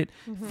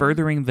 mm-hmm.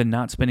 furthering the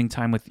not spending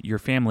time with your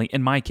family.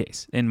 In my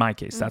case,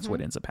 mm-hmm. that's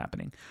what ends up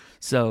happening.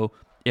 So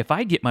if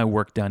I get my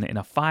work done in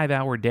a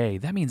 5-hour day,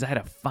 that means I had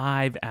a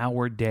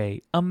 5-hour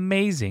day.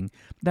 Amazing.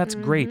 That's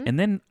mm-hmm. great. And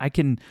then I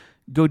can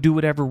go do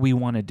whatever we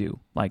want to do.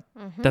 Like,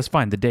 mm-hmm. that's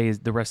fine.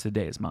 The rest of the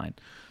day is mine.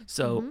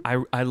 So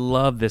mm-hmm. I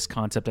love this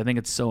concept. I think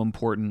it's so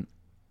important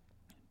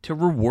to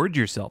reward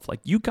yourself.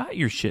 Like, you got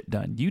your shit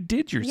done. You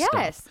did your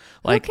stuff.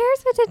 Like, who cares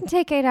if it didn't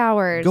take 8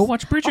 hours? Go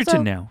watch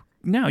Bridgerton now.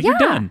 Now you're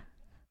done.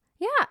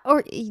 Yeah.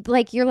 Or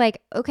like, you're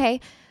like, okay,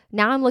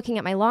 now I'm looking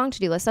at my long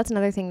to-do list. That's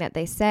another thing that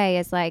they say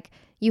is like,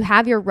 you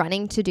have your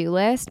running to-do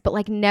list, but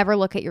like never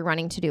look at your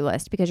running to-do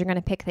list because you're going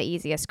to pick the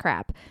easiest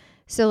crap.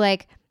 So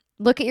like,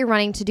 look at your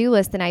running to-do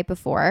list the night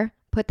before,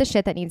 put the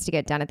shit that needs to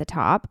get done at the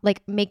top,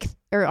 like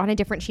or on a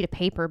different sheet of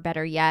paper,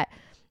 better yet.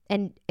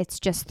 And it's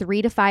just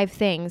 3 to 5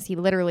 things. He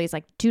literally is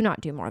like, do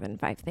not do more than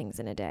 5 things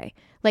in a day,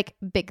 like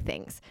big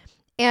things.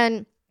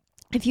 And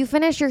if you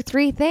finish your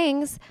 3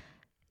 things,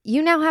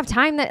 you now have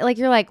time that like,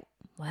 you're like,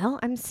 well,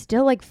 I'm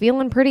still like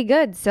feeling pretty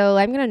good. So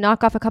I'm going to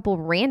knock off a couple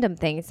random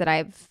things that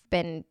I've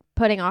been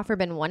putting off or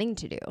been wanting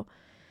to do.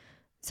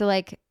 So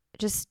like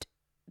just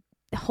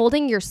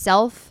holding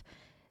yourself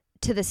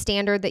to the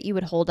standard that you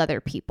would hold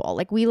other people.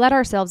 Like, we let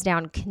ourselves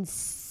down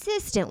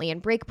consistently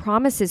and break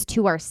promises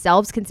to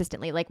ourselves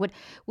consistently. Like,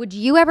 would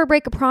you ever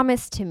break a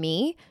promise to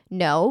me?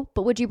 No.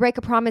 But would you break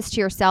a promise to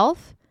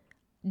yourself?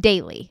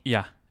 Daily.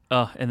 Yeah.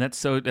 And that's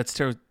so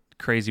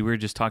crazy. We were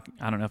just talking,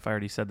 I don't know if I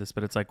already said this,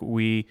 but it's like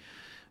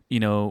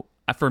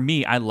for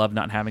me, I love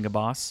not having a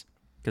boss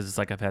because it's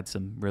like I've had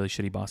some really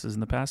shitty bosses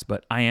in the past,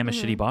 but I am a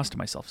shitty boss to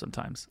myself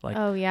sometimes. Like,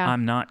 oh, yeah.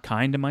 I'm not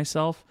kind to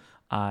myself.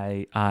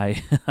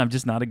 I'm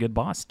just not a good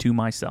boss to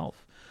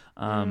myself.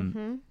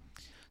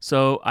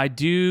 So I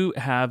do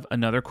have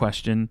another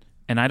question,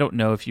 and I don't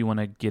know if you want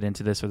to get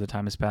into this or the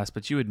time has passed,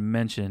 but you had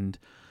mentioned,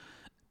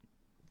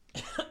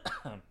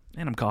 and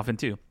I'm coughing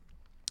too.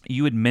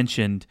 You had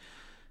mentioned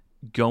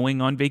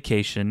going on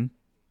vacation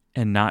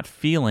and not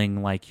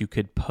feeling like you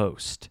could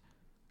post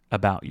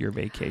about your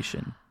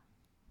vacation.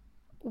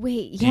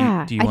 Wait,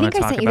 yeah. Do you I want think to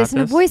I talk sent you about this in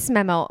a voice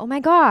memo. Oh my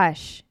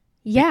gosh.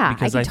 Yeah,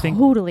 because I can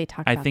totally talk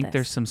about this. I think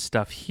there's some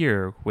stuff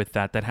here with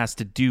that has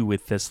to do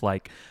with this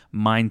like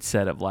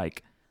mindset of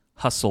like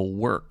hustle,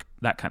 work,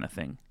 that kind of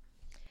thing.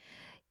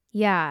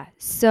 Yeah.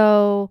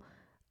 So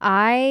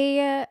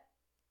I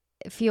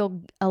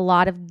feel a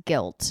lot of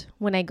guilt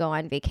when I go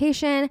on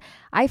vacation.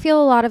 I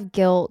feel a lot of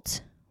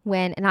guilt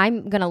and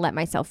I'm going to let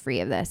myself free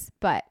of this,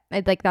 but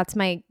that's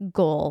my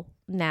goal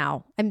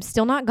now. I'm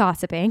still not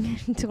gossiping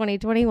in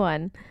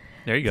 2021.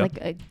 There you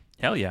go.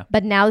 Hell yeah.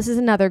 But now this is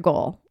another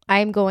goal.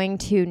 I'm going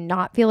to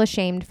not feel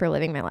ashamed for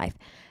living my life.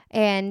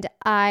 And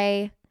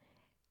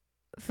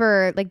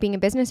for like being a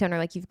business owner,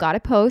 like you've got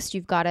to post,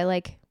 you've got to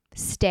like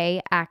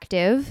stay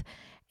active.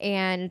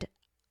 And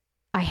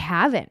I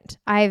haven't.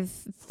 I've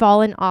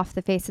fallen off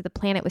the face of the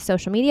planet with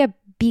social media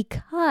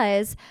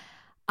because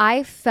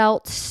I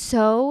felt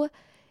so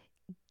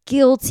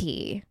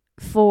guilty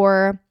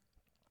for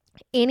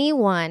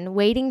anyone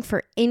waiting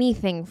for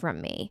anything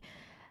from me.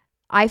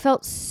 I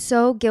felt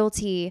so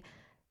guilty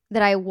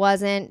that I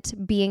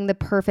wasn't being the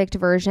perfect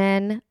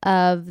version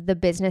of the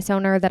business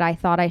owner that I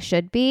thought I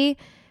should be.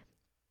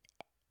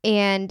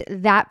 And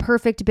that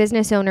perfect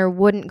business owner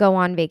wouldn't go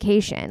on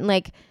vacation.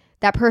 Like,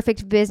 that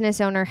perfect business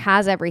owner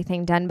has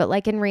everything done, but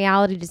like in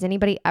reality, does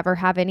anybody ever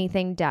have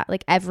anything done?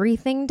 Like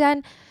everything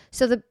done?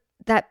 So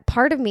that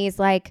part of me is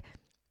like,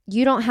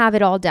 you don't have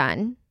it all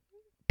done.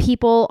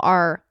 People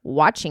are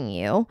watching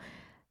you.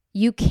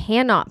 You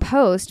cannot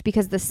post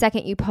because the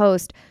second you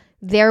post,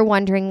 they're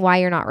wondering why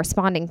you're not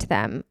responding to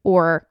them,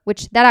 or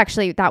which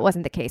that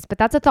wasn't the case, but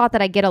that's a thought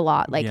that I get a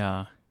lot. Like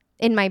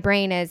in my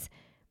brain is,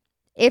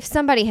 if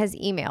somebody has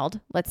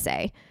emailed, let's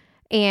say,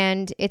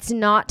 and it's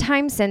not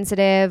time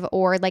sensitive,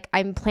 or like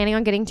I'm planning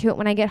on getting to it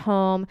when I get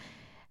home,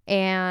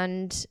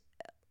 and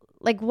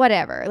like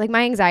whatever, like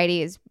my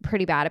anxiety is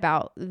pretty bad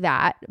about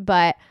that.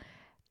 But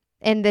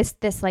and this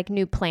like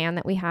new plan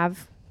that we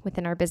have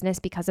within our business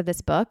because of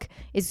this book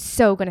is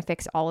so going to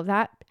fix all of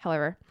that.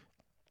 However,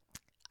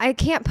 I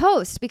can't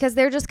post because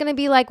they're just going to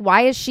be like,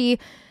 why is she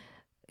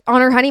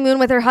on her honeymoon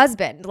with her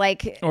husband?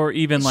 Like, or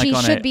even like she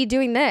should be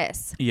doing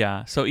this.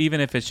 Yeah. So even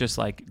if it's just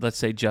like, let's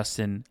say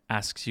Justin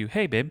asks you,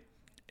 hey babe,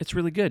 it's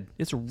really good.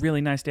 It's a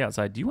really nice day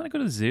outside. Do you want to go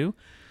to the zoo?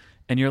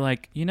 And you're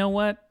like, you know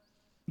what?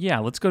 Yeah,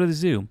 let's go to the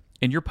zoo.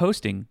 And you're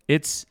posting.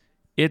 It's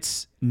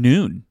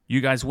noon.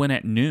 You guys went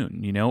at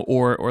noon, you know,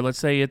 or let's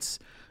say it's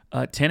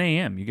 10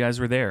 a.m. You guys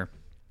were there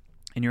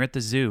and you're at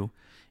the zoo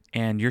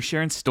and you're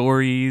sharing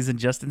stories and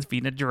Justin's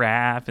feeding a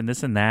giraffe and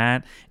this and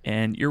that.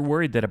 And you're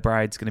worried that a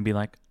bride's going to be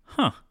like,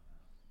 huh,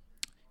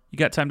 you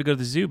got time to go to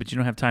the zoo, but you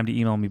don't have time to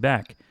email me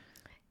back.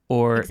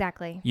 Or,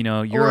 exactly. You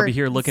know, you're over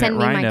here looking at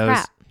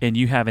rhinos and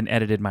you haven't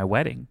edited my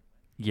wedding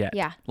yet.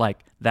 Yeah. Like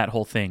that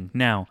whole thing.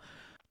 Now,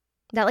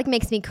 that like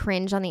makes me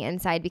cringe on the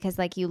inside because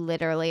like you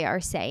literally are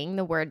saying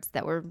the words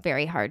that were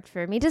very hard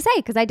for me to say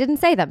because I didn't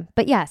say them.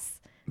 But yes,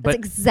 that's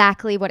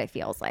exactly what it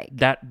feels like.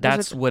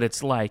 That's what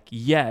it's like.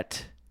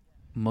 Yet,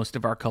 most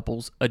of our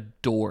couples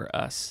adore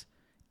us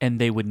and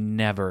they would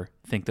never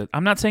think that.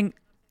 I'm not saying,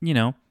 you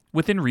know,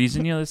 within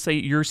reason, you know, let's say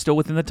you're still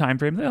within the time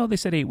frame. Oh, they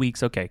said 8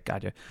 weeks. Okay,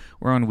 gotcha.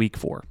 We're on week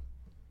 4.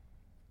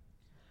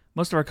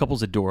 Most of our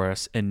couples adore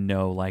us and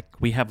know like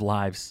we have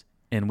lives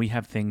and we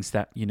have things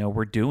that, you know,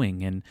 we're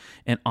doing.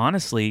 And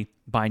honestly,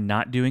 by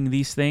not doing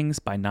these things,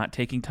 by not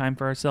taking time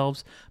for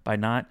ourselves, by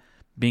not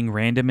being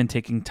random and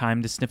taking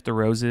time to sniff the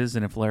roses.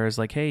 And if Lara's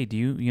like, hey, do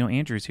you know,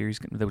 Andrew's here,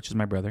 which is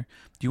my brother.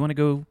 Do you want to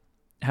go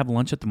have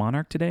lunch at the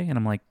Monarch today? And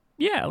I'm like,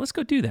 yeah, let's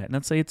go do that. And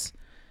let's say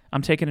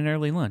I'm taking an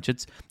early lunch.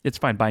 It's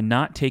fine. By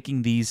not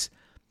taking these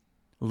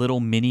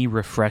little mini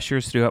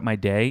refreshers throughout my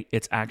day,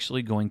 it's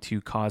actually going to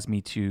cause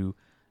me to,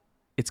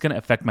 it's going to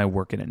affect my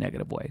work in a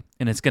negative way.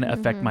 And it's going to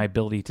affect my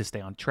ability to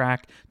stay on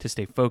track, to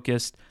stay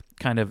focused,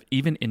 kind of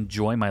even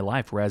enjoy my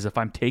life. Whereas if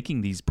I'm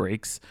taking these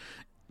breaks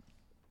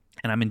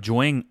and I'm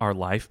enjoying our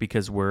life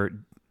because we're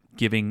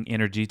giving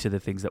energy to the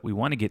things that we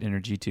want to get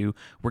energy to,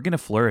 we're going to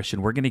flourish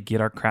and we're going to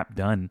get our crap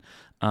done.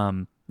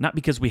 Not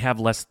because we have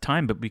less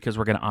time, but because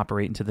we're going to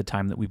operate into the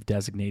time that we've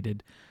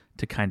designated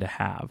to kind of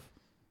have.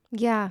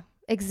 Yeah,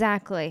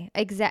 exactly.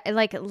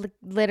 Like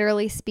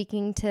literally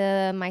speaking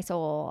to my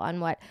soul on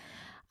what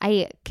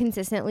I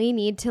consistently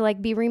need to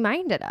like be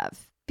reminded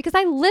of, because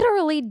I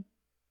literally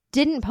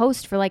didn't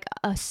post for like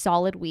a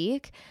solid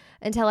week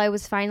until I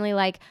was finally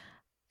like,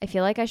 I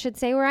feel like I should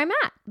say where I'm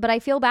at, but I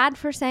feel bad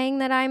for saying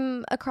that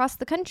I'm across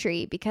the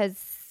country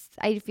because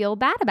I feel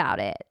bad about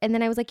it. And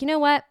then I was like, you know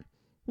what?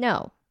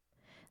 No.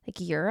 Like,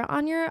 you're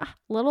on your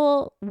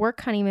little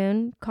work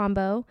honeymoon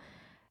combo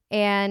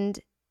and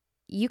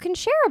you can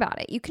share about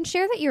it. You can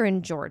share that you're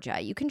in Georgia.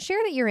 You can share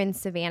that you're in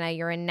Savannah.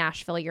 You're in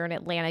Nashville. You're in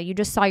Atlanta. You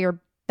just saw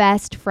your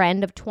best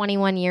friend of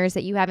 21 years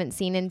that you haven't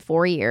seen in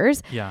 4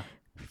 years. Yeah.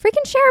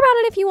 Freaking share about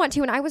it if you want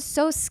to. And I was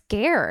so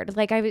scared.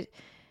 Like,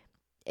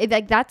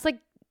 that's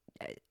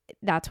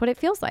what it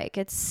feels like.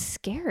 It's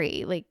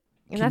scary. Like,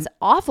 and that's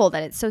awful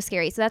that it's so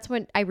scary. So that's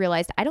when I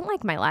realized I don't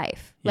like my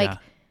life. Yeah. Like,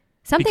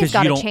 something's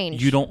got to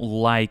change. You don't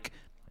like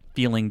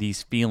feeling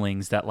these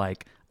feelings that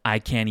like I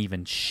can't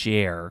even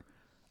share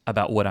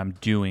about what I'm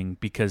doing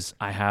because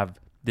I have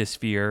this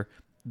fear,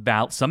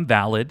 some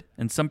valid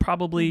and some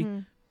probably,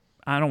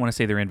 I don't want to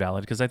say they're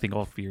invalid because I think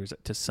all fears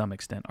to some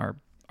extent are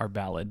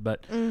valid,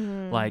 but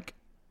like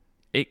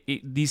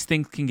these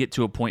things can get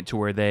to a point to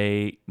where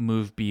they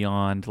move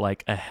beyond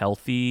like a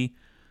healthy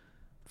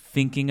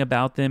thinking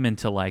about them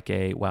into like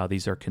wow,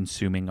 these are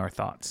consuming our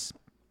thoughts.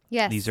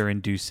 Yes. These are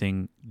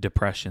inducing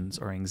depressions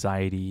or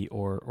anxiety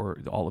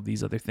or all of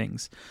these other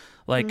things.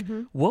 Like,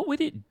 what would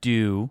it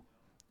do?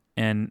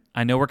 And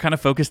I know we're kind of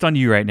focused on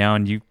you right now,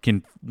 and you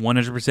can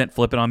 100%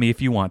 flip it on me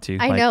if you want to.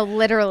 I know,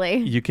 literally.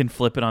 You can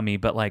flip it on me,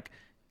 but like,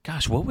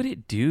 gosh, what would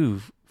it do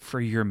for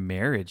your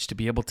marriage to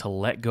be able to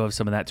let go of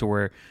some of that to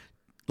where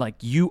like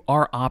you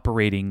are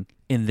operating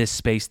in this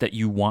space that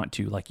you want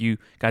to? Like, you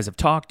guys have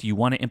talked, you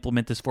want to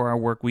implement this 4-hour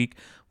work week.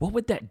 What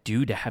would that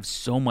do to have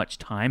so much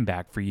time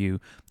back for you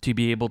to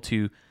be able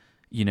to,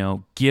 you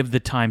know, give the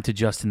time to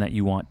Justin that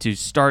you want to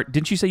start?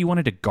 Didn't you say you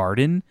wanted to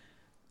garden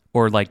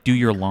or like do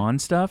your lawn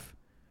stuff?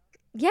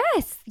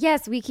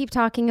 Yes. We keep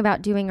talking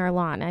about doing our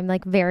lawn. I'm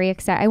like very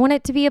excited. I want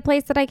it to be a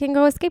place that I can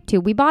go escape to.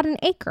 We bought an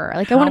acre.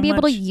 Like I want to be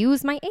able to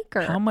use my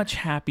acre. How much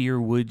happier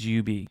would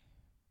you be?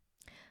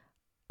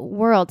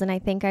 World, and I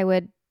think I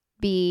would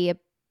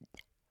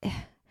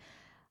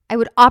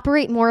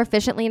operate more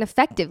efficiently and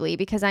effectively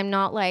because I'm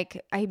not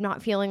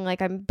feeling like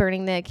I'm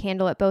burning the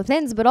candle at both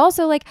ends, but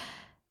also like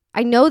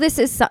I know this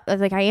is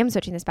like I am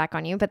switching this back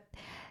on you, but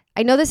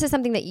I know this is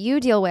something that you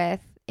deal with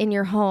in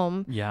your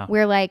home. Yeah.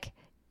 Where like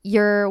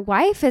your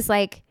wife is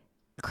like,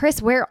 Chris,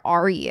 where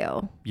are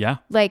you? Yeah.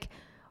 Like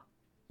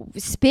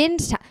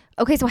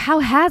okay, so how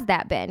has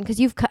that been? Because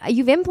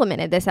you've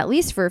implemented this at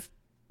least for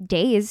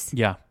days.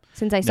 Yeah.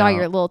 Since I saw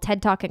your little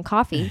TED Talk and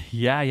coffee.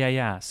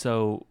 Yeah.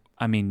 So,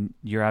 I mean,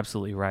 you're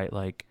absolutely right.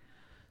 Like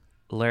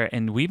Lara,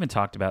 and we even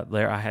talked about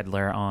Lara. I had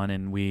Lara on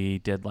and we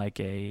did like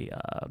a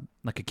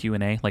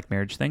Q&A, like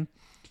marriage thing.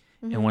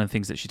 Mm-hmm. And one of the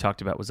things that she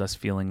talked about was us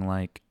feeling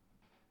like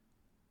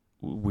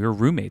we were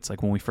roommates,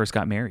 like when we first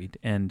got married.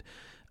 And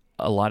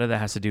a lot of that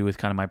has to do with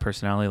kind of my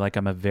personality. Like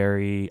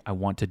I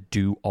want to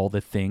do all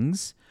the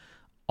things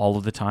all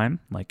of the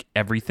time, like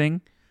everything.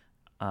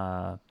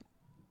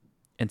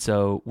 And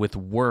so with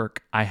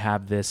work, I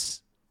have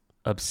this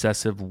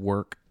obsessive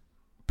work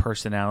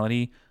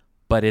personality,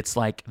 but it's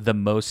like the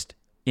most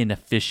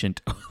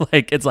inefficient.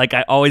 Like it's like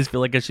I always feel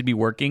like I should be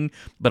working,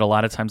 but a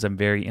lot of times I'm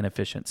very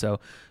inefficient. So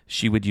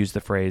she would use the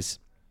phrase,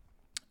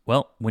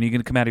 well, when are you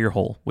going to come out of your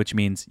hole? Which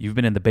means you've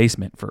been in the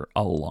basement for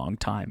a long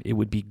time. It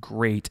would be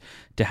great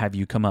to have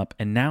you come up.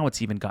 And now it's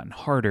even gotten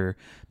harder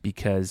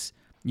because,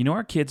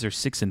 our kids are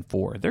 6 and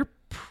 4. They're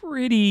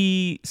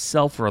pretty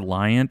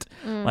self-reliant.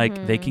 Mm-hmm.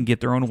 Like they can get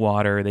their own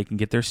water, they can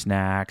get their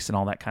snacks and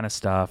all that kind of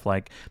stuff.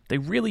 Like they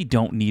really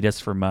don't need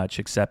us for much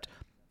except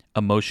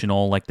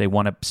emotional, like they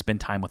want to spend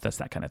time with us,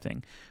 that kind of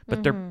thing.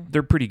 But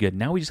they're pretty good.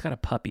 Now we just got a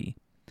puppy.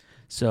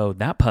 So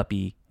that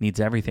puppy needs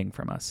everything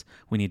from us.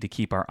 We need to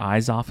keep our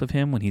eyes off of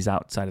him when he's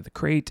outside of the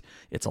crate.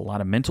 It's a lot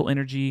of mental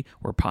energy.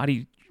 We're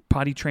potty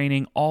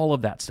training, all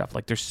of that stuff.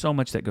 Like there's so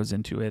much that goes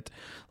into it.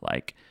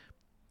 Like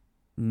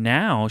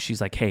now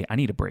she's like, hey, I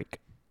need a break.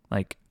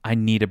 Like, I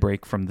need a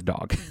break from the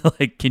dog.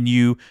 Like, can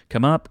you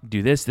come up,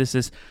 do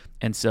this?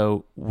 And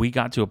so we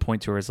got to a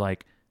point where it's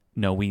like,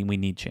 no, we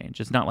need change.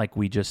 It's not like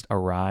we just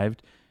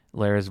arrived.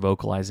 Lara's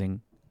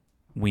vocalizing,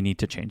 we need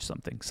to change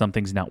something.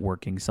 Something's not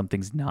working.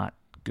 Something's not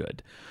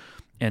good.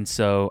 And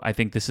so I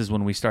think this is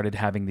when we started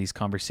having these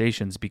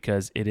conversations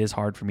because it is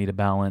hard for me to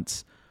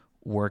balance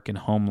work and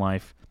home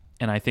life.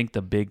 And I think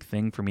the big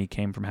thing for me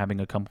came from having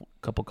a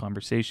couple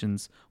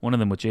conversations, one of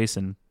them with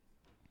Jason,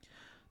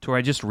 to where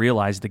I just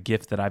realized the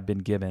gift that I've been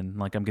given.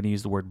 Like I'm going to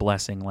use the word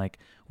blessing. Like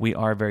we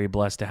are very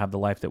blessed to have the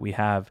life that we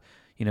have.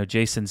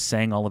 Jason's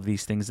saying all of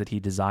these things that he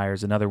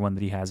desires. Another one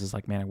that he has is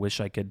like, man, I wish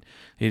I could,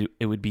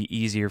 it would be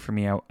easier for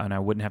me and I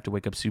wouldn't have to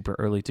wake up super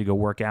early to go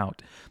work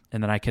out.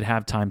 And then I could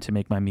have time to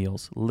make my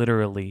meals.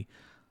 Literally,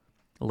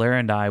 Lara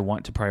and I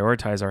want to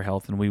prioritize our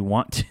health and we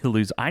want to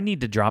lose. I need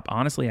to drop,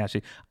 honestly,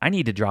 Ashley, I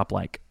need to drop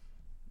like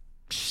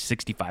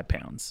 65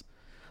 pounds.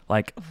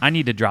 Like I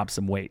need to drop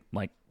some weight,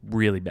 like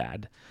really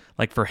bad,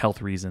 like for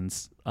health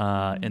reasons.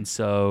 And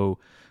so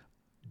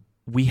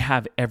we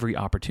have every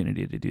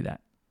opportunity to do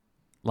that.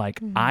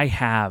 Like we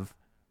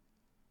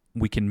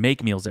can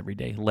make meals every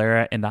day.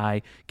 Lara and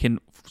I can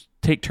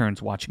take turns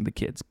watching the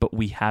kids, but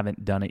we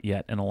haven't done it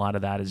yet. And a lot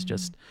of that is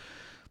just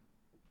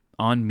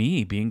on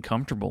me being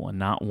comfortable and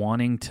not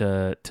wanting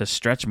to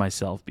stretch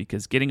myself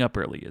because getting up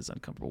early is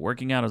uncomfortable.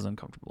 Working out is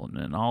uncomfortable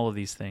and all of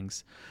these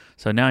things.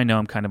 So now I know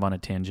I'm kind of on a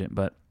tangent,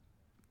 but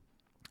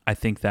I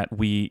think that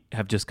we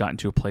have just gotten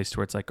to a place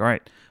where it's like, all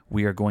right,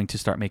 we are going to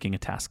start making a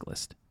task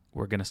list.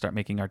 We're going to start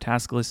making our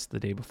task list the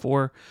day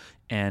before,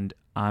 and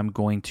I'm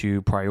going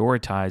to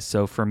prioritize.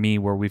 So for me,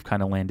 where we've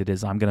kind of landed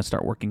is I'm going to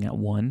start working at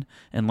 1,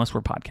 unless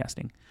we're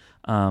podcasting.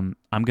 I'm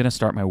going to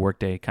start my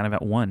workday kind of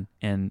at 1.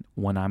 And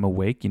when I'm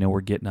awake,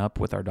 we're getting up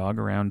with our dog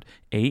around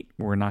 8.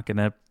 We're not going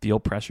to feel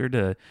pressure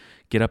to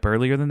get up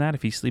earlier than that.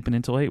 If he's sleeping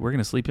until 8, we're going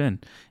to sleep in.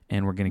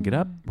 And we're going to get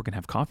up. We're going to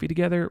have coffee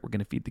together. We're going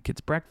to feed the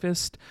kids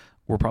breakfast.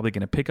 We're probably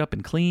going to pick up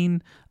and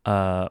clean.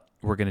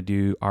 We're going to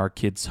do our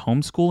kids'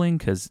 homeschooling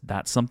because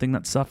that's something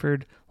that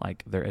suffered,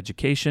 like their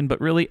education. But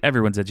really,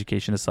 everyone's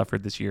education has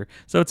suffered this year,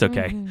 so it's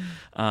okay.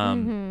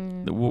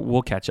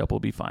 We'll catch up. We'll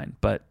be fine.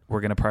 But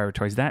we're going to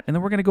prioritize that. And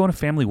then we're going to go on a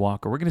family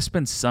walk, or we're going to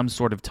spend some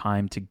sort of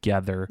time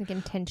together. Like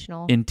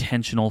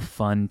intentional,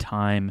 fun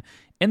time.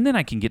 And then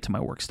I can get to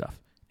my work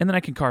stuff. And then I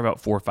can carve out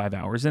 4 or 5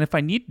 hours. And if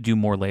I need to do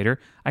more later,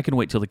 I can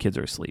wait till the kids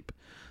are asleep.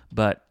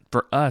 But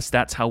for us,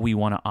 that's how we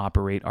want to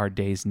operate our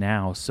days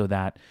now so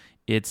that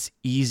it's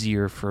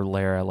easier for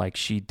Lara. Like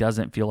she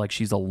doesn't feel like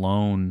she's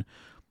alone,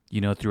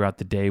 throughout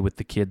the day with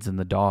the kids and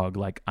the dog.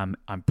 Like I'm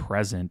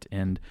present,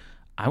 and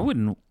I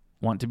wouldn't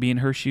want to be in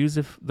her shoes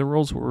if the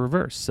roles were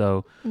reversed.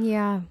 So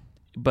yeah,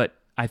 but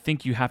I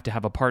think you have to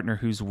have a partner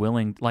who's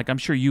willing, like I'm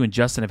sure you and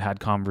Justin have had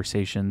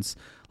conversations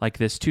like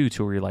this too,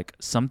 to where you're like,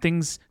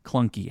 something's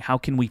clunky. How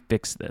can we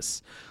fix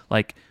this?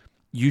 Like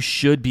you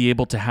should be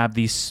able to have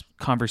these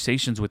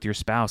conversations with your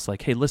spouse.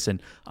 Like, hey,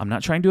 listen, I'm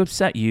not trying to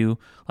upset you.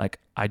 Like,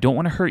 I don't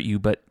want to hurt you,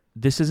 but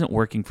this isn't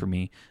working for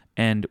me.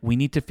 And we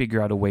need to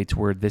figure out a way to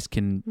where this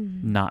can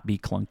not be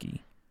clunky.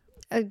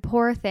 A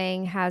poor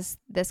thing has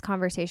this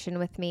conversation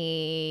with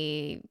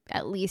me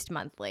at least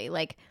monthly.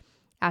 Like,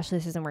 Ashley,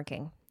 this isn't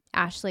working.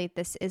 Ashley,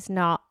 this is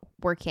not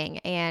working.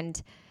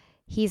 And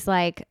he's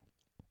like,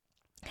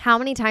 how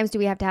many times do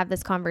we have to have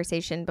this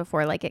conversation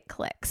before like it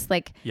clicks?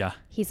 Like, yeah,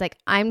 he's like,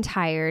 I'm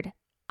tired.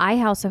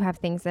 I also have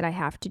things that I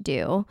have to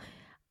do.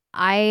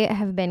 I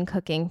have been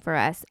cooking for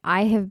us.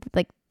 I have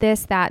like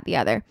this, that, the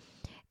other.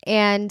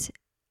 And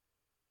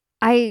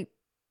I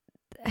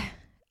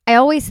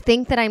always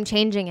think that I'm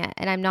changing it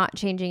and I'm not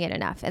changing it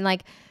enough. And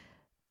like,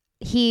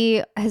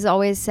 he has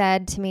always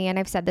said to me, and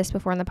I've said this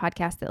before on the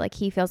podcast, that like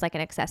he feels like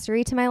an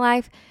accessory to my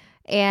life.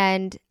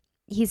 And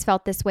he's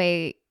felt this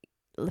way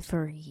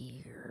for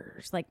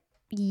years,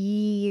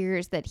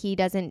 that he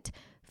doesn't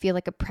feel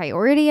like a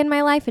priority in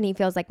my life. And he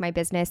feels like my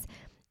business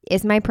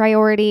is my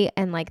priority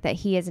and like that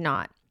he is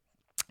not.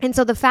 And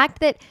so the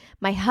fact that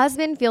my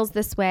husband feels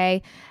this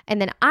way,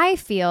 and then I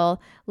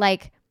feel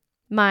like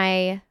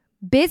my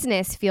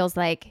business feels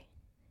like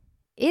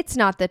it's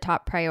not the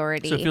top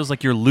priority. So it feels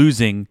like you're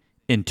losing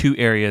in two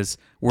areas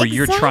where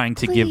you're trying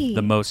to give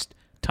the most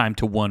time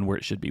to one where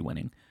it should be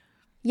winning.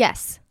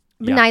 Yes.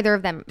 Yeah. Neither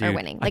of them are Dude,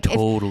 winning. Like, I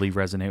totally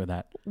resonate with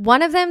that.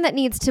 One of them that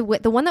needs to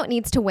win, the one that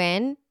needs to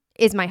win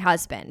is my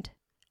husband.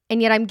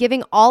 And yet I'm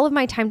giving all of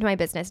my time to my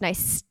business, and I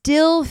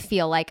still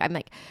feel like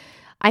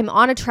I'm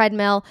on a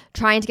treadmill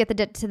trying to get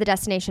to the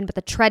destination, but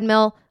the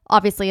treadmill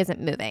obviously isn't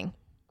moving.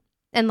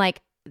 And like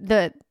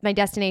my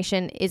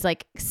destination is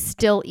like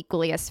still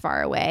equally as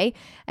far away,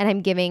 and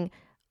I'm giving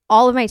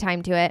all of my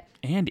time to it.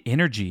 And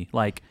energy.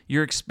 Like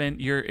what's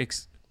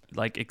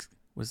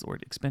the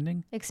word?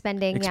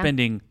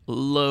 Expending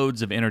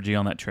loads of energy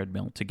on that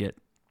treadmill to get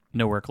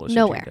nowhere closer to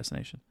your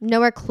destination.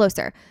 Nowhere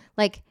closer.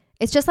 Like,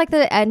 it's just like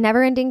the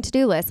never-ending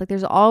to-do list. Like,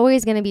 there's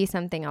always going to be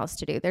something else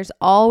to do. There's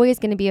always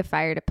going to be a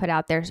fire to put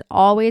out. There's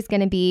always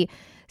going to be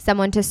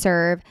someone to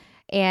serve.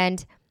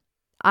 And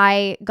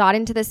I got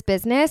into this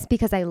business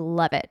because I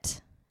love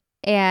it.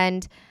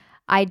 And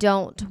I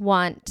don't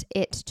want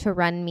it to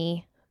run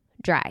me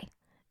dry.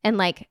 And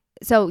like,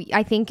 so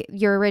I think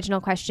your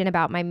original question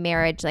about my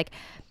marriage, like,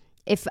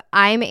 if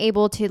I'm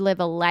able to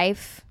live a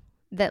life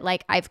that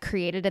like I've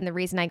created, and the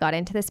reason I got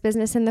into this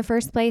business in the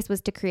first place was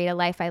to create a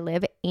life I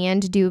live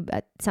and do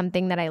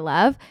something that I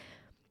love,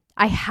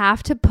 I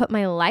have to put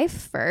my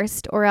life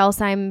first, or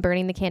else I'm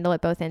burning the candle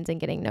at both ends and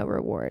getting no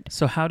reward.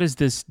 So how does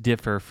this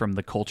differ from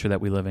the culture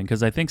that we live in?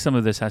 Because I think some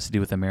of this has to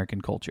do with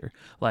American culture.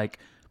 Like,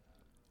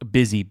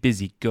 busy,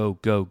 go,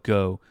 go,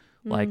 go.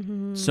 Like,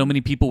 so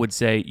many people would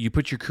say, you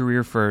put your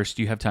career first,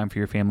 you have time for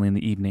your family in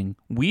the evening.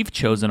 We've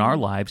chosen our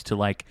lives to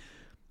like,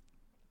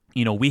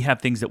 you know, we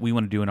have things that we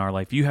want to do in our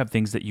life. You have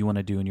things that you want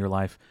to do in your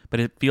life. But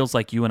it feels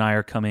like you and I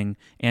are coming,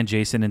 and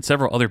Jason and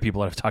several other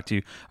people that I've talked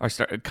to are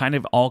kind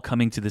of all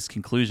coming to this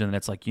conclusion. And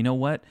it's like, you know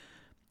what?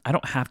 I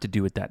don't have to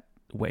do it that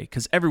way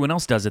because everyone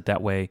else does it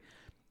that way.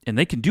 And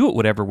they can do it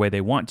whatever way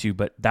they want to,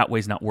 but that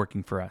way's not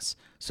working for us.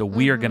 So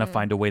we are going to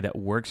find a way that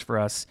works for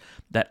us,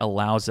 that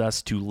allows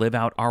us to live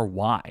out our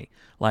why.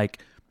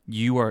 Like,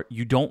 you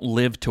don't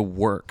live to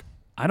work.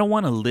 I don't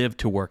want to live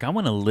to work. I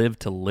want to live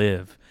to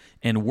live.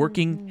 And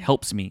working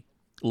helps me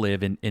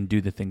live and do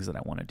the things that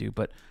I want to do.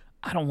 But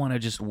I don't want to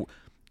just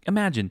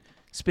imagine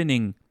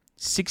spending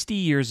 60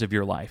 years of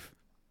your life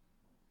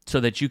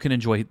so that you can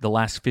enjoy the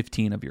last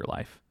 15 of your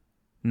life.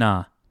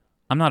 Nah,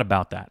 I'm not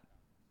about that.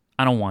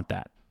 I don't want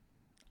that.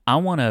 I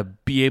want to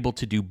be able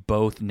to do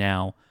both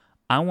now.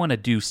 I want to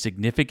do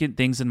significant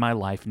things in my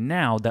life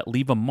now that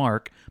leave a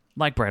mark,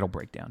 like Bridal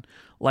Breakdown,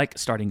 like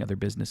starting other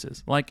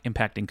businesses, like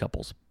impacting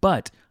couples.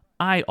 But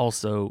I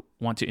also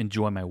want to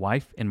enjoy my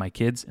wife and my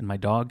kids and my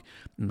dog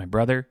and my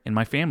brother and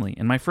my family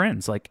and my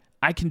friends. Like,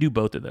 I can do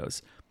both of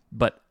those,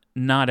 but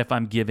not if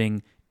I'm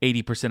giving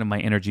 80% of my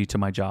energy to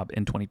my job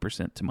and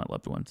 20% to my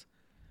loved ones.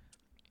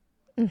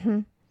 Mm-hmm.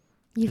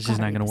 It's just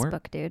not going to work.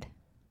 Book, dude.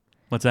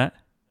 What's that?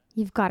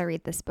 You've got to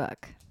read this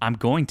book. I'm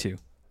going to.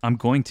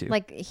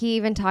 Like, he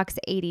even talks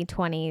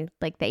 80-20,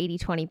 like the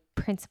 80-20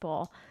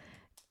 principle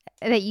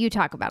that you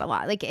talk about a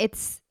lot. Like,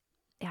 it's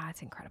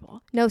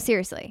incredible. No,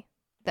 seriously,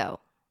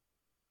 though.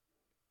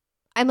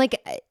 I'm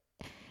like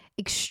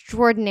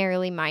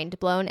extraordinarily mind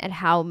blown at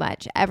how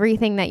much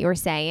everything that you're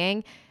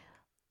saying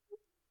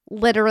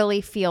literally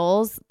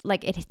feels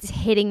like it's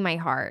hitting my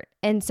heart.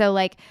 And so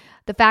like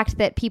the fact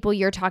that people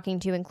you're talking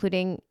to,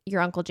 including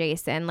your Uncle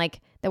Jason, like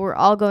that we're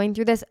all going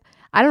through this,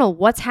 I don't know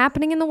what's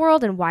happening in the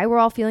world and why we're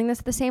all feeling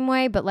this the same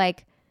way, but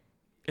like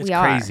it's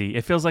crazy.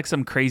 It feels like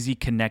some crazy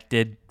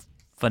connected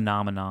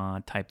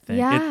phenomena type thing.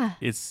 Yeah.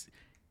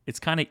 It's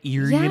kind of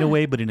eerie in a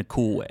way, but in a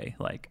cool way.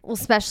 Like, well,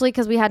 especially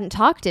because we hadn't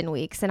talked in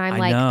weeks, and I'm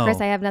like,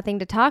 Chris, I have nothing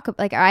to talk about.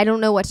 Like, I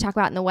don't know what to talk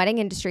about in the wedding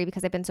industry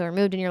because I've been so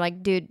removed. And you're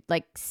like, dude,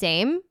 like,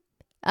 same.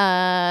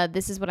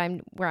 This is where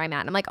I'm at.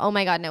 And I'm like, oh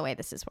my God, no way.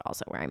 This is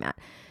also where I'm at.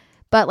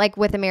 But like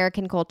with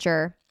American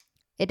culture,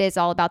 it is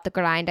all about the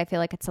grind. I feel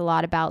like it's a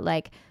lot about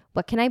like,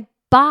 what can I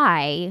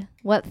buy?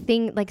 What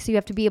thing, like, so you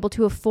have to be able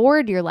to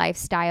afford your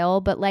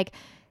lifestyle. But like,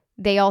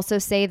 they also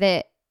say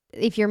that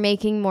if you're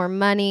making more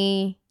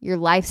money, your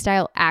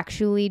lifestyle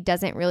actually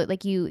doesn't really,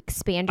 like, you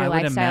expand your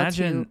lifestyle. I would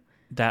imagine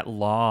that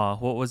law,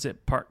 what was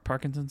it?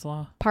 Parkinson's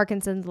law?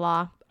 Parkinson's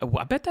law.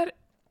 I bet that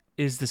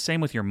is the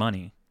same with your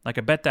money. Like,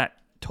 I bet that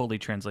totally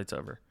translates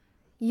over.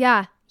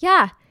 Yeah.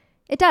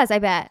 It does, I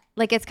bet.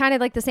 Like, it's kind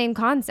of like the same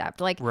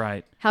concept. Like,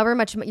 right. However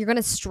much you're going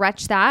to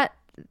stretch that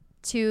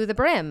to the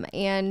brim.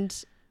 And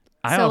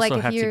I also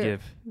like, have to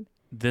give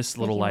this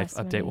little life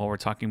update while we're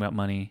talking about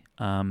money.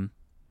 Our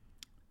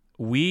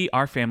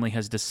family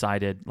has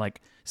decided,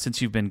 like,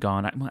 since you've been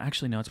gone, well,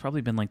 actually, no, it's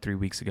probably been like 3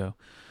 weeks ago.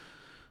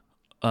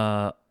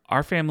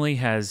 Our family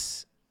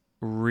has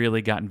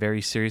really gotten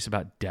very serious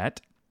about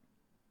debt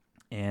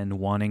and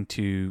wanting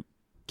to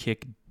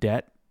kick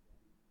debt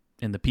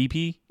in the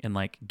pee and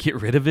like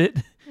get rid of it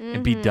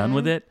and be done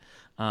with it.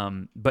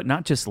 But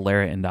not just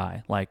Lara and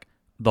I, like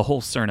the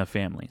whole Cerna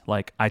family.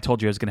 Like I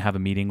told you, I was going to have a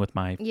meeting with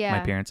my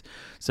parents.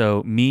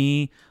 So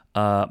me,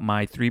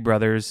 my 3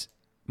 brothers,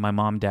 my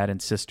mom, dad,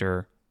 and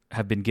sister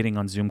have been getting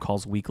on Zoom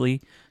calls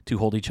weekly to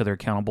hold each other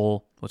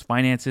accountable with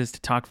finances, to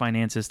talk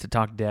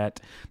debt.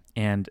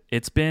 And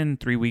it's been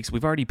 3 weeks.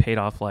 We've already paid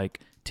off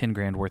like 10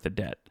 grand worth of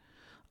debt.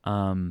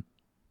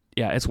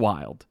 Yeah, it's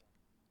wild.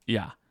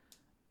 Yeah.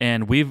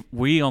 And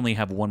we only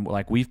have one,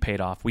 like we've paid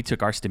off. We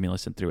took our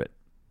stimulus and threw it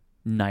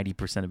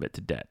 90% of it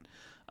to debt.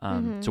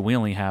 So we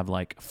only have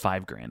like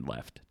 5 grand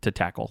left to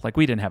tackle. Like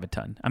we didn't have a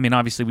ton. I mean,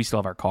 obviously we still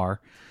have our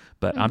car,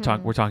 but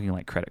we're talking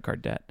like credit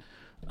card debt.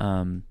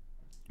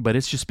 But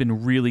it's just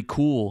been really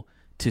cool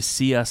to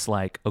see us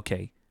like,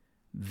 okay,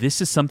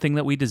 this is something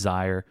that we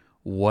desire.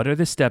 What are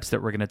the steps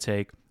that we're going to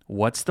take?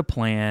 What's the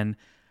plan?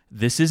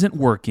 This isn't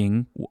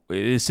working.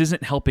 This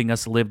isn't helping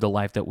us live the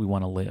life that we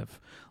want to live.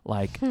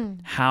 Like,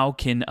 how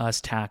can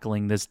us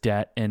tackling this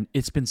debt? And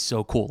it's been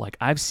so cool. Like,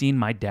 I've seen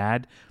my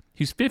dad,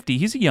 he's 50.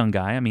 He's a young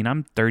guy. I mean,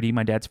 I'm 30.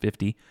 My dad's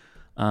 50.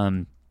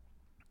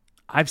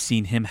 I've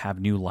seen him have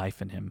new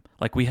life in him.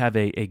 Like, we have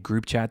a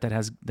group chat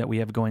that we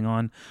have going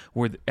on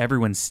where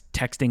everyone's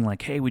texting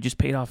like, hey, we just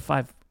paid off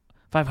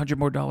 $500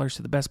 more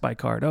to the Best Buy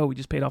card. Oh, we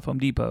just paid off Home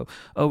Depot.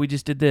 Oh, we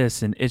just did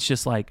this. And it's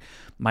just like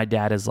my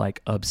dad is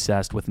like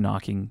obsessed with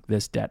knocking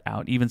this debt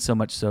out, even so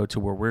much so to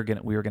where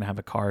we were gonna have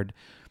a card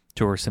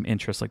to where some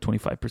interest, like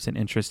 25%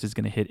 interest, is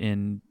gonna hit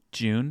in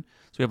June.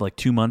 So we have like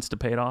 2 months to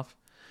pay it off.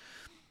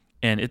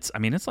 And it's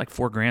like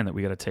 $4 grand that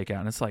we got to take out.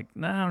 And it's like,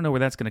 I don't know where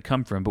that's going to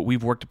come from, but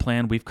we've worked a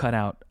plan. We've cut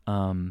out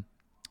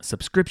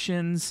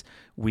subscriptions.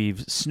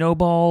 We've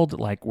snowballed,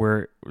 like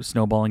we're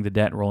snowballing the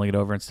debt and rolling it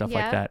over and stuff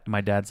like that.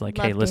 My dad's like,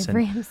 hey,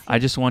 listen, I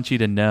just want you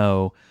to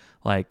know,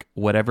 like,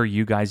 whatever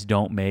you guys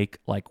don't make,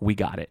 like, we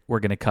got it. We're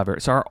going to cover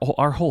it. So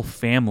our whole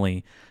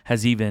family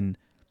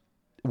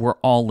we're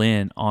all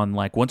in on,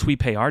 like, once we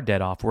pay our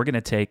debt off, we're going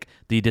to take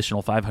the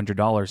additional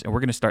 $500 and we're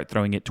going to start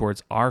throwing it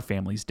towards our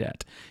family's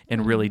debt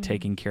and really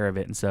taking care of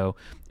it. And so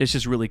it's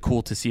just really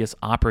cool to see us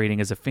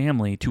operating as a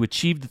family to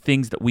achieve the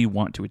things that we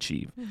want to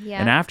achieve. Yeah.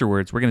 And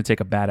afterwards, we're going to take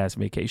a badass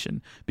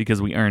vacation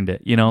because we earned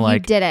it. You know,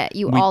 like, you did it.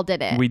 You all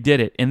did it. We did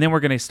it. And then we're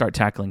going to start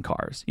tackling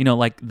cars, you know,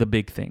 like the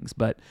big things.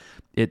 But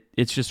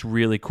it's just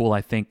really cool.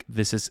 I think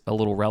this is a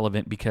little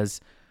relevant because,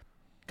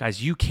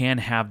 guys, you can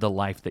have the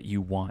life that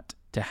you want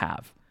to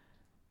have,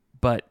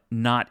 but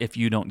not if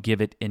you don't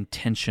give it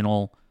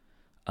intentional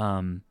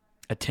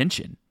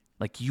attention.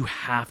 Like, you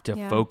have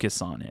to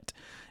focus on it.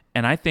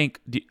 And I think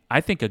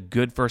a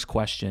good first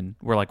question,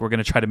 we're going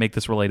to try to make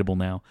this relatable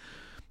now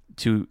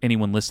to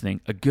anyone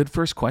listening. A good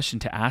first question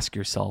to ask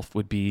yourself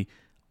would be,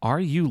 are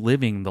you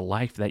living the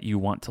life that you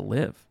want to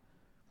live?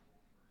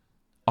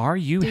 Are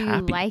you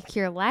happy? Do you like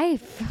your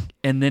life?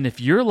 And then if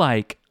you're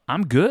like,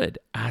 I'm good,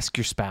 ask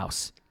your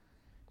spouse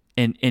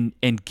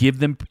and give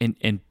them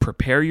and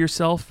prepare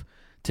yourself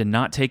to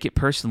not take it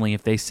personally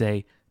if they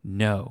say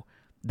no.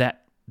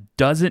 That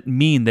doesn't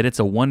mean that it's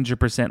a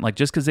 100%, like,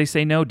 just because they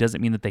say no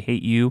doesn't mean that they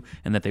hate you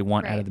and that they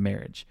want out of the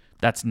marriage.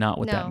 That's not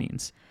what that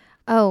means.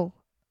 Oh,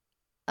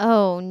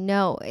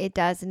 no, it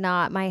does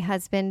not. My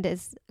husband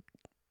is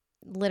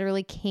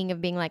literally king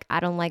of being like, I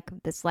don't like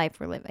this life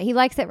we're living. He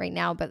likes it right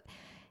now, but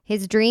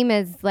his dream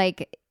is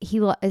like, he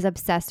is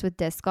obsessed with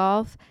disc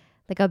golf.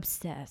 Like,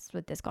 obsessed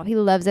with disc golf. He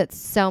loves it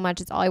so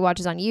much. It's all he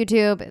watches on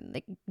YouTube, and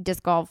like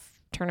disc golf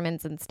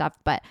tournaments and stuff.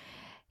 But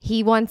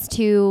he wants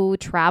to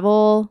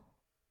travel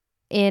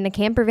in a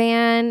camper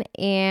van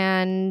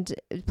and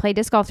play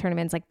disc golf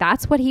tournaments. Like,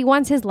 that's what he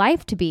wants his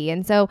life to be.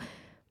 And so,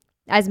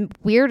 as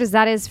weird as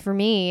that is for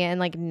me, and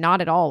like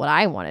not at all what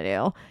I want to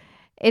do,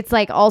 it's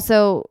like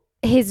also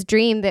his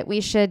dream that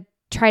we should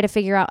try to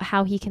figure out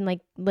how he can like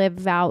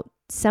live out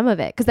some of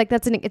it. Cause like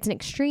it's an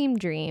extreme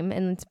dream,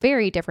 and it's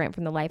very different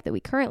from the life that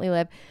we currently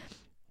live.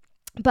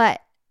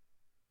 But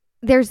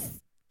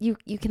you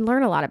can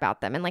learn a lot about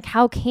them, and like,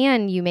 how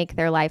can you make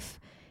their life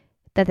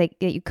that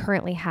you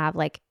currently have?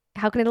 Like,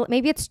 how can it,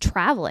 maybe it's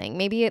traveling.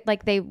 Maybe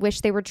they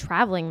wish they were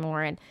traveling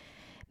more, and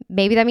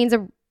maybe that means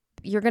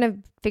you're going to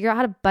figure out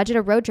how to budget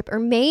a road trip. Or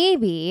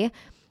maybe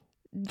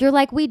you're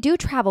like, we do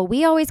travel.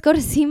 We always go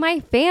to see my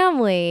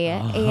family.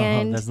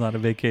 And that's not a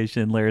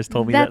vacation. Lara's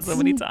told me that so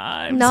many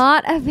times.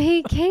 Not a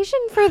vacation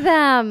for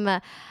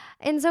them.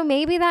 And so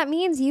maybe that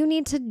means you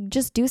need to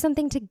just do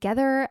something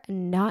together,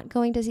 not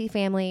going to see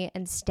family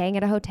and staying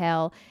at a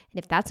hotel. And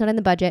if that's not in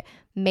the budget,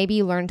 maybe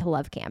you learn to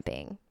love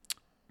camping.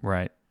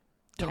 Right.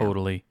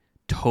 Totally.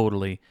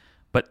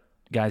 But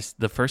guys,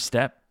 the first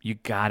step, you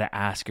got to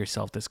ask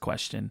yourself this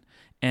question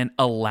and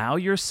allow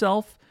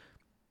yourself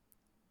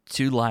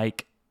to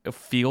like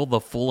feel the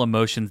full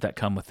emotions that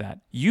come with that.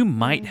 You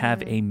might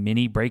have a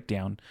mini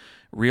breakdown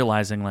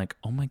realizing like,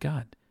 oh my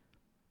God,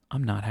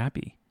 I'm not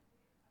happy.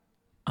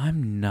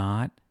 I'm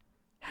not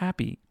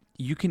happy.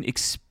 You can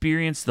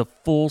experience the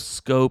full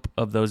scope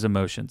of those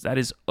emotions. That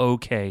is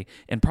okay.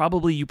 And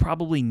you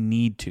probably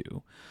need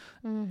to.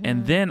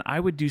 And then I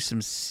would do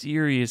some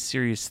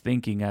serious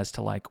thinking as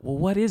to like, well,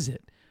 what is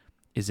it?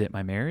 Is it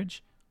my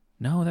marriage?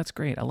 No, that's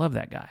great. I love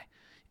that guy.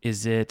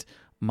 Is it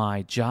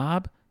my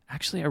job?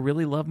 Actually, I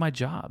really love my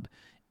job.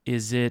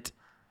 Is it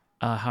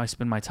how I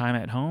spend my time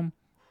at home?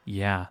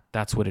 Yeah,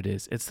 that's what it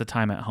is. It's the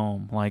time at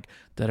home. Like,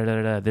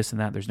 this and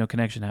that. There's no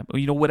connection.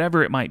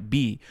 Whatever it might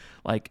be.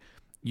 Like,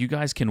 you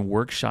guys can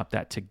workshop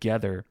that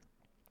together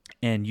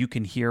and you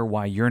can hear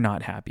why you're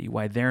not happy,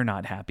 why they're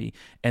not happy.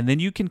 And then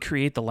you can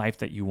create the life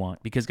that you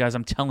want. Because, guys,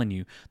 I'm telling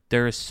you,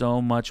 there is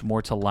so much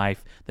more to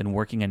life than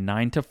working a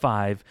 9 to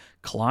 5,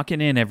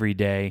 clocking in every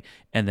day,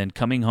 and then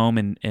coming home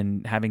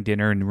and having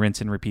dinner and rinse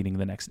and repeating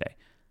the next day.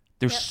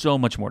 There's so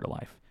much more to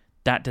life.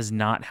 That does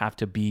not have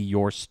to be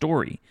your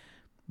story.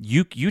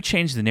 You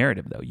change the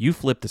narrative, though. You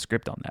flip the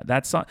script on that.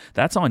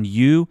 That's on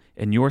you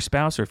and your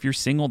spouse, or if you're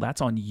single,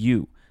 that's on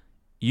you.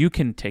 You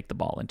can take the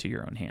ball into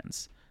your own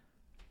hands.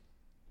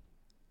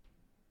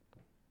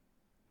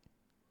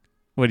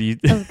 What do you?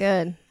 That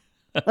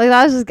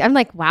was good. I'm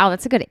like, wow,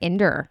 that's a good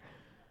ender.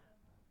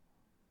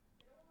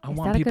 I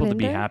want people to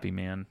be happy,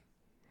 man.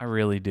 I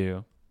really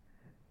do.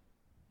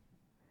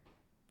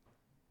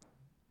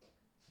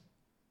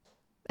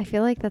 I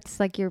feel like that's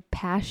like your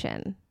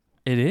passion.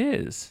 It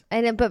is.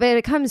 But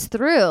it comes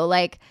through.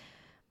 Like,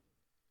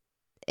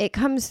 it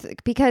comes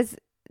because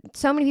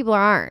so many people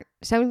aren't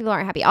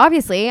happy.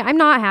 Obviously, I'm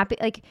not happy.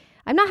 Like,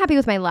 I'm not happy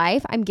with my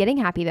life. I'm getting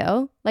happy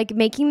though. Like,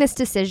 making this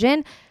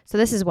decision. So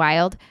this is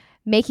wild.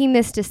 Making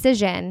this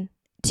decision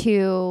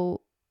to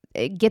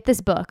get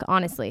this book,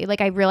 honestly. Like,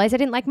 I realized I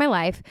didn't like my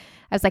life.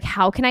 I was like,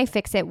 how can I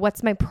fix it?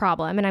 What's my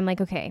problem? And I'm like,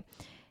 okay,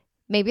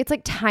 maybe it's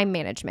like time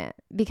management,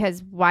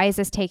 because why is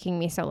this taking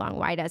me so long?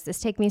 Why does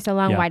this take me so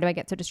long? Yeah. Why do I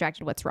get so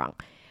distracted? What's wrong?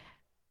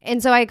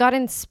 And so I got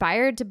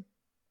inspired to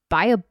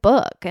buy a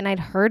book, and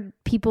I'd heard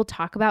people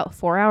talk about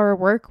 4-hour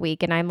work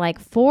week. And I'm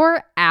like,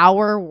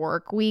 4-hour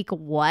work week?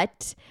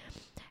 What?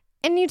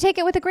 And you take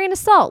it with a grain of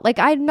salt. Like,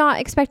 I'm not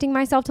expecting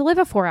myself to live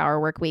a 4-hour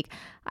work week.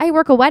 I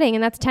work a wedding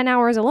and that's 10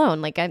 hours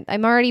alone. Like,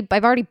 I've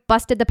already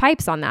busted the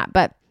pipes on that,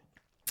 but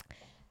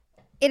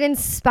it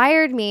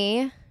inspired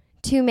me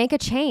to make a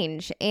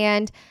change.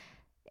 And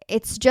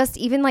it's just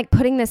even like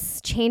putting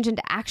this change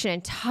into action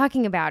and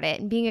talking about it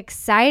and being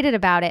excited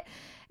about it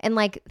and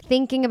like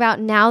thinking about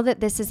now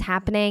that this is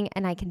happening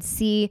and I can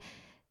see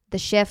the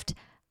shift.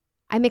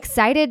 I'm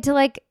excited to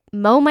like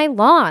mow my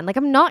lawn. Like,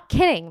 I'm not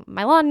kidding.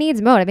 My lawn needs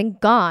mowed. I've been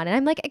gone. And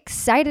I'm like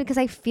excited because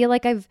I feel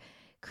like I've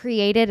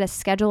created a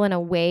schedule in a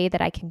way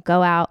that I can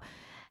go out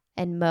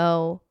and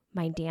mow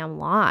my damn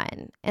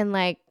lawn. And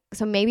like,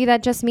 so maybe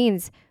that just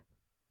means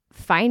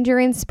find your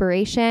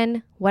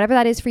inspiration, whatever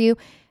that is for you.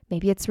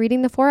 Maybe it's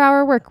reading the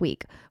 4-hour work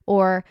week,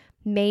 or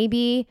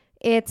maybe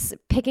it's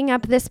picking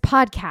up this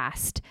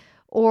podcast,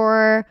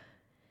 or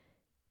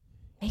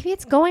maybe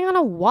it's going on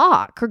a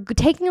walk or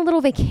taking a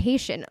little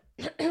vacation.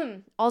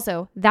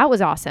 Also, that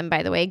was awesome,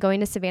 by the way,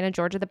 going to Savannah,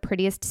 Georgia, the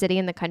prettiest city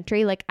in the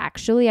country. Like,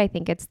 actually, I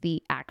think it's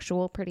the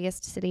actual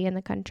prettiest city in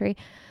the country.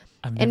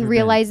 And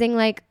realizing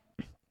like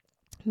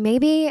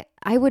maybe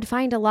I would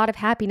find a lot of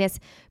happiness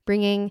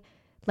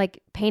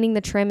like painting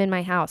the trim in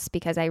my house,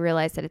 because I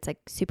realized that it's like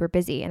super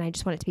busy and I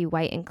just want it to be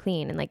white and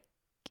clean. And like,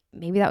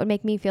 maybe that would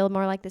make me feel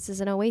more like this is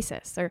an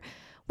oasis or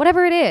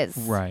whatever it is.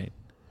 Right.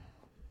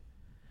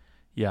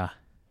 Yeah.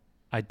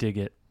 I dig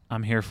it.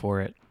 I'm here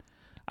for it.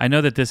 I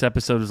know that this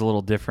episode is a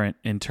little different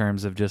in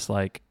terms of just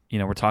like,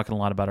 we're talking a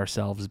lot about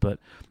ourselves, but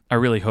I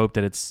really hope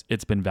that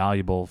it's been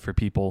valuable for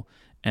people.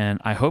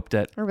 And I hope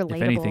that if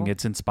anything,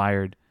 it's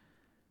inspired.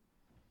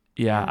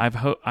 Yeah.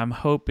 I'm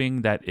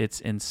hoping that it's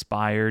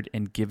inspired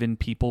and given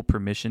people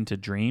permission to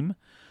dream.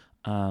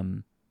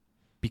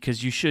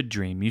 Because you should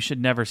dream. You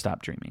should never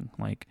stop dreaming.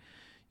 Like,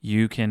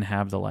 you can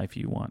have the life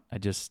you want. I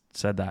just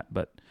said that,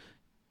 but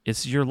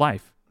it's your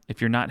life.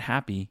 If you're not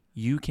happy,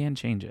 you can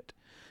change it.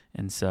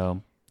 And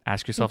so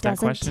ask yourself that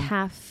question. It doesn't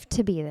have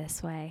to be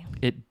this way.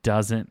 It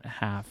doesn't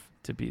have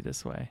to be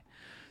this way.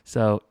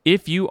 So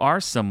if you are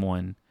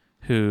someone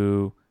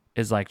who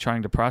is like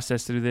trying to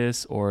process through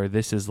this, or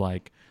this is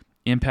like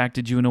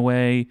impacted you in a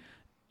way,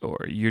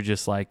 or you're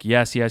just like,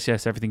 yes,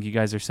 everything you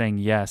guys are saying,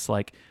 yes,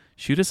 like,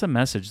 shoot us a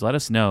message. Let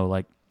us know.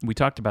 Like, we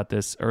talked about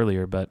this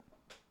earlier, but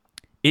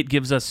it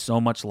gives us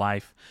so much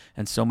life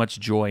and so much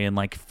joy and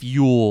like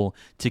fuel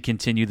to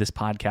continue this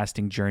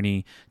podcasting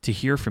journey, to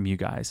hear from you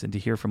guys and to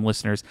hear from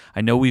listeners.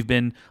 I know we've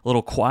been a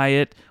little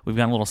quiet. We've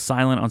gone a little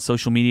silent on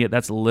social media.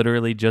 That's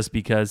literally just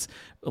because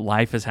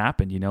life has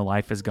happened.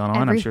 Life has gone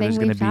on. Everything I'm sure there's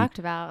going to be talked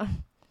about.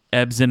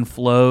 Ebbs and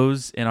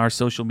flows in our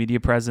social media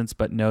presence,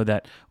 but know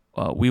that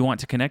we want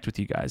to connect with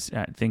you guys.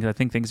 I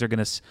think things are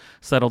going to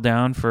settle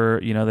down for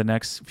the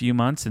next few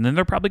months, and then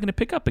they're probably going to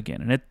pick up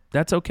again, and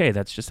that's okay.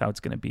 That's just how it's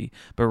going to be.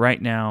 But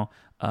right now,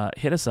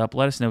 hit us up.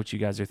 Let us know what you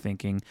guys are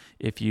thinking.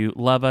 If you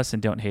love us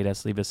and don't hate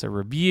us, leave us a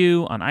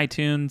review on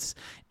iTunes,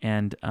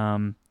 and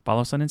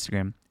follow us on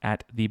Instagram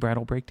at The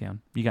Bridal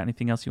Breakdown. You got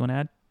anything else you want to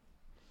add?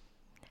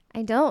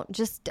 I don't.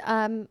 Just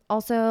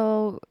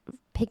also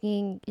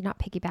not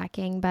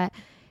piggybacking, but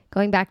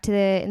going back to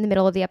in the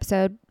middle of the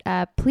episode,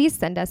 please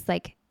send us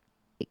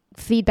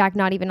feedback,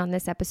 not even on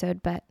this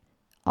episode, but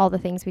all the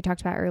things we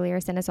talked about earlier.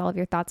 Send us all of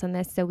your thoughts on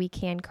this so we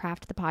can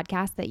craft the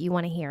podcast that you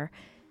want to hear.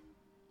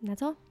 And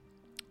that's all.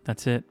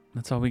 That's it.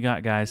 That's all we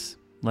got, guys.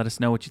 Let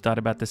us know what you thought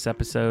about this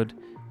episode.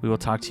 We will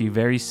talk to you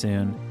very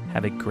soon.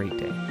 Have a great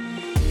day.